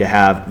going to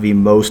have the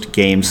most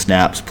game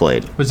snaps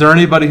played? Was there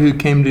anybody who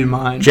came to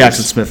mind?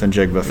 Jackson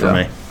Smith-Njigba for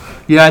me.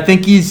 Yeah, I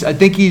think to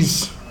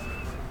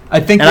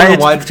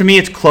me,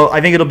 it's close.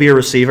 I think it'll be a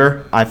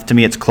receiver. To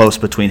me, it's close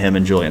between him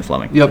and Julian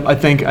Fleming. Yep, I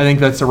think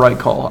that's the right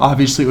call.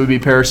 Obviously, it would be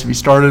Paris if he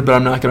started, but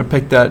I'm not going to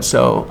pick that.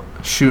 So,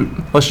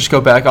 let's just go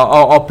back.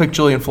 I'll pick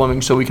Julian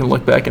Fleming so we can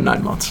look back in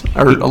 9 months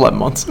or 11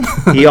 months.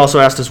 He also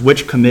asked us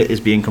which commit is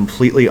being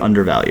completely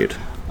undervalued.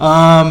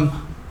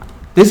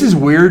 This is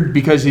weird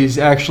because he's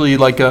actually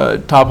a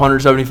top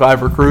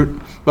 175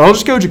 recruit. But I'll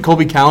just go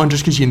Jacoby Cowan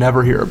just because you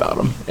never hear about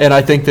him, and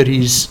I think that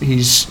he's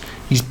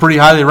pretty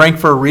highly ranked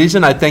for a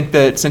reason. I think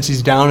that since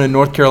he's down in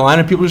North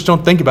Carolina, people just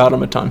don't think about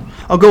him a ton.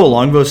 I'll go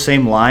along those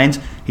same lines.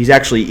 He's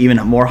actually even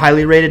more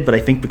highly rated, but I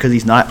think because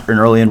he's not an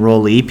early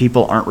enrollee,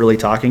 people aren't really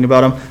talking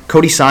about him.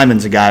 Cody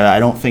Simon's a guy that I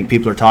don't think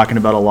people are talking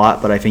about a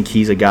lot, but I think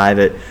he's a guy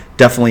that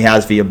definitely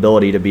has the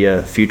ability to be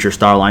a future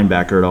star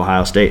linebacker at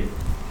Ohio State.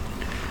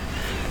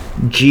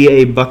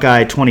 GA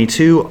Buckeye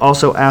 22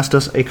 also asked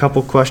us a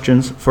couple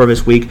questions for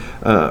this week.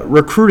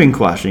 Recruiting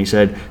question. He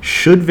said,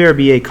 should there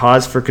be a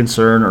cause for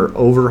concern or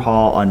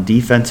overhaul on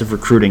defensive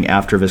recruiting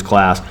after this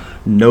class,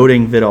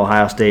 noting that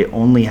Ohio State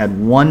only had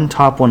 1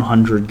 top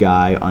 100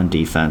 guy on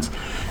defense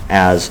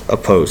as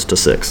opposed to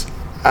 6?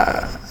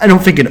 I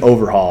don't think an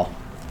overhaul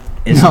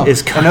is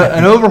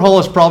an overhaul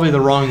is probably the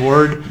wrong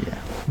word. Yeah.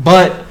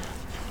 But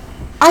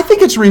I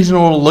think it's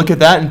reasonable to look at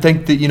that and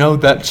think that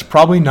that's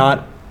probably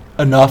not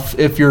enough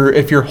if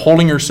you're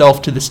holding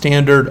yourself to the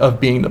standard of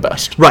being the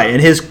best. Right,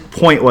 and his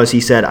point was,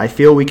 he said, I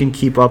feel we can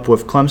keep up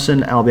with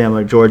Clemson,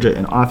 Alabama, Georgia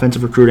in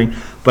offensive recruiting,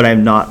 but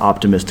I'm not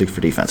optimistic for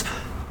defense.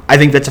 I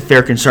think that's a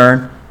fair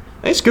concern.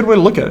 It's a good way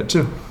to look at it,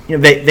 too.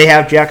 They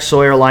have Jack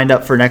Sawyer lined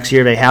up for next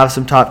year. They have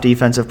some top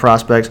defensive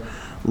prospects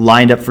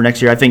lined up for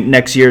next year. I think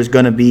next year is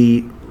going to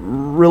be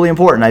really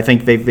important. I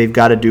think they've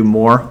got to do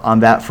more on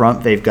that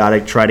front. They've got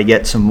to try to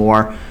get some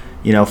more,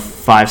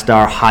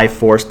 5-star, high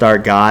 4-star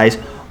guys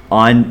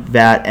on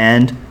that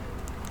end.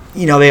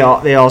 They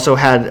also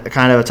had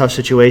kind of a tough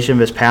situation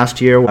this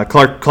past year.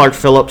 Clark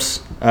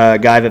Phillips, a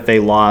guy that they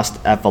lost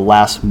at the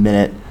last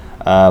minute,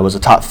 was a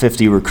top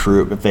 50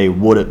 recruit that they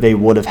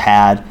would have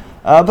had.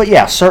 But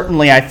yeah,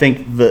 certainly I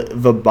think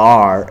the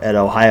bar at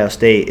Ohio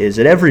State is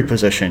at every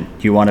position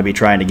you want to be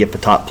trying to get the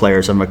top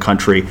players in the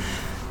country.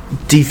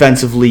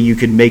 defensively, you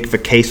could make the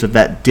case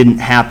that didn't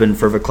happen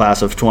for the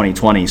class of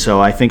 2020. So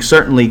I think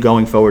certainly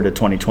going forward to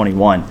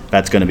 2021,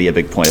 that's going to be a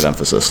big point of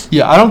emphasis.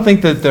 Yeah, I don't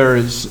think that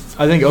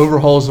I think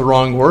overhaul is the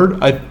wrong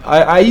word.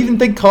 I even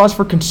think cause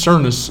for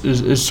concern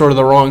is sort of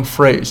the wrong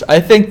phrase. I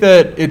think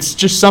that it's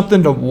just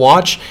something to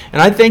watch,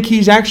 and I think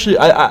he's actually,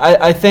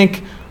 I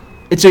think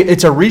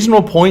it's a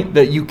reasonable point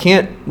that you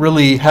can't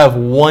really have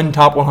one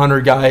top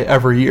 100 guy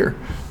every year.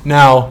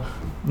 Now,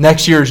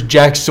 next year's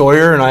Jack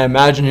Sawyer, and I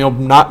imagine he'll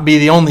not be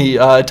the only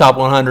top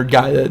 100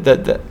 guy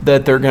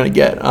that they're going to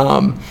get.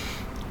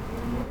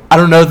 I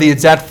don't know the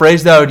exact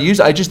phrase that I would use.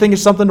 I just think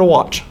it's something to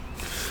watch.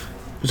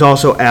 Was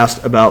also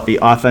asked about the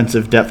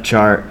offensive depth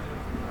chart.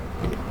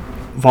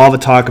 Of all the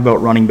talk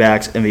about running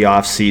backs in the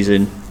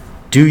offseason,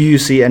 do you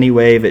see any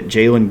way that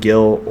Jalen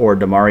Gill or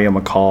Demario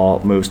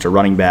McCall moves to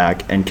running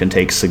back and can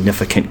take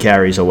significant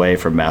carries away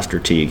from Master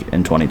Teague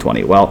in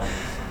 2020? Well,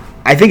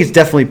 I think it's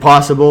definitely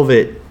possible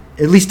that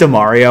at least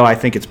Demario, I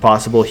think it's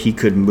possible he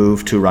could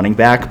move to running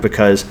back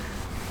because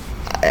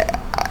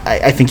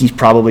I think he's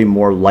probably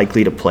more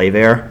likely to play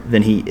there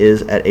than he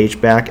is at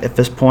H-back at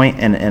this point,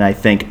 and I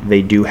think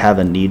they do have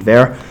a need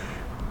there.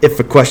 If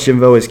the question,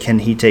 though, is can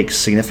he take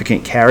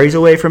significant carries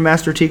away from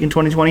Master Teague in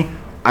 2020,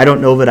 I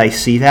don't know that I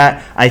see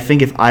that. I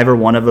think if either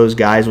one of those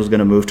guys was going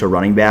to move to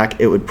running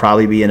back, it would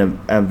probably be in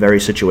a very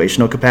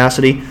situational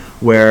capacity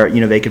where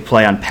they could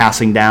play on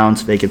passing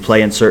downs, they could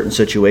play in certain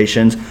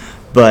situations.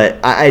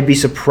 But I'd be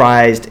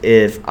surprised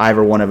if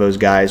either one of those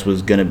guys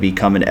was going to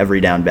become an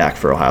every down back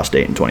for Ohio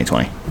State in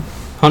 2020.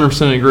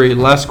 100% agree.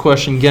 Last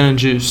question, Gen and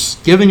Juice.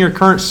 Given your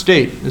current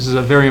state, this is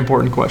a very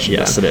important question.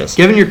 Yes, Ben. it is.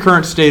 Given your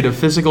current state of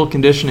physical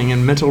conditioning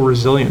and mental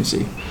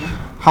resiliency,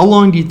 how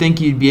long do you think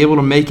you'd be able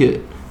to make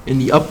it in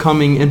the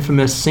upcoming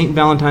infamous St.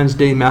 Valentine's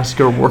Day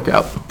Massacre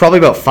workout? Probably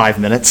about 5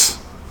 minutes.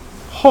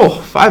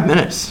 Oh, 5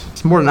 minutes.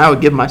 It's more than I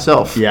would give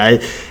myself. Yeah,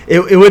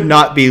 it would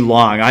not be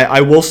long. I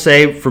will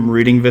say from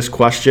reading this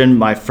question,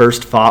 my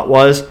first thought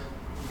was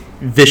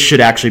this should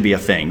actually be a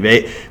thing.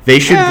 They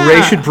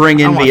should bring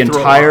in the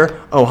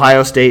entire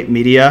Ohio State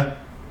media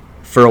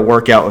for a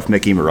workout with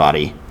Mickey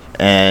Marotti,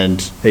 and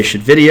they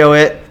should video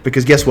it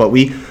because guess what?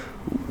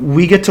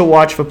 We get to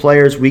watch the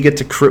players. We get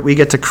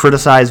to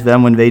criticize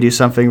them when they do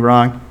something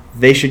wrong.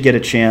 They should get a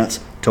chance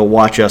to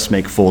watch us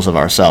make fools of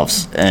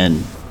ourselves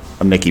and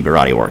a Mickey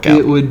Marotti workout.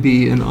 It would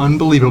be an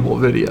unbelievable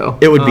video.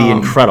 It would be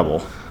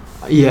incredible.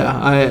 Yeah,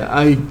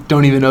 I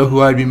don't even know who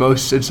I'd be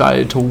most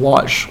excited to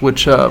watch.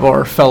 Which of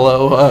our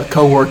fellow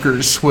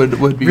co-workers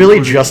would be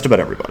really just about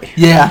everybody.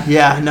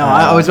 Yeah. No,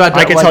 I was about to.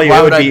 I can tell you,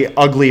 it would be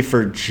ugly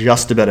for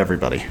just about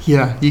everybody.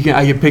 Yeah,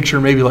 I can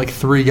picture maybe like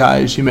 3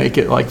 guys who make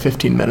it like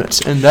 15 minutes,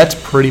 and that's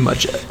pretty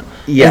much it.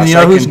 Yes, and you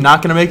know who's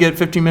not going to make it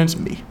 15 minutes?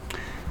 Me.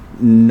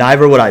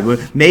 Neither would I.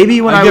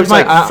 Maybe when I was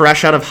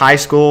fresh out of high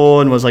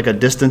school and was like a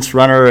distance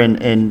runner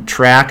and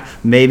track,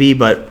 maybe.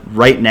 But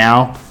right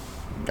now,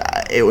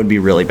 it would be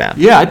really bad.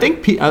 Yeah, I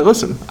think.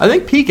 I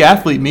think peak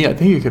athlete me. I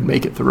think you could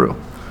make it through.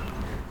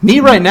 Me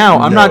right now,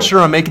 I'm not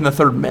sure I'm making the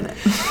 3rd minute.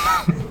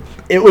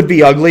 It would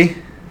be ugly.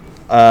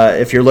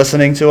 If you're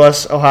listening to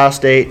us, Ohio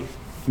State,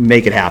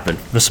 make it happen.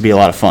 This would be a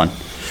lot of fun.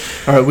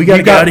 All right, we got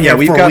to get out of here.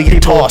 We've got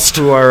people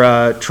who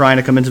are trying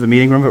to come into the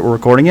meeting room that we're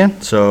recording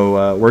in,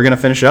 so we're going to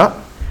finish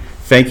up.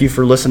 Thank you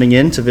for listening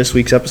in to this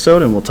week's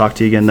episode, and we'll talk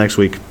to you again next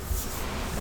week.